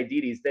what they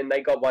did is then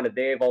they got one of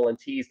their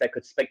volunteers that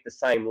could speak the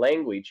same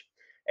language.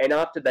 And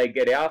after they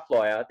get our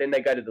flyer, then they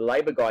go to the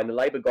Labor guy, and the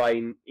Labor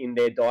guy in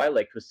their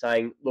dialect was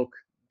saying, look,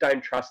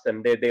 don't trust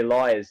them. They're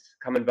liars.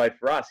 Come and vote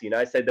for us,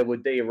 so they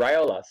would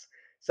derail us.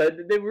 So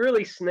they're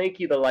really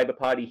sneaky, the Labor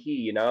Party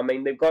here, I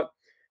mean, they've got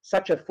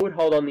such a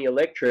foothold on the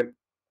electorate.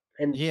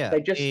 And Yeah,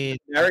 they just the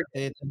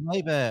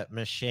Labor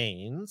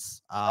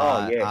machines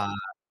oh yeah,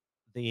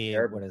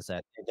 Terrible. what is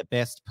that? The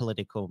best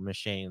political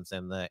machines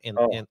in the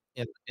Oh,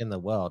 in the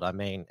world. I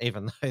mean,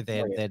 even though oh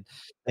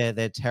yeah.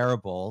 they're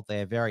terrible,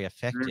 they're very Mm,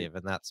 effective,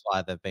 and that's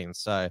why they've been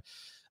so mm,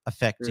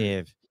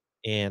 effective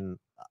in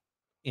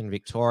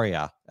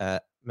Victoria.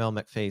 Mel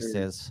McPhee mm.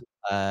 says,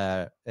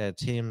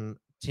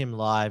 Tim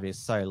Live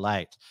is so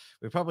late.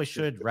 We probably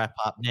should wrap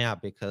up now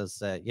because,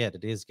 yeah,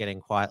 it is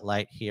getting quite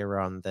late here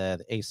on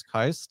the East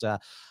Coast. I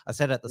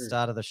said at the Mm,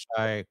 start of the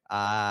show,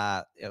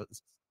 it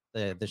was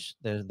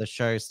the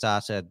show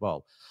started,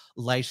 well,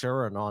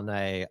 later and on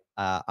a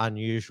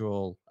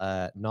unusual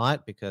night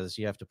because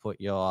you have to put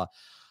your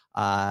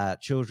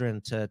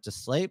children to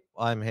sleep.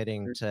 I'm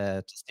heading mm.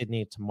 to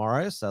Sydney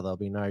tomorrow, so there'll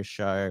be no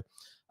show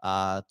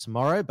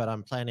tomorrow. But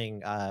I'm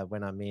planning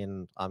when I'm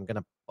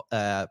going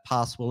to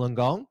pass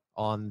Wollongong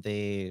on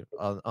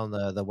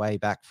the way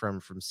back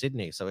from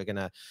Sydney. So we're going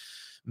to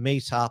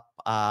meet up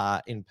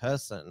in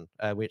person,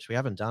 which we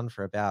haven't done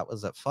for about,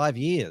 was it 5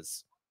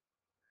 years?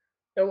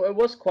 It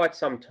was quite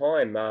some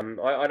time.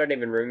 I don't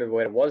even remember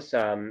when it was.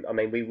 I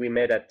mean, we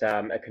met at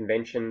a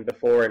convention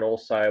before, and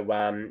also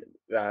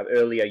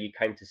earlier you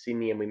came to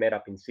Sydney, and we met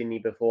up in Sydney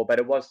before. But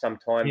it was some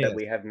time that Yes.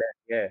 we have met.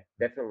 Yeah,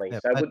 definitely. Yeah,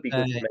 So it but would be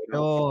good to meet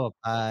up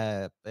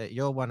again.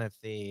 you're one of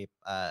the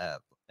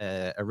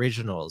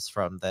originals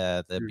from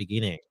the Mm.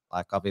 beginning.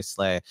 Like,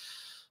 obviously,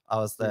 I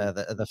was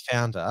Mm. the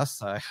founder,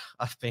 so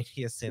I've been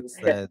here since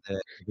Yeah,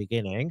 the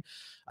beginning.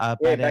 yeah,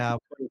 But back in our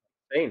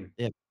 2016.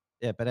 yeah,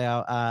 yeah, but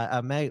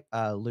our mate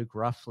Luke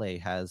Ruffley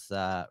has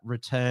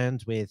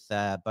returned with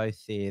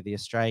both the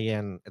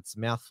Australian, it's a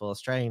mouthful,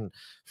 Australian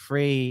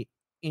Free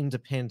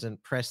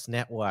Independent Press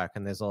Network,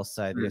 and there's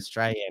also the Mm.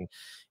 Australian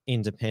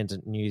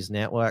Independent News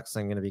Network. So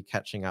I'm going to be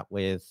catching up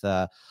with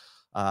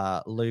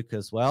Luke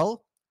as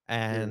well. Mm.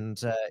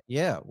 And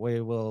yeah,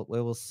 we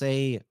will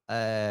see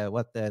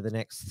what the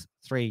next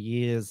 3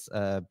 years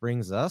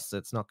brings us.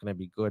 It's not going to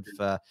be good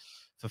for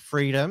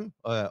freedom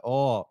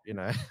or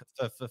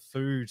for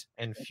food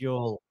and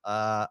fuel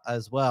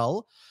as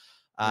well.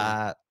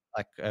 Mm.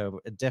 Uh,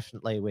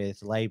 definitely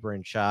with Labor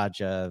in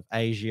charge of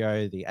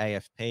ASIO, the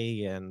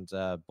AFP, and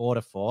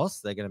Border Force,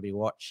 they're going to be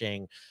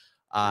watching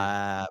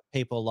Mm.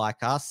 people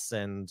like us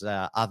and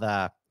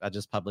other. I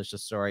just published a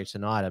story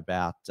tonight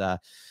about the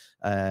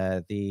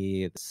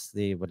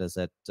what is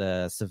it?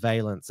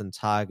 Surveillance and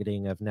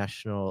targeting of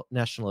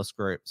nationalist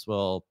groups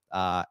will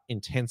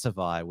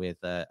intensify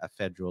with a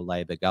federal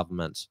Labor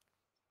government.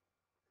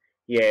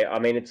 Yeah, I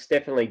mean, it's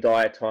definitely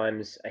dire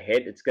times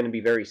ahead. It's going to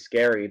be very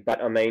scary.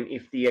 But I mean,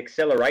 if the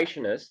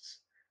accelerationists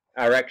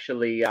are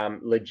actually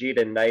legit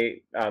and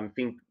they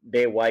think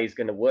their way is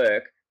going to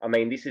work, I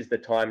mean, this is the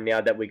time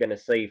now that we're going to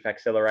see if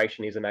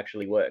accelerationism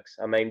actually works.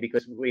 I mean,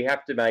 because we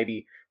have to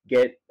maybe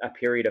get a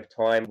period of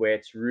time where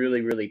it's really,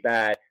 really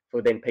bad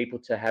for then people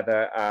to have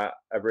a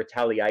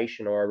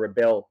retaliation or a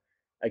rebel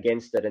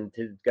against it and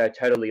to go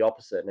totally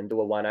opposite and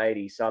do a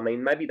 180. So, I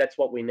mean, maybe that's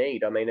what we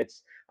need. I mean,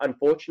 it's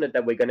unfortunate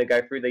that we're going to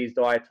go through these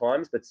dire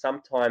times, but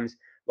sometimes,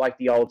 like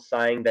the old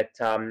saying that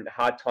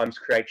hard times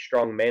create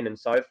strong men and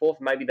so forth,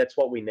 maybe that's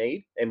what we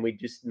need, and we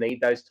just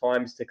need those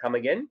times to come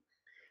again.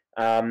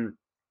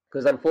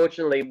 Because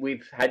unfortunately,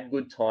 we've had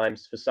good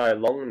times for so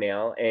long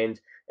now,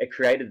 and it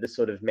created the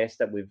sort of mess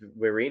that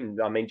we're in.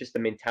 I mean, just the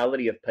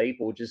mentality of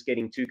people just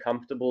getting too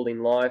comfortable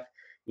in life,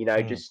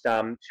 Mm. just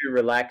too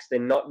relaxed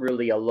and not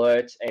really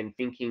alert and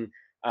thinking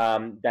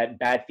that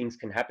bad things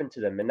can happen to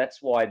them. And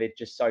that's why they're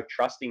just so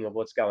trusting of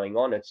what's going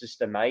on. It's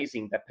just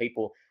amazing that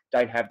people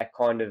don't have that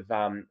kind of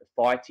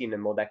fight in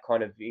them or that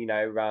kind of,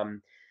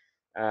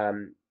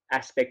 um,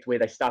 aspect where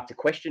they start to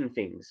question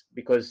things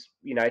because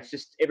it's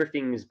just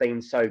everything has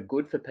been so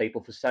good for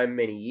people for so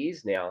many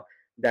years now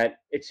that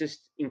it's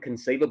just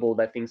inconceivable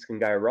that things can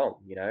go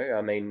wrong.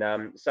 I mean,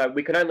 so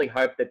we can only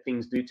hope that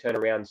things do turn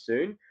around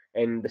soon,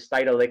 and the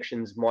state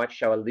elections might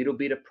show a little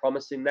bit of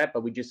promise in that,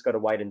 but we just got to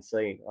wait and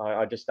see.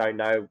 I just don't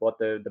know what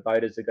the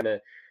voters are going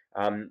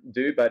to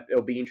do, but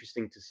it'll be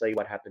interesting to see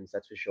what happens.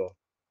 That's for sure.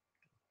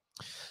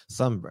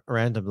 Some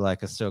random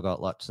bloke has still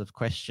got lots of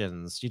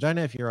questions. You don't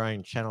have your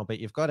own channel, but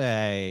you've got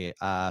a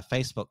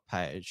Facebook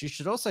page. You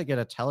should also get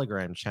a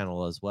Telegram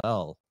channel as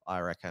well, I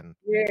reckon.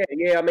 Yeah,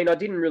 yeah. I mean, I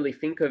didn't really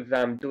think of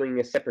doing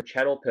a separate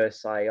channel per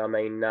se. I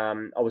mean,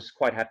 I was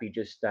quite happy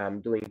just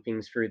doing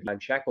things through the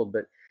Unshackled,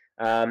 but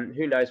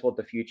who knows what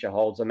the future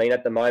holds? I mean,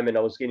 at the moment,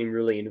 I was getting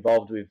really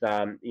involved with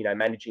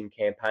managing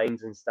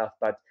campaigns and stuff,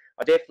 but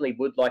I definitely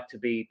would like to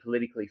be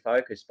politically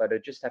focused. But I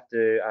just have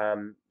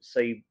to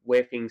see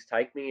where things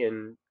take me,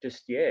 and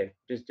just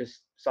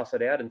suss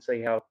it out and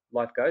see how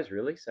life goes.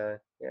 Really, so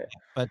yeah.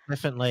 But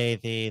definitely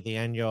the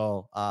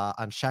annual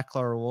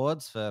Unshackler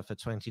Awards for Mm,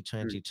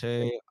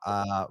 2022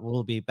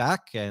 will be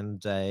back, and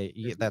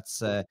mhm,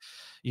 that's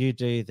you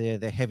do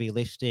the heavy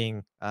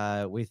lifting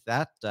with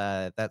that.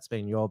 That's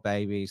been your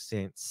baby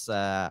since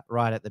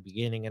right at the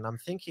beginning, and I'm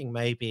thinking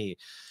maybe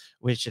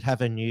we should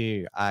have a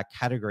new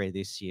category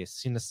this year,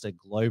 Sinister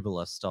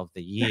Globalist of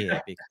the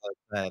Year,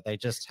 because they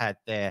just had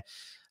their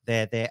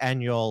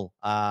annual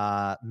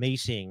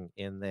meeting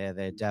in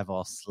their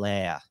Davos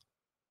lair.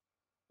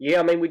 Yeah,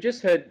 I mean, we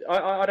just heard.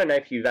 I don't know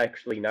if you've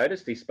actually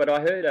noticed this, but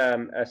I heard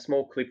a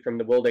small clip from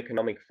the World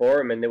Economic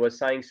Forum, and they were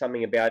saying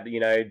something about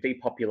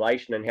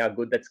depopulation and how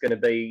good that's going to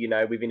be,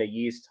 within a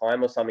year's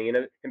time or something.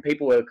 And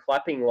people were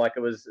clapping like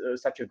it was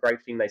such a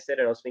great thing they said.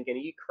 And I was thinking, are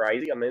you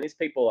crazy? I mean, these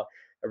people are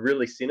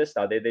really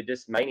sinister. They're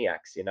just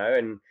maniacs,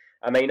 And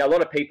I mean, a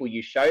lot of people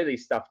you show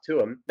these stuff to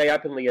them, they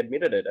openly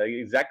admitted it.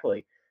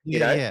 Exactly,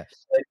 Yeah.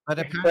 But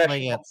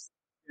apparently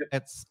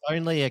it's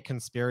only a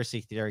conspiracy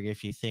theory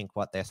if you think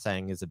what they're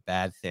saying is a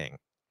bad thing.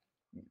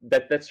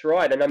 That's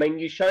right. And I mean,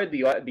 you show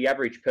the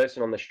average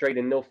person on the street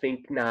and they'll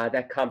think, nah,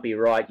 that can't be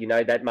right.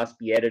 That must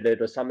be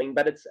edited or something.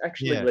 But it's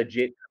actually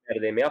legit out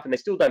of their mouth, and they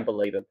still don't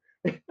believe it.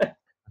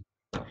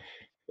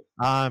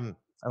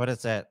 What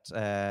is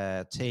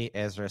that? T.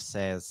 Ezra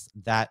says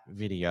that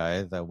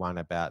video, the one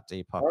about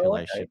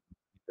depopulation,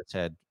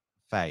 said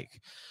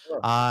fake.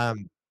 Oh.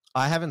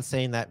 I haven't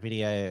seen that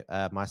video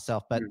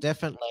myself, but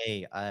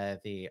definitely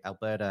the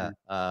Alberto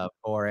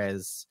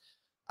Flores.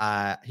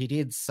 He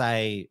did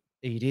say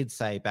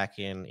back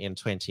in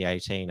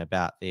 2018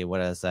 about the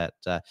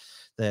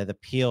the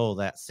pill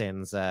that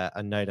sends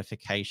a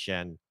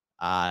notification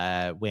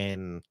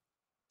when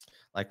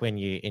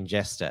you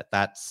ingest it.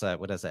 That's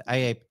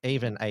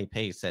even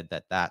AP said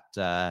that that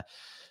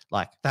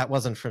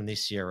wasn't from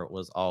this year, it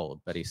was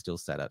old, but he still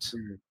said it.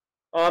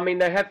 I mean,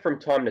 they have from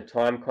time to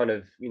time kind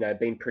of,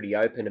 been pretty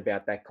open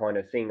about that kind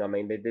of thing. I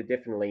mean, they're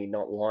definitely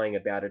not lying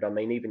about it. I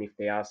mean, even if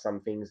there are some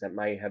things that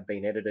may have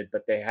been edited,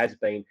 but there has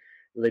been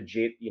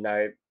legit,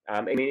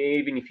 I mean,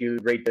 even if you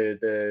read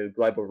the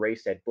Global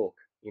Reset book,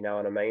 you know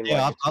what I mean?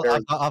 Yeah, I've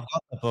got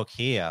the book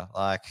here.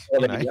 There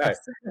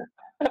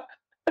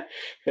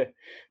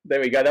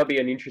we go. That'll be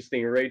an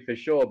interesting read for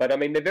sure. But I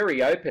mean, they're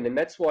very open, and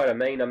that's what I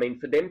mean. I mean,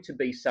 for them to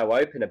be so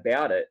open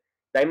about it,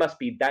 they must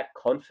be that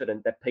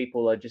confident that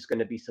people are just going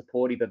to be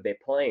supportive of their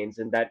plans,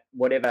 and that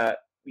whatever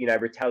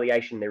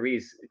retaliation there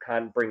is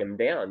can't bring them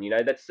down.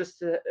 That's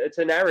just it's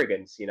an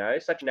arrogance.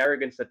 Such an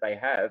arrogance that they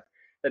have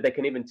that they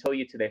can even tell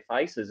you to their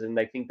faces, and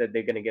they think that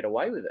they're going to get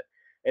away with it.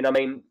 And I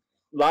mean,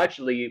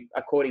 largely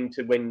according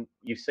to when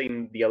you've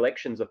seen the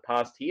elections of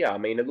past here, I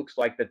mean, it looks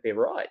like that they're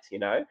right.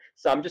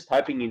 So I'm just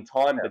hoping in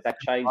time that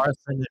changes.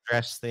 Morrison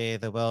addressed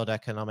the World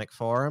Economic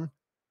Forum.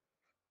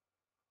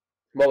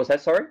 What was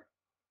that? Sorry.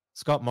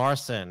 Scott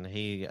Morrison,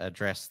 he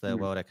addressed the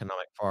World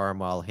Economic Forum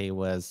while he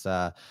was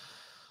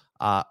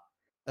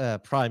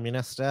Prime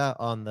Minister.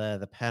 On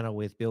the panel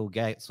with Bill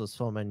Gates was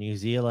former New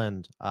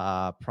Zealand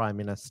Prime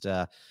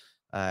Minister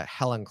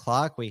Helen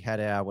Clark. We had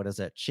our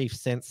chief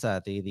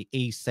censor, the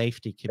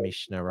e-safety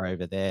commissioner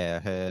over there.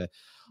 Her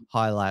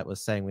highlight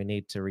was saying we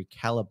need to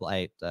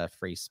recalibrate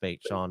free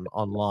speech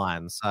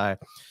online. So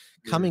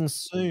coming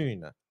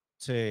soon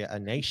to a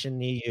nation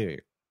near you.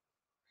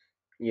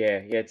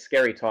 Yeah, it's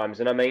scary times.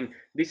 And I mean,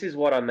 this is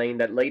what I mean,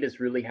 that leaders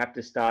really have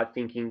to start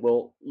thinking,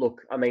 well,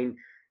 look, I mean,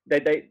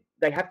 they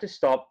have to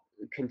stop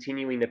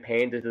continuing to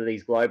pander to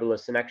these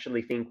globalists and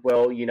actually think,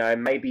 well,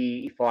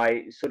 maybe if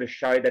I sort of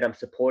show that I'm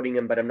supporting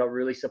them, but I'm not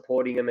really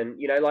supporting them. And,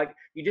 you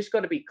just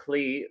got to be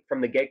clear from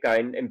the get-go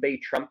and be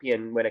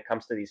Trumpian when it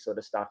comes to this sort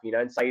of stuff,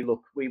 and say,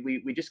 look,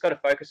 we just got to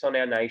focus on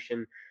our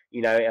nation,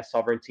 our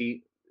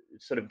sovereignty,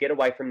 sort of get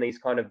away from these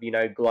kind of,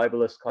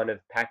 globalist kind of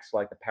pacts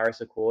like the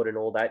Paris Accord and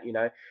all that,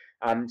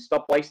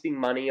 stop wasting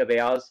money of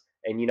ours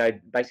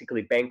and,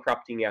 basically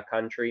bankrupting our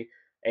country,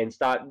 and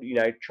start,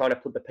 trying to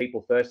put the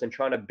people first and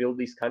trying to build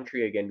this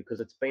country again, because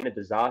it's been a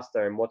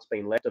disaster, and what's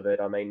been left of it,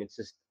 I mean, it's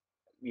just,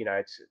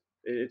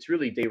 it's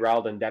really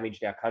derailed and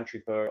damaged our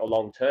country for a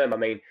long term. I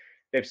mean,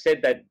 they've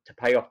said that to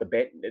pay off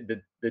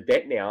the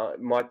debt now, it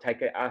might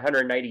take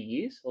 180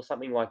 years or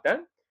something like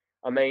that.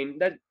 I mean,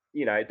 that,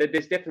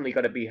 there's definitely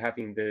got to be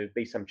having to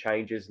be some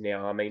changes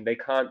now. I mean, they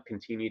can't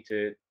continue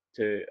to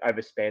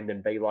overspend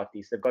and be like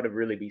this. They've got to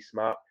really be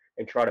smart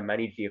and try to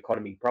manage the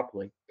economy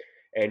properly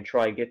and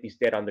try and get this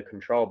debt under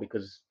control,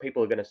 because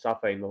people are going to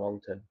suffer in the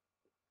long term.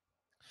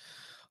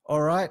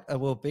 All right. I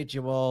will bid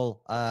you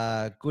all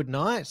good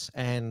night.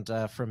 And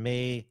from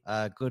me,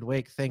 good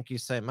week. Thank you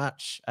so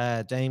much,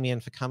 Damien,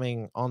 for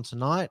coming on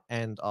tonight.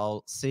 And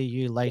I'll see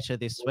you later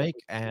this week.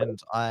 And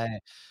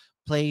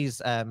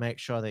please make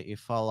sure that you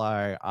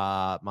follow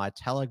my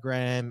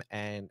Telegram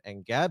and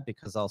Gab,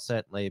 because I'll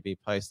certainly be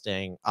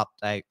posting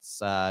updates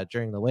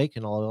during the week,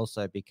 and I'll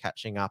also be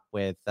catching up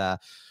with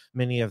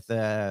many of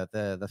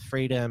the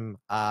freedom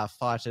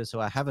fighters who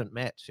I haven't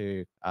met,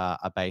 who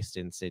are based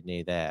in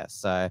Sydney there.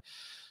 So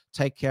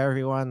take care,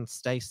 everyone.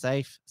 Stay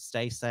safe,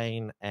 stay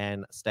sane,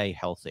 and stay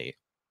healthy.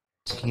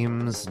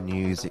 Tim's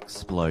News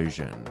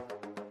Explosion.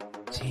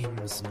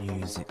 Tim's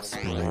News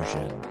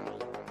Explosion.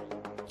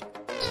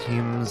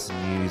 Tim's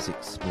News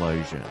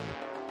Explosion.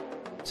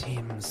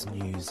 Tim's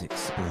News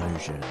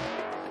Explosion.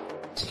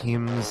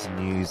 Tim's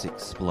News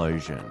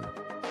Explosion.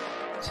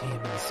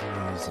 Tim's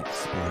News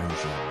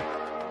Explosion.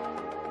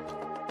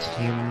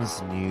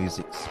 Tim's News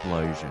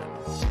Explosion.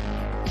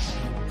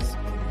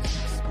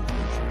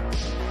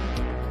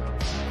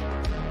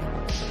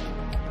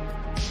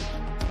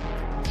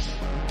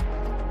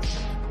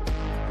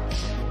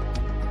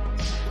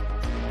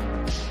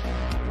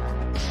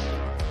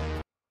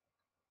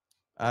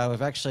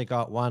 We've actually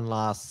got one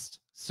last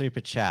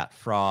super chat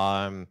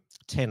from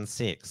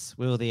 10.6.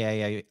 Will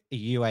the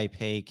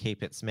UAP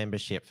keep its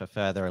membership for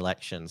further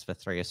elections for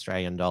 $3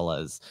 Australian?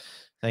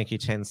 Thank you,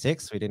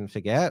 10.6. We didn't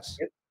forget.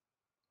 Yep.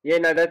 Yeah,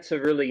 no, that's a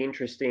really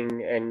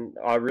interesting, and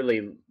I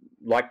really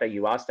like that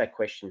you asked that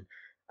question.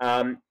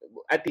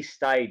 At this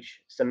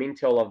stage, some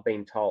intel I've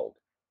been told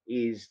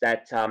is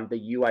that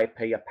the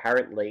UAP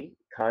apparently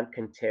can't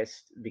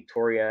contest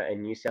Victoria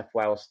and New South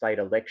Wales state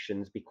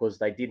elections because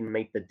they didn't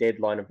meet the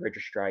deadline of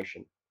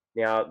registration.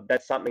 Now,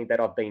 that's something that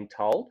I've been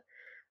told.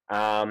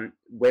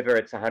 Whether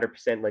it's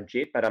 100%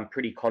 legit, but I'm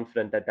pretty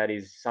confident that that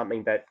is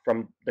something that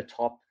from the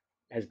top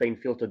has been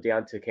filtered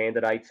down to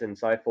candidates and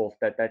so forth,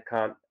 that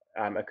can't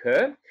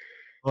occur.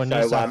 Well,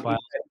 So New South Wales,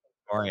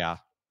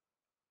 Victoria.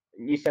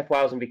 New South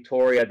Wales and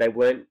Victoria,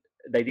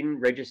 they didn't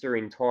register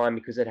in time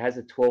because it has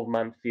a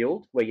 12-month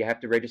field where you have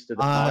to register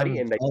the party,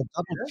 and I'll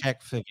double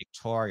check for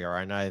Victoria.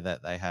 I know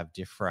that they have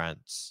different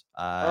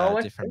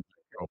okay. different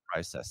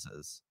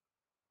processes.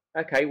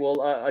 Okay,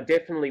 well, I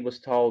definitely was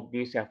told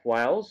New South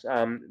Wales.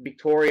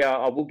 Victoria,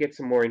 I will get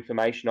some more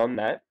information on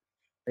that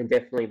and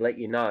definitely let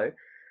you know.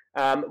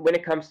 When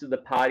it comes to the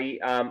party,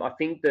 I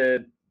think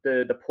the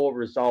poor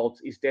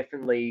results is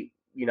definitely,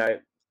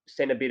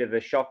 sent a bit of a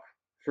shock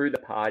through the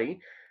party.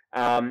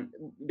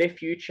 Their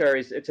future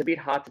it's a bit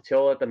hard to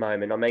tell at the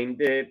moment. I mean,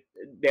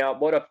 now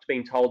what I've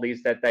been told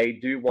is that they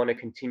do want to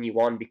continue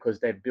on because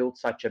they've built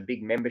such a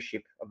big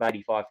membership of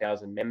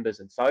 85,000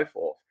 members and so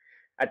forth.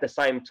 At the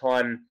same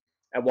time,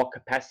 at what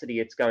capacity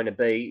it's going to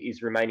be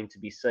is remaining to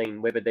be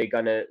seen, whether they're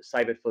going to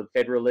save it for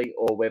federally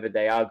or whether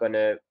they are going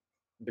to,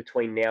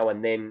 between now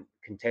and then,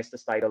 contest a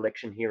state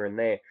election here and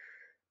there.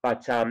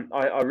 But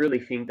I really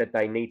think that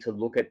they need to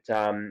look at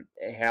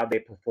how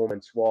their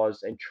performance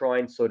was and try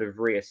and sort of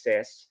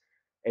reassess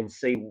and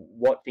see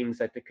what things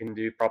that they can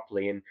do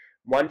properly. And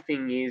one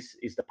thing is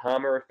the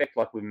Palmer effect,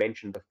 like we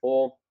mentioned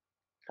before,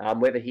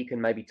 whether he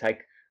can maybe take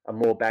a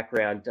more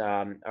background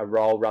a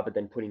role rather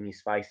than putting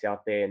his face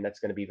out there, and that's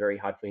going to be very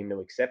hard for him to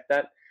accept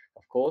that,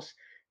 of course.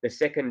 The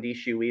second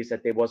issue is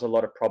that there was a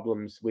lot of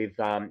problems with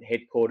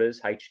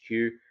headquarters,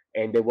 HQ,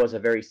 and there was a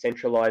very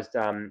centralized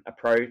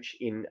approach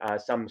in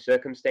some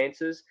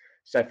circumstances.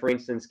 So, for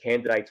instance,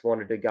 candidates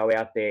wanted to go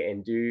out there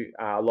and do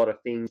a lot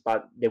of things,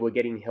 but they were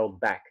getting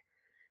held back.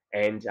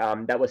 And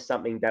that was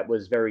something that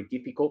was very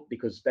difficult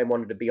because they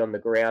wanted to be on the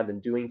ground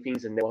and doing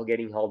things, and they were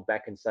getting held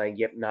back and saying,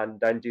 yep, no,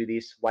 don't do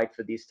this, wait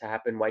for this to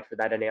happen, wait for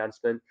that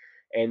announcement.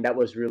 And that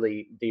was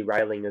really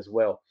derailing as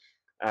well.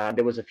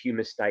 There was a few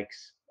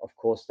mistakes, of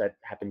course, that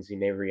happens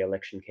in every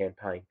election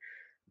campaign.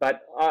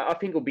 But I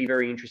think it'll be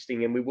very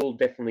interesting, and we will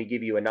definitely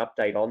give you an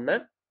update on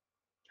that.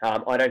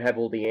 I don't have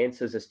all the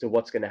answers as to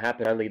what's going to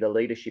happen. Only the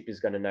leadership is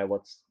going to know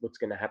what's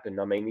going to happen.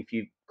 I mean, if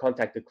you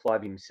contacted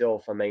Clive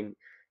himself, I mean,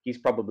 he's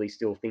probably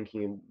still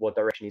thinking what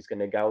direction he's going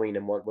to go in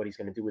and what he's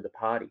going to do with the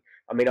party.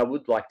 I mean, I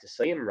would like to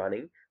see him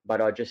running,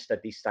 but I just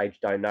at this stage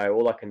don't know.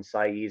 All I can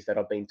say is that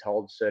I've been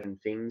told certain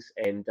things,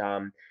 and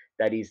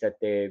that is that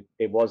there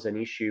was an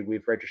issue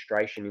with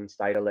registration in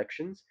state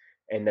elections,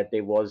 and that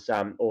there was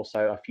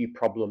also a few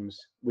problems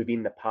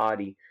within the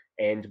party,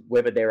 and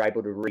whether they're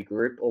able to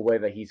regroup or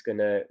whether he's going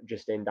to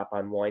just end up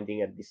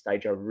unwinding at this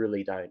stage, I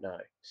really don't know.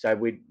 So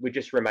we're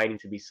just remaining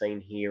to be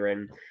seen here,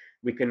 and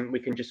we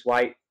can just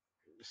wait,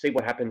 see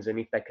what happens, and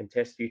if they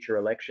contest future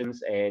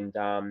elections, and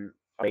I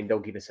mean, they'll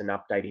give us an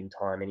update in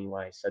time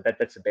anyway. So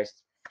that's the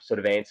best sort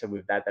of answer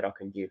with that I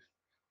can give.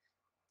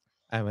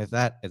 And with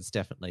that, it's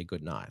definitely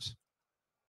good night.